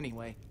hungry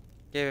anyway.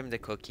 Give him the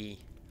cookie.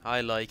 I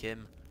like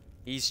him.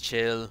 He's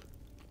chill.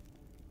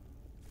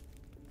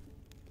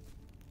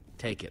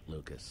 Take it,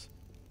 Lucas.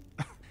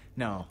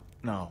 No.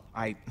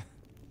 I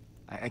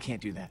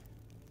can't do that.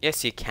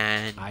 Yes, you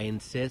can. I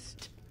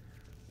insist.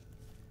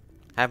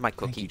 Have my Thank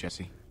cookie. you,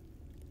 Jesse.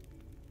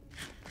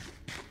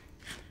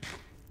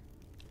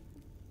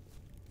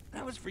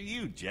 That was for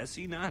you,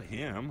 Jesse, not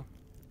him.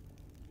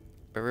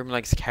 But Ruben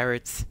likes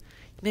carrots.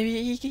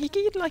 Maybe he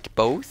could like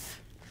both.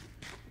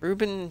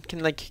 Ruben can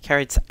like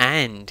carrots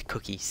and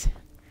cookies.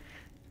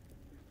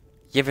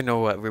 You ever know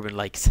what Ruben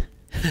likes?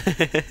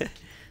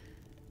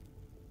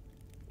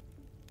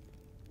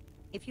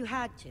 If you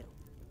had to,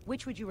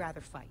 which would you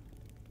rather fight?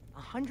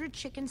 100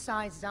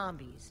 chicken-sized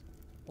zombies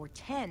or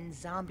 10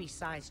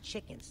 zombie-sized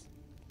chickens?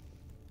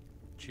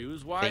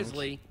 Choose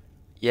wisely.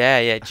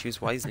 Yeah,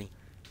 choose wisely.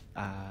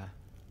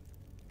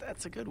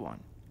 That's a good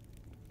one.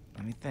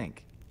 Let me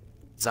think.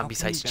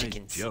 Zombie-sized How can you guys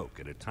chickens. joke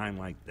at a time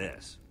like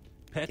this.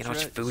 You know how Petra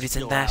much food is in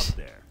still that? out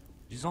there.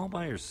 She's all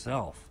by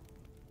herself.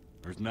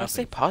 There's nothing. Let's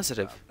stay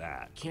positive. about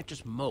that. Can't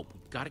just mope.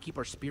 We've got to keep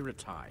our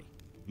spirits high.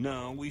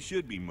 No, we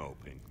should be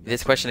moping. This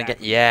That's question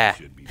exactly again, what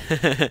we yeah.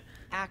 should be doing.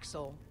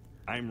 Axel,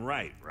 I'm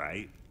right?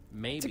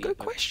 Maybe. It's a good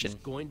but question. she's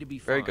going to be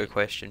fine. Very good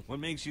question. What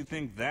makes you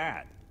think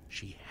that?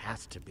 She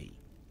has to be.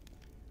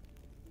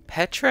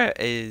 Petra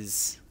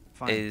is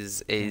Fine.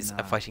 a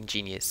Then, fighting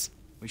genius.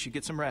 We should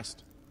get some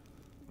rest.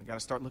 We gotta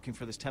start looking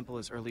for this temple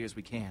as early as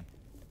we can.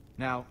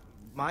 Now,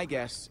 my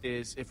guess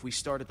is if we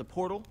start at the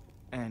portal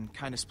and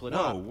kind of split Whoa,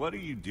 up. what are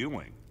you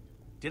doing?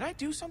 Did I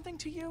do something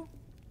to you?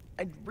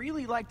 I'd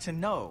really like to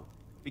know,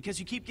 because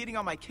you keep getting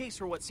on my case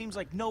for what seems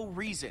like no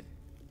reason.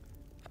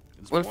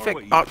 It's Well, more fix.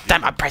 what you Oh, do,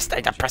 damn! I pressed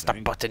don't the you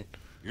think? button.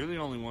 You're the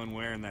only one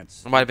wearing that.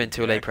 I might have been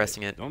stupid too late jacket.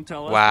 pressing it. Don't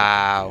tell us.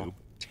 Wow. What to do.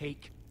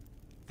 Take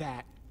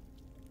that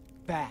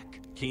back.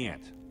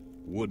 Can't.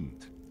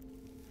 Wouldn't.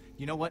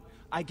 You know what?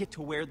 I get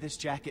to wear this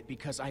jacket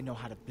because I know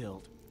how to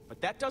build. But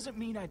that doesn't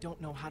mean I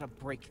don't know how to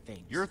break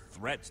things. Your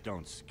threats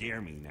don't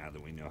scare me now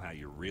that we know how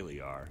you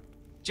really are.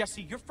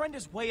 Jesse, your friend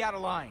is way out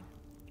of line.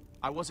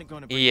 I wasn't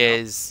going to bring He it up,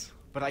 is.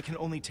 but I can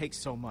only take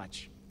so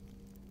much.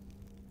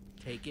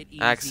 Take it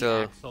easy,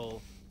 Axel.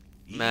 Axel.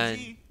 Man.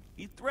 Easy?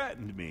 He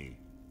threatened me.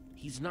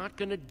 He's not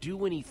gonna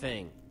do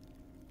anything.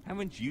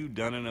 Haven't you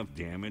done enough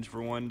damage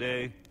for one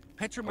day?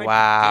 Petra might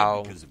Wow.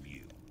 be dead because of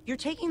you. you're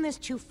taking this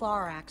too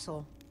far,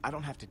 Axel. I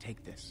don't have to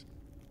take this.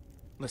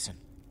 Listen,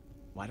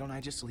 why don't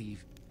I just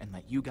leave and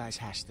let you guys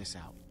hash this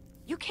out?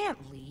 You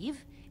can't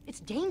leave. It's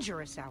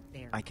dangerous out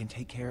there. I can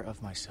take care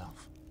of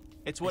myself.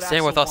 It's what Stay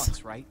Axel with us.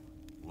 wants, right?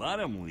 Let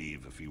him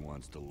leave if he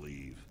wants to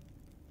leave.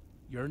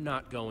 You're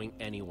not going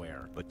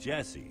anywhere. But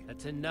Jesse,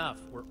 That's enough.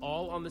 We're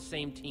all on the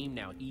same team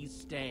now. He's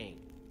staying.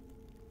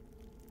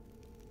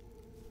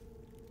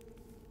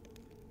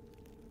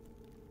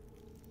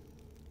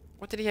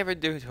 What did he ever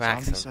do to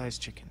Axel?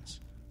 Zombie-sized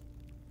chickens.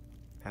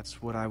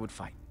 That's what I would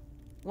fight.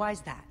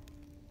 Why's that?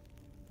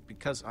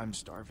 Because I'm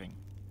starving.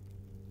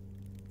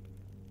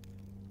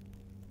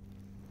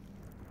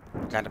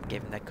 God, I'm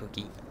giving that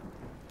cookie.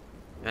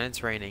 And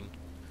it's raining.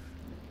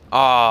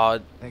 Oh,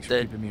 Thanks for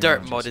the keeping me dirt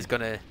around, mud Jesse. is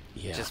gonna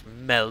Yeah. just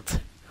melt.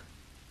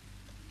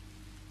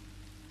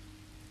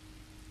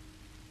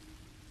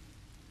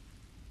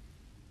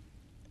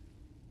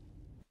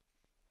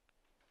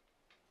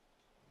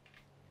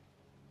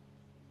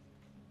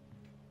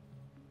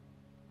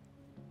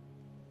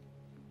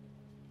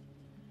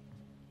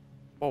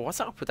 Whoa, what's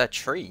up with that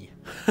tree?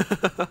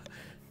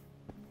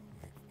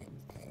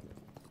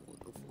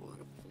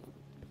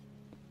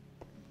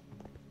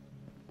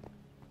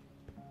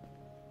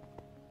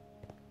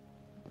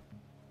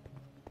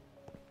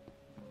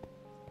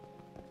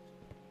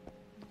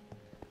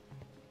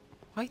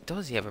 Why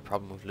does he have a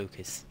problem with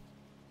Lucas?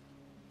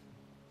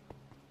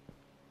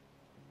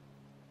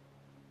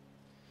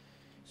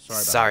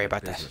 Sorry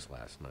about that. Business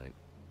last night.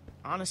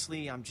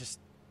 Honestly, I'm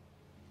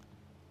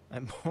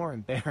more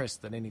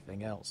embarrassed than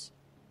anything else.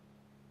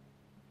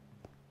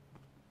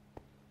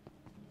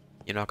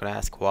 You're not gonna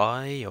ask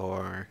why,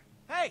 or...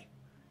 Hey!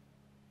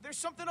 There's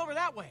something over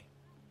that way.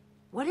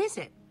 What is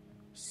it?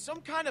 Some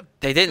kind of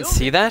They didn't building,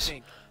 see I that?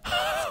 think.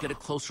 Let's get a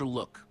closer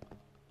look.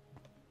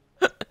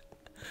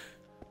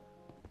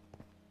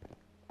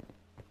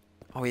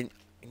 Oh, we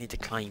need to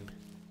climb.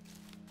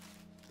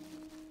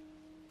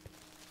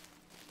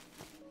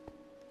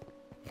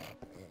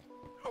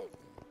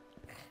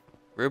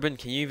 Ruben,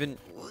 can you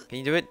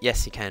do it?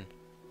 Yes, you can.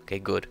 Okay,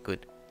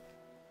 good.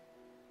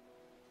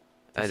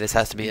 This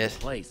has to be it.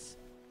 Place.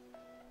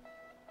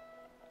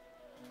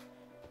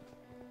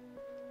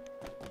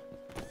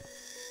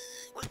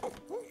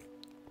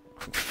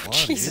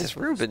 Jesus,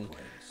 Ruben.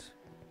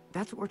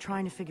 That's what we're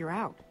trying to figure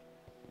out.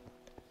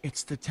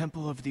 It's the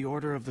Temple of the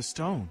Order of the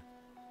Stone.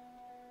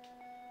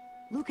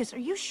 Lucas, are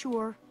you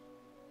sure?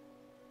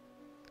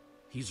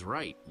 He's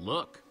right.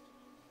 Look.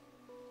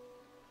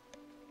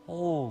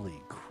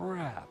 Holy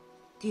crap.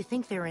 Do you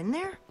think they're in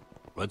there?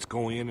 Let's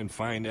go in and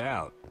find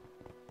out.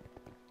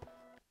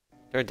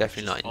 They're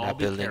definitely not in All that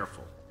be building.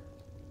 careful.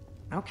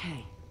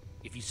 Okay.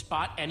 If you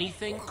spot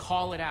anything,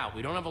 call it out.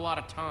 We don't have a lot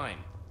of time.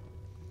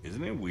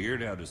 Isn't it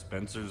weird how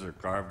dispensers are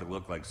carved to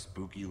look like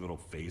spooky little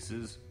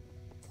faces?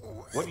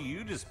 What do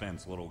you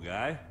dispense, little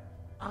guy?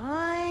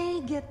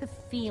 I get the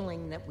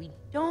feeling that we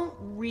don't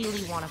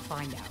really want to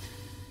find out.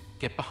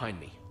 Get behind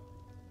me.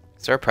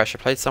 Is there a pressure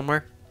plate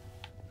somewhere?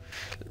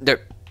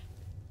 There.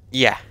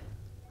 Yeah.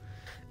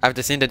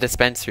 I've seen the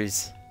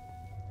dispensers.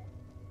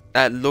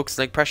 That looks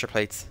like pressure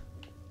plates.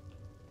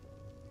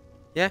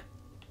 Yeah.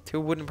 2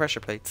 wooden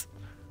pressure plates.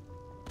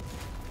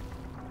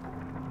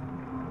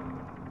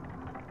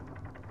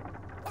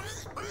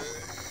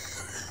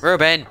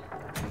 Ruben!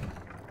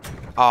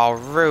 Oh,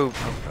 Ruben.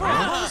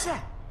 What was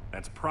that?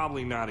 That's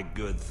probably not a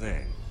good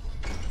thing.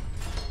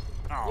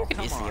 Oh, You can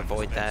come easily on,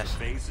 avoid that.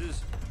 dispenser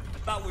faces. I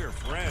thought we were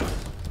friends.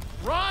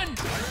 Run!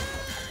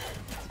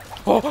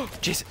 Oh,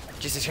 Jesus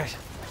Christ.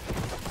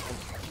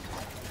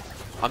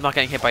 I'm not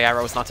getting hit by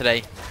arrows, not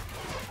today.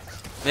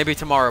 Maybe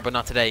tomorrow, but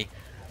not today.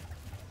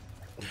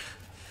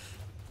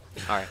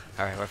 Alright,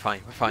 we're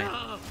fine.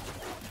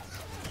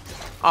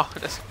 Oh,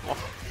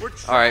 We're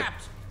trapped. Alright.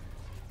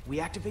 We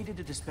activated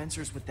the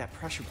dispensers with that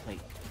pressure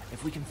plate.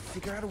 If we can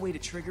figure out a way to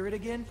trigger it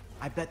again,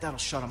 I bet that'll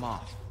shut them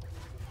off. Is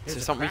there There's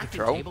a something we can crafting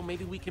throw? table.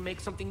 Maybe we can make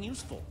something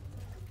useful.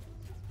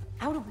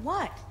 Out of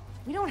what?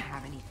 We don't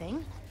have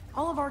anything.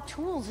 All of our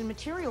tools and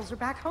materials are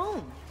back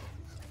home.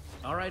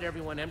 All right,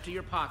 everyone, empty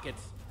your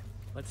pockets.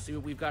 Let's see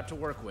what we've got to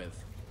work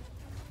with.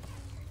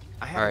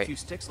 I have Alright. a few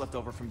sticks left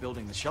over from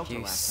building the shelter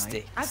last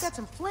night. I've got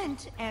some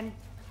flint and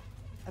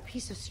a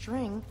piece of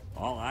string.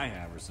 All I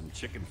have are some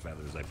chicken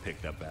feathers I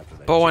picked up after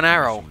that Bow and chicken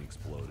arrow. machine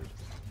exploded.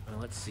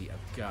 Let's see.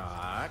 I've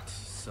got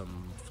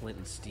some flint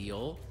and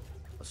steel,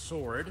 a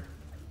sword,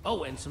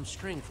 oh, and some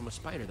string from a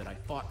spider that I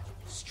fought.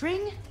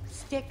 String,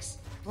 sticks,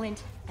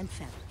 flint, and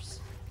feathers.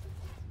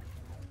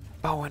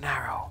 Bow and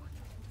arrow.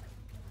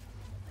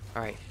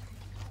 Alright.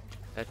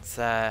 Let's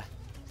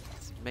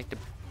make the...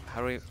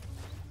 How do we...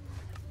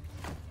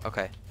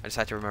 Okay, I just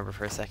had to remember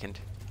for a second.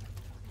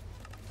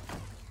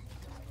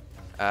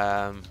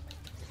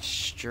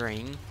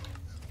 String.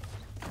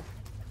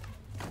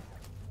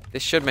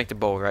 This should make the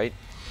bow, right?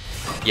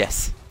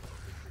 Yes.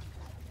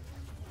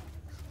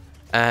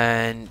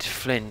 And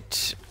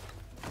flint.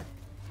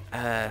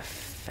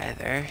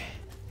 Feather.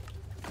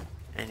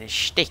 And a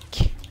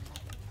stick.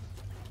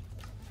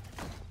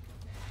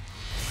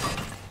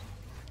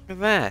 Look at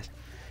that.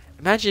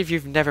 Imagine if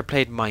you've never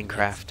played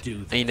Minecraft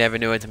and you never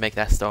knew how to make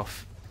that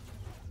stuff.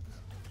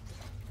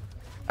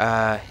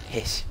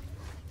 Hit.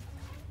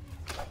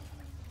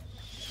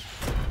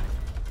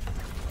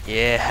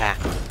 Yeah.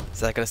 Is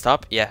that gonna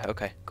stop? Yeah,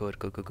 okay. Good.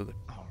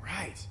 All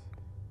right.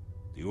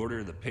 The order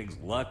of the pig's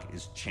luck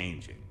is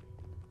changing.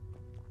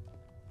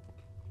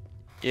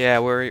 Yeah,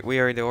 we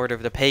are in the order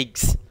of the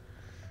pigs.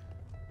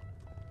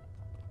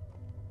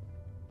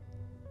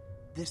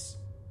 This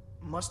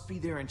must be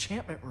their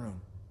enchantment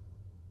room.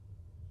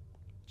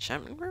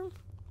 Enchantment room?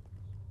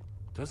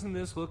 Doesn't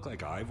this look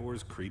like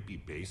Ivor's creepy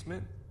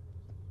basement?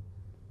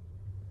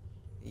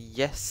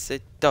 Yes,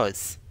 it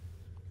does.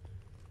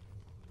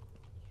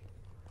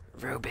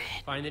 Ruben.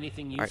 Find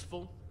anything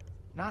useful?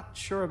 Not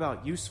sure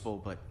about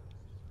useful, but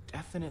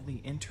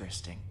definitely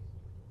interesting.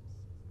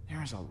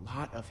 There is a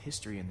lot of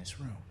history in this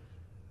room.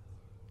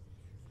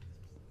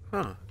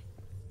 Huh.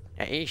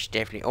 That is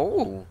definitely...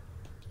 Oh!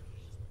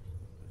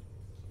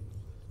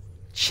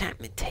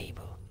 Enchantment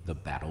table. The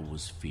battle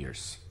was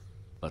fierce,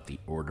 but the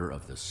Order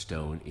of the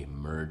Stone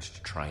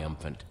emerged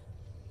triumphant,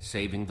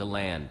 saving the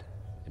land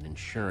and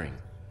ensuring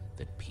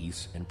that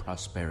peace and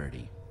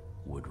prosperity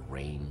would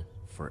reign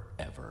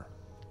forever.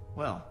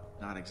 Well,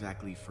 not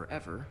exactly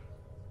forever.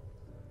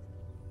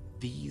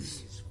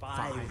 These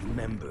 5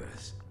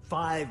 members,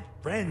 5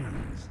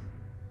 friends.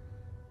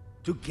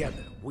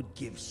 together would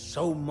give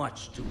so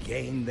much to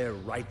gain their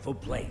rightful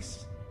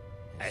place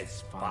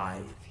as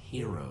 5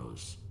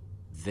 heroes.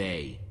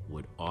 They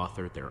would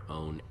author their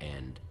own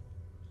end.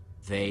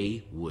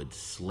 They would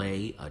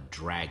slay a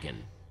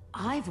dragon.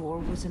 Ivor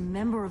was a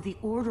member of the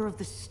Order of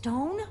the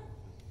Stone?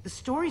 The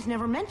stories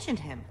never mentioned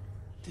him.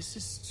 This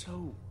is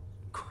so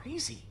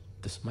crazy.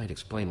 This might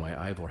explain why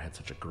Ivor had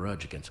such a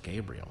grudge against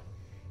Gabriel.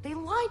 They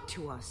lied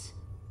to us.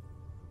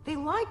 They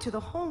lied to the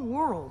whole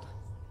world.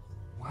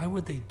 Why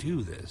would they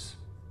do this?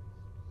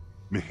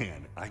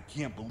 Man, I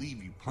can't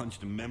believe you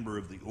punched a member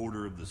of the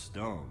Order of the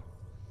Stone.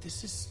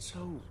 This is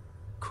so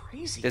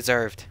crazy.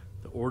 Deserved.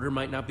 The Order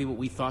might not be what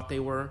we thought they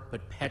were,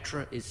 but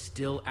Petra is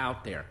still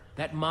out there.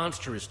 That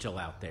monster is still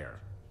out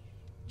there.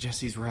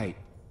 Jesse's right.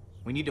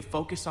 We need to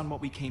focus on what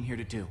we came here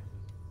to do.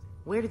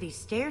 Where do these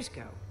stairs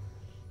go?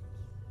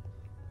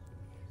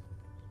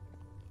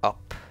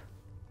 Up.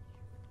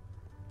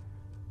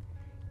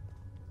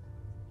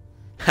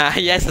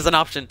 Yes, as an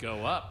option.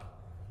 Go up.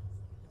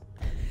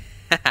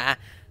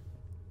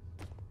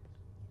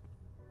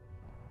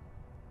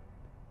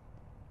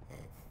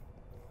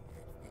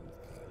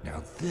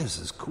 Now this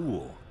is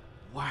cool.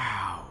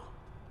 Wow.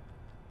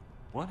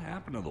 What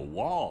happened to the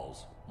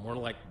walls? More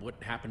like what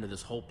happened to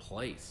this whole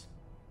place.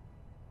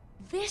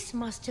 This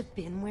must have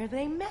been where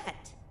they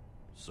met.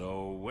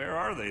 So where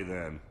are they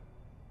then?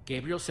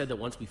 Gabriel said that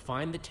once we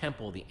find the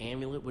temple, the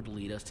amulet would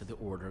lead us to the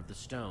Order of the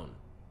Stone.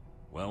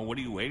 Well, what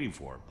are you waiting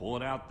for? Pull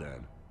it out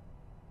then.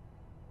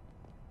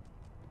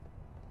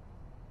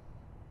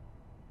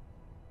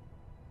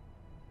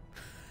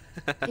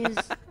 Is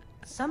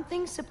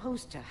something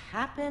supposed to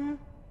happen?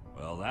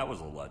 Well, that was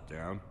a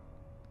letdown.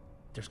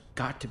 There's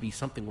got to be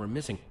something we're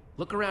missing.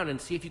 Look around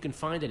and see if you can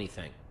find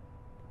anything.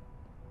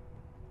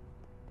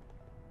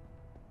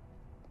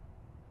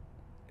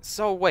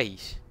 So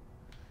wait.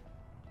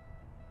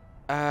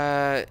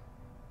 There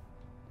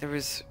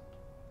was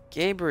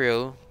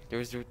Gabriel, there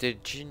was the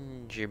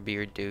ginger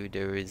beard dude,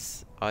 there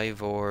was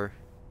Ivor,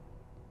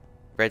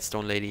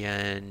 Redstone Lady,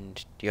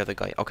 and the other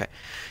guy. Okay,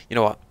 you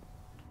know what?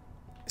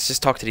 Let's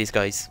just talk to these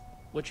guys.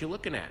 What you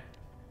looking at?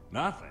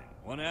 Nothing.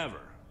 Whatever.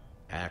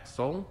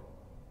 Axel?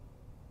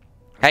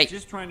 Hey!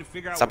 Just trying to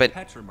figure out Stop where it.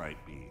 Petra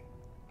might be.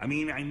 I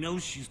mean, I know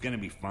she's gonna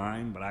be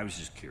fine, but I was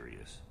just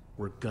curious.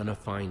 We're gonna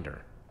find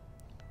her.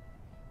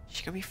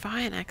 She's gonna be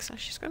fine, Axel.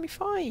 She's gonna be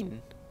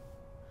fine.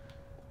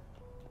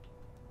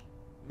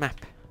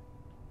 Map.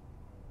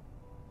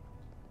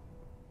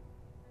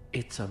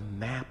 It's a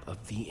map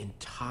of the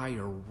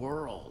entire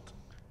world.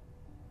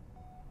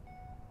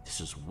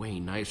 This is way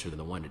nicer than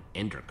the one at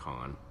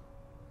EnderCon.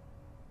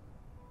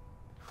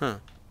 Huh.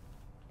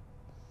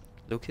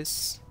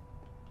 Lucas?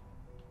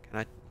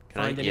 Can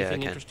Find I? Yeah, I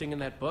anything can. interesting in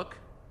that book?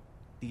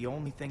 The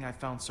only thing I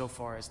found so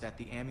far is that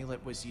the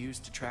amulet was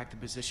used to track the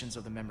positions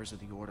of the members of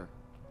the Order.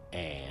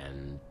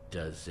 And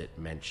does it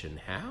mention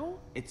how?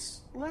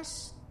 It's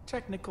less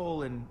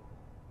technical and,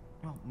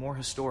 well, more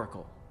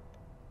historical.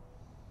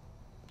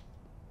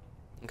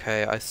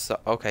 Okay, I saw.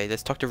 Okay,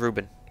 let's talk to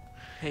Ruben.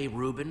 Hey,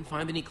 Ruben,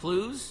 find any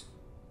clues?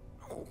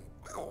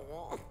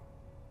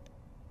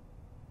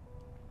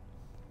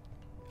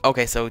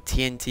 Okay, so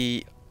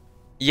TNT.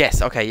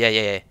 Yes. Okay.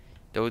 Yeah.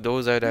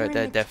 Those are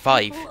the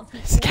 5.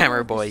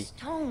 Scammer boy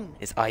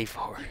is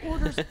Ivor. The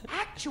Order's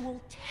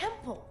actual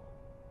temple.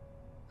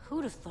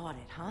 Who'd have thought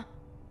it, huh?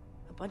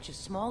 A bunch of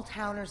small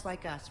towners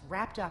like us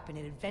wrapped up in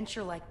an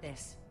adventure like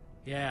this.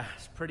 Yeah,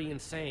 it's pretty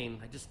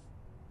insane. I just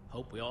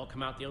hope we all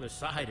come out the other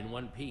side in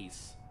one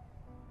piece.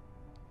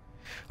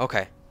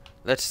 Okay,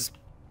 let's just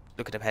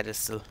look at the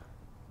pedestal.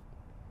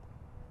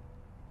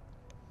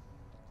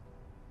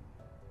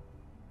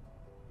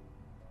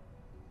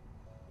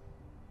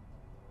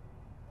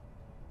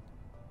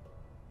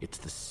 It's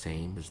the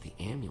same as the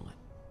amulet.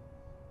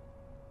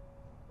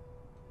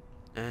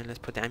 And let's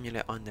put the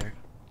amulet on there.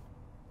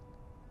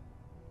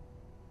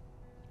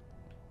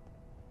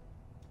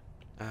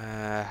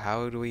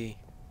 How do we...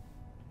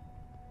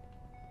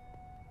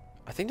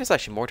 I think there's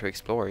actually more to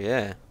explore,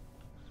 yeah.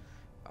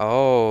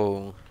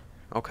 Oh,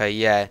 okay,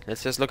 yeah.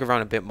 Let's just look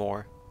around a bit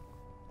more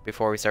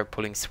before we start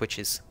pulling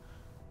switches.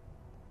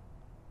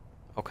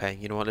 Okay,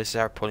 you know what? Let's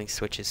start pulling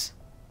switches.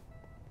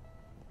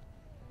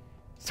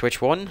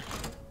 Switch 1.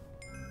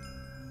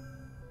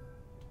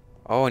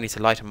 Oh, I need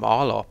to light them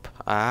all up.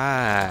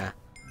 Ah.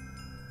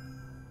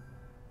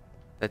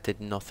 That did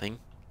nothing.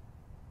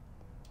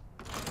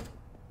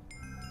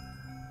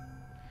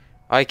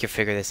 I can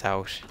figure this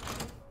out.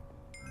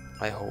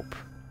 I hope.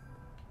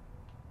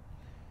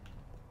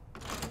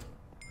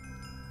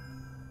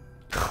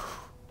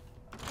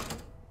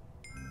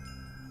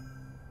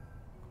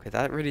 Okay,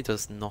 that really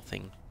does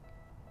nothing.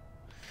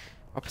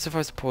 What if I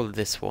was to pull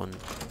this one?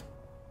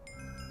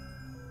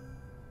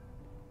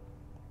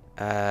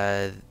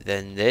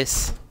 Then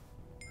this.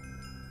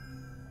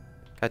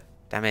 God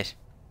damn it.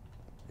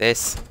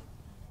 This.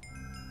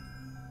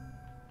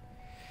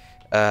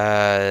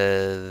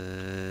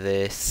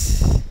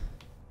 This.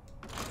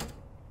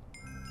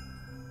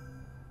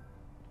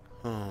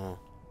 Oh.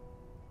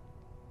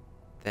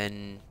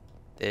 Then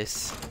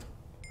this.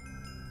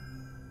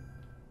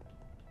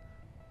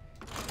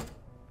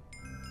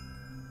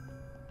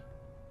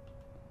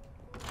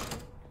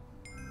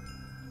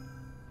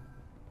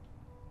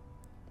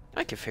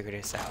 I can figure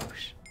this out.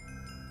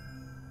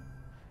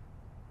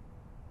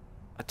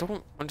 I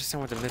don't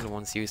understand what the middle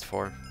one's used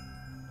for.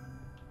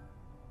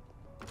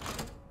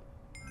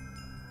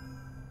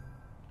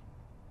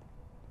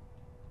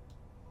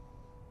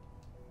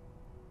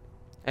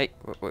 Hey,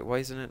 why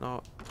isn't it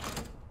not?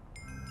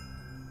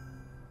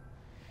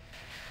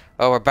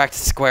 Oh, we're back to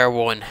square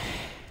one.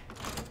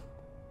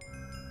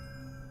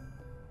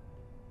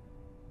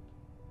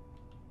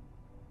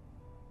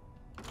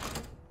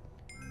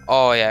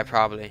 Oh yeah,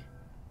 probably.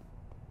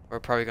 We're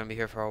probably gonna be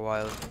here for a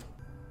while.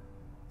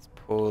 Let's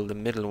pull the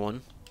middle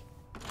one.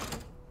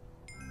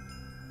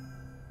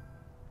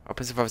 What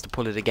happens if I was to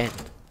pull it again?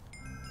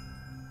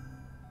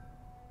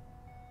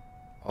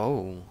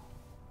 Oh.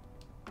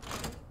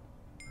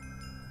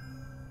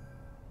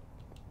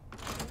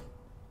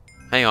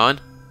 Hang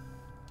on.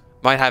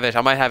 Might have it.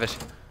 I might have it.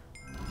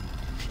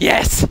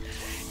 Yes!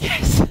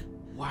 Yes!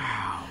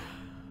 Wow.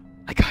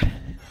 I got it.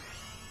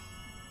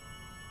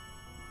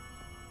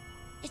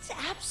 It's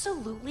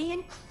absolutely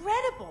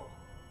incredible.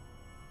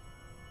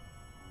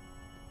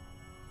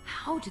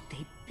 How did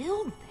they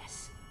build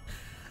this?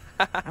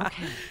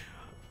 Okay,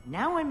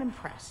 now I'm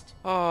impressed.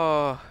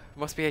 Oh,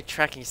 must be a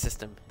tracking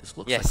system. This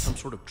looks like some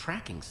sort of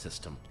tracking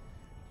system.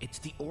 It's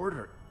the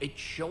order. It's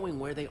showing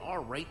where they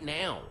are right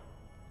now.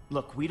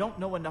 Look, we don't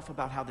know enough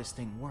about how this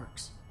thing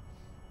works.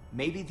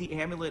 Maybe the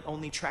amulet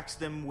only tracks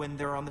them when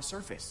they're on the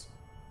surface.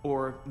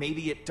 Or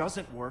maybe it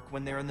doesn't work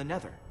when they're in the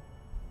nether.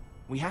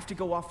 We have to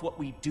go off what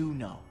we do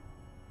know.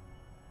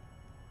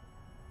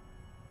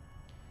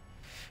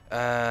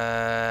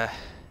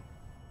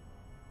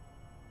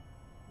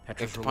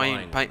 Petra's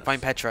find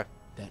Petra.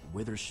 That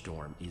wither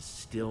storm is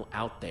still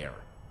out there.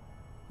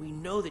 We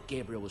know that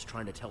Gabriel was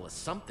trying to tell us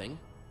something.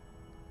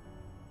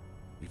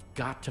 We've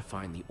got to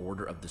find the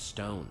Order of the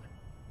Stone.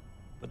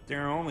 But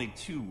there are only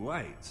 2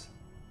 lights.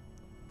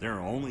 There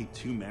are only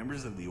 2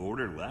 members of the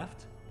Order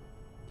left?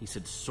 He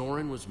said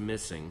Soren was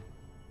missing.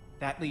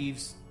 That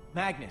leaves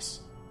Magnus.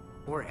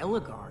 Or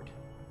Ellegard.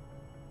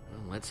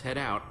 Well, let's head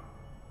out.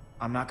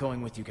 I'm not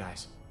going with you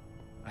guys.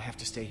 I have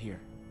to stay here.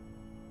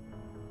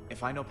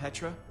 If I know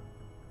Petra,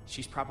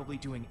 she's probably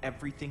doing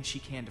everything she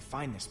can to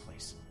find this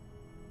place.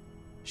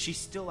 She's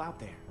still out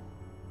there.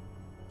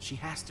 She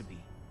has to be.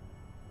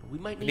 But we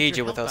might need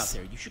your help out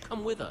there. You should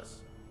come with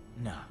us.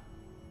 No.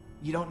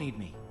 You don't need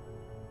me.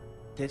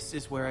 This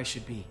is where I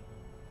should be.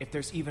 If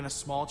there's even a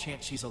small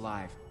chance she's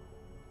alive,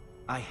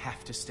 I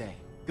have to stay.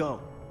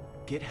 Go.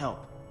 Get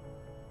help.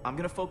 I'm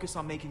gonna focus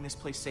on making this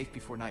place safe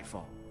before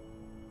nightfall.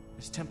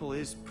 This temple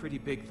is pretty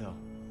big, though.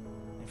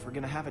 If we're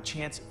gonna have a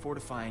chance at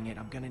fortifying it,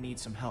 I'm gonna need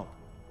some help.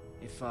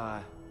 If,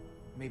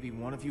 maybe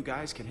one of you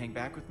guys could hang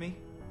back with me?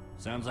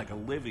 Sounds like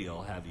Olivia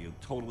will have you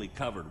totally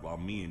covered while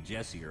me and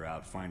Jesse are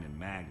out finding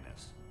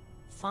Magnus.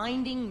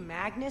 Finding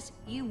Magnus?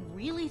 You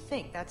really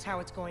think that's how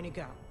it's going to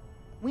go?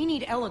 We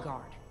need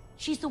Ellegard.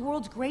 She's the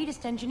world's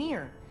greatest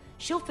engineer.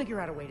 She'll figure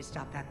out a way to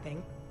stop that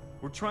thing.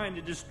 We're trying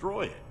to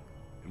destroy it.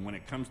 And when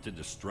it comes to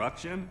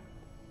destruction,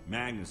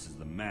 Magnus is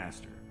the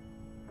master.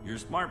 You're a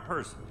smart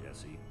person,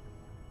 Jesse.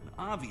 And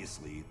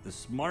obviously, the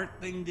smart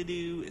thing to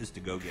do is to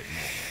go get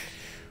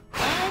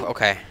Magnus.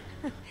 Okay.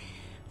 I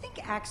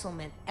think Axel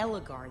meant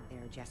Ellegard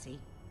there, Jesse.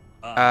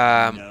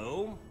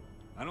 No.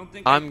 I don't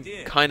think I'm I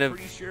did. kind of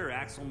pretty sure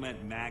Axel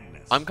meant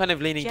Magnus. I'm kind of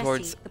leaning Jesse,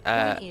 towards the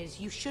point is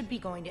you should be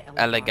going to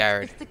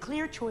Ellegard. It's the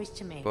clear choice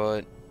to make.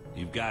 But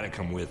you've got to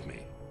come with me.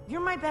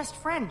 You're my best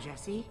friend,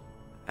 Jesse. You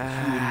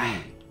and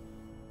me.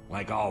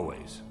 Like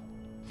always.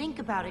 Think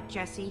about it,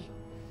 Jesse.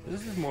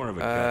 This is more of a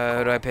gut call.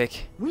 Who do I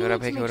pick? We Who do I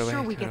need pick? to Who make do I sure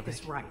pick? we Who do I get this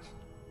pick? right.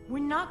 We're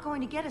not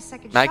going to get a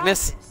second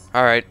Magnus? shot at this.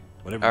 Alright.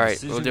 Whatever Alright,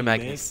 decision we'll do you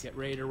Magnus. Get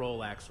ready to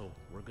roll, Axel.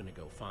 We're gonna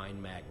go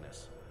find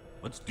Magnus.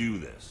 Let's do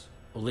this.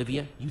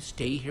 Olivia, you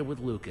stay here with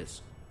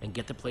Lucas and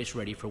get the place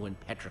ready for when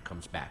Petra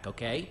comes back,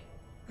 okay?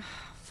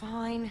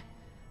 Fine.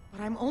 But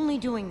I'm only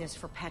doing this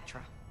for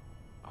Petra.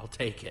 I'll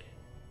take it.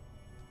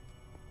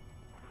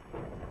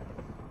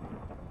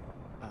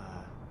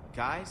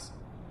 Guys?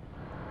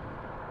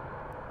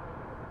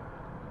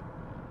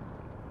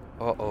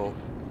 Uh-oh.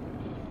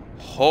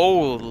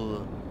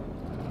 Hole.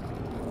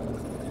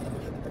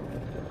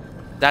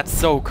 That's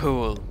so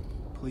cool.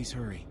 Please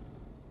hurry.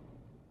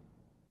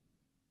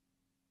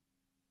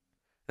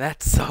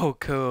 That's so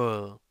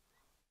cool.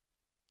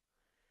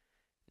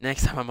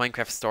 Next time on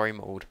Minecraft story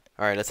mode.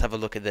 Alright, let's have a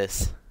look at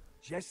this.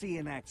 Jesse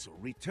and Axel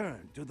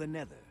return to the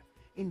Nether,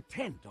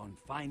 intent on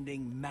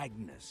finding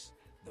Magnus,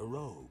 the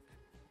rogue,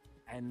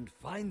 and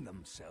find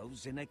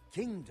themselves in a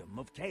kingdom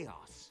of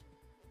chaos,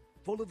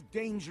 full of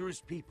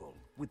dangerous people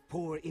with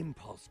poor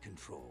impulse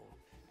control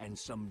and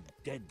some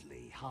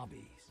deadly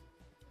hobbies.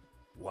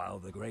 While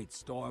the great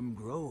storm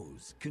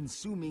grows,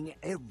 consuming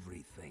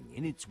everything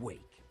in its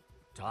wake,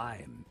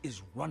 time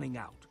is running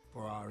out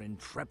for our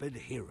intrepid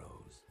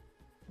heroes.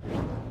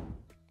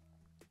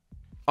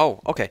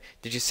 Oh, okay.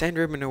 Did you send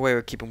Ruben away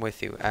or keep him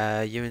with you?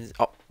 You and...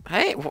 Oh,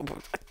 hey!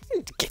 I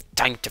didn't get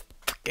time to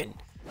fucking...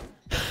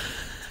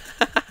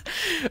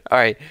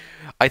 Alright.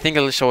 I think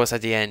it'll show us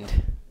at the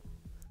end.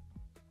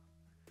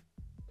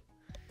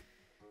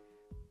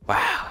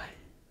 Wow.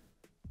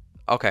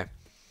 Okay.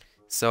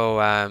 So,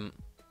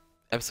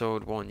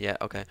 episode 1, yeah,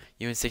 okay.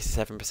 You and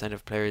 67%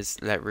 of players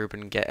let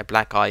Ruben get a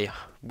black eye.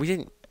 We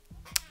didn't...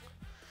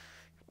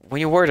 When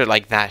you word it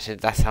like that,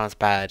 that sounds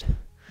bad.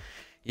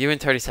 You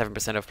and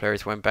 37% of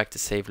players went back to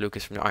save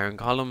Lucas from the Iron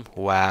Column.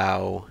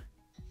 Wow.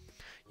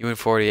 You and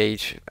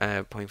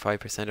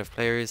 48.5% of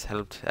players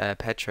helped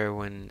Petra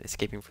when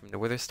escaping from the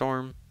Wither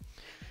Storm.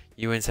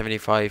 You and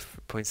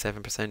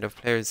 75.7% of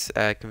players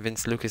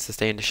convinced Lucas to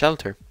stay in the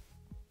shelter.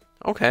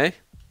 Okay.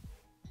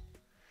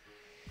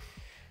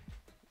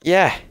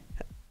 Yeah.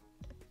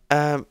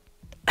 God,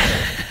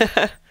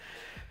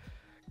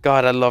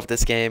 I love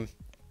this game.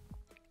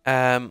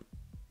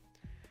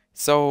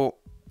 So,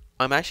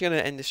 I'm actually going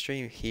to end the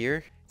stream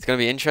here. It's going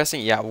to be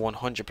interesting. Yeah,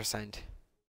 100%.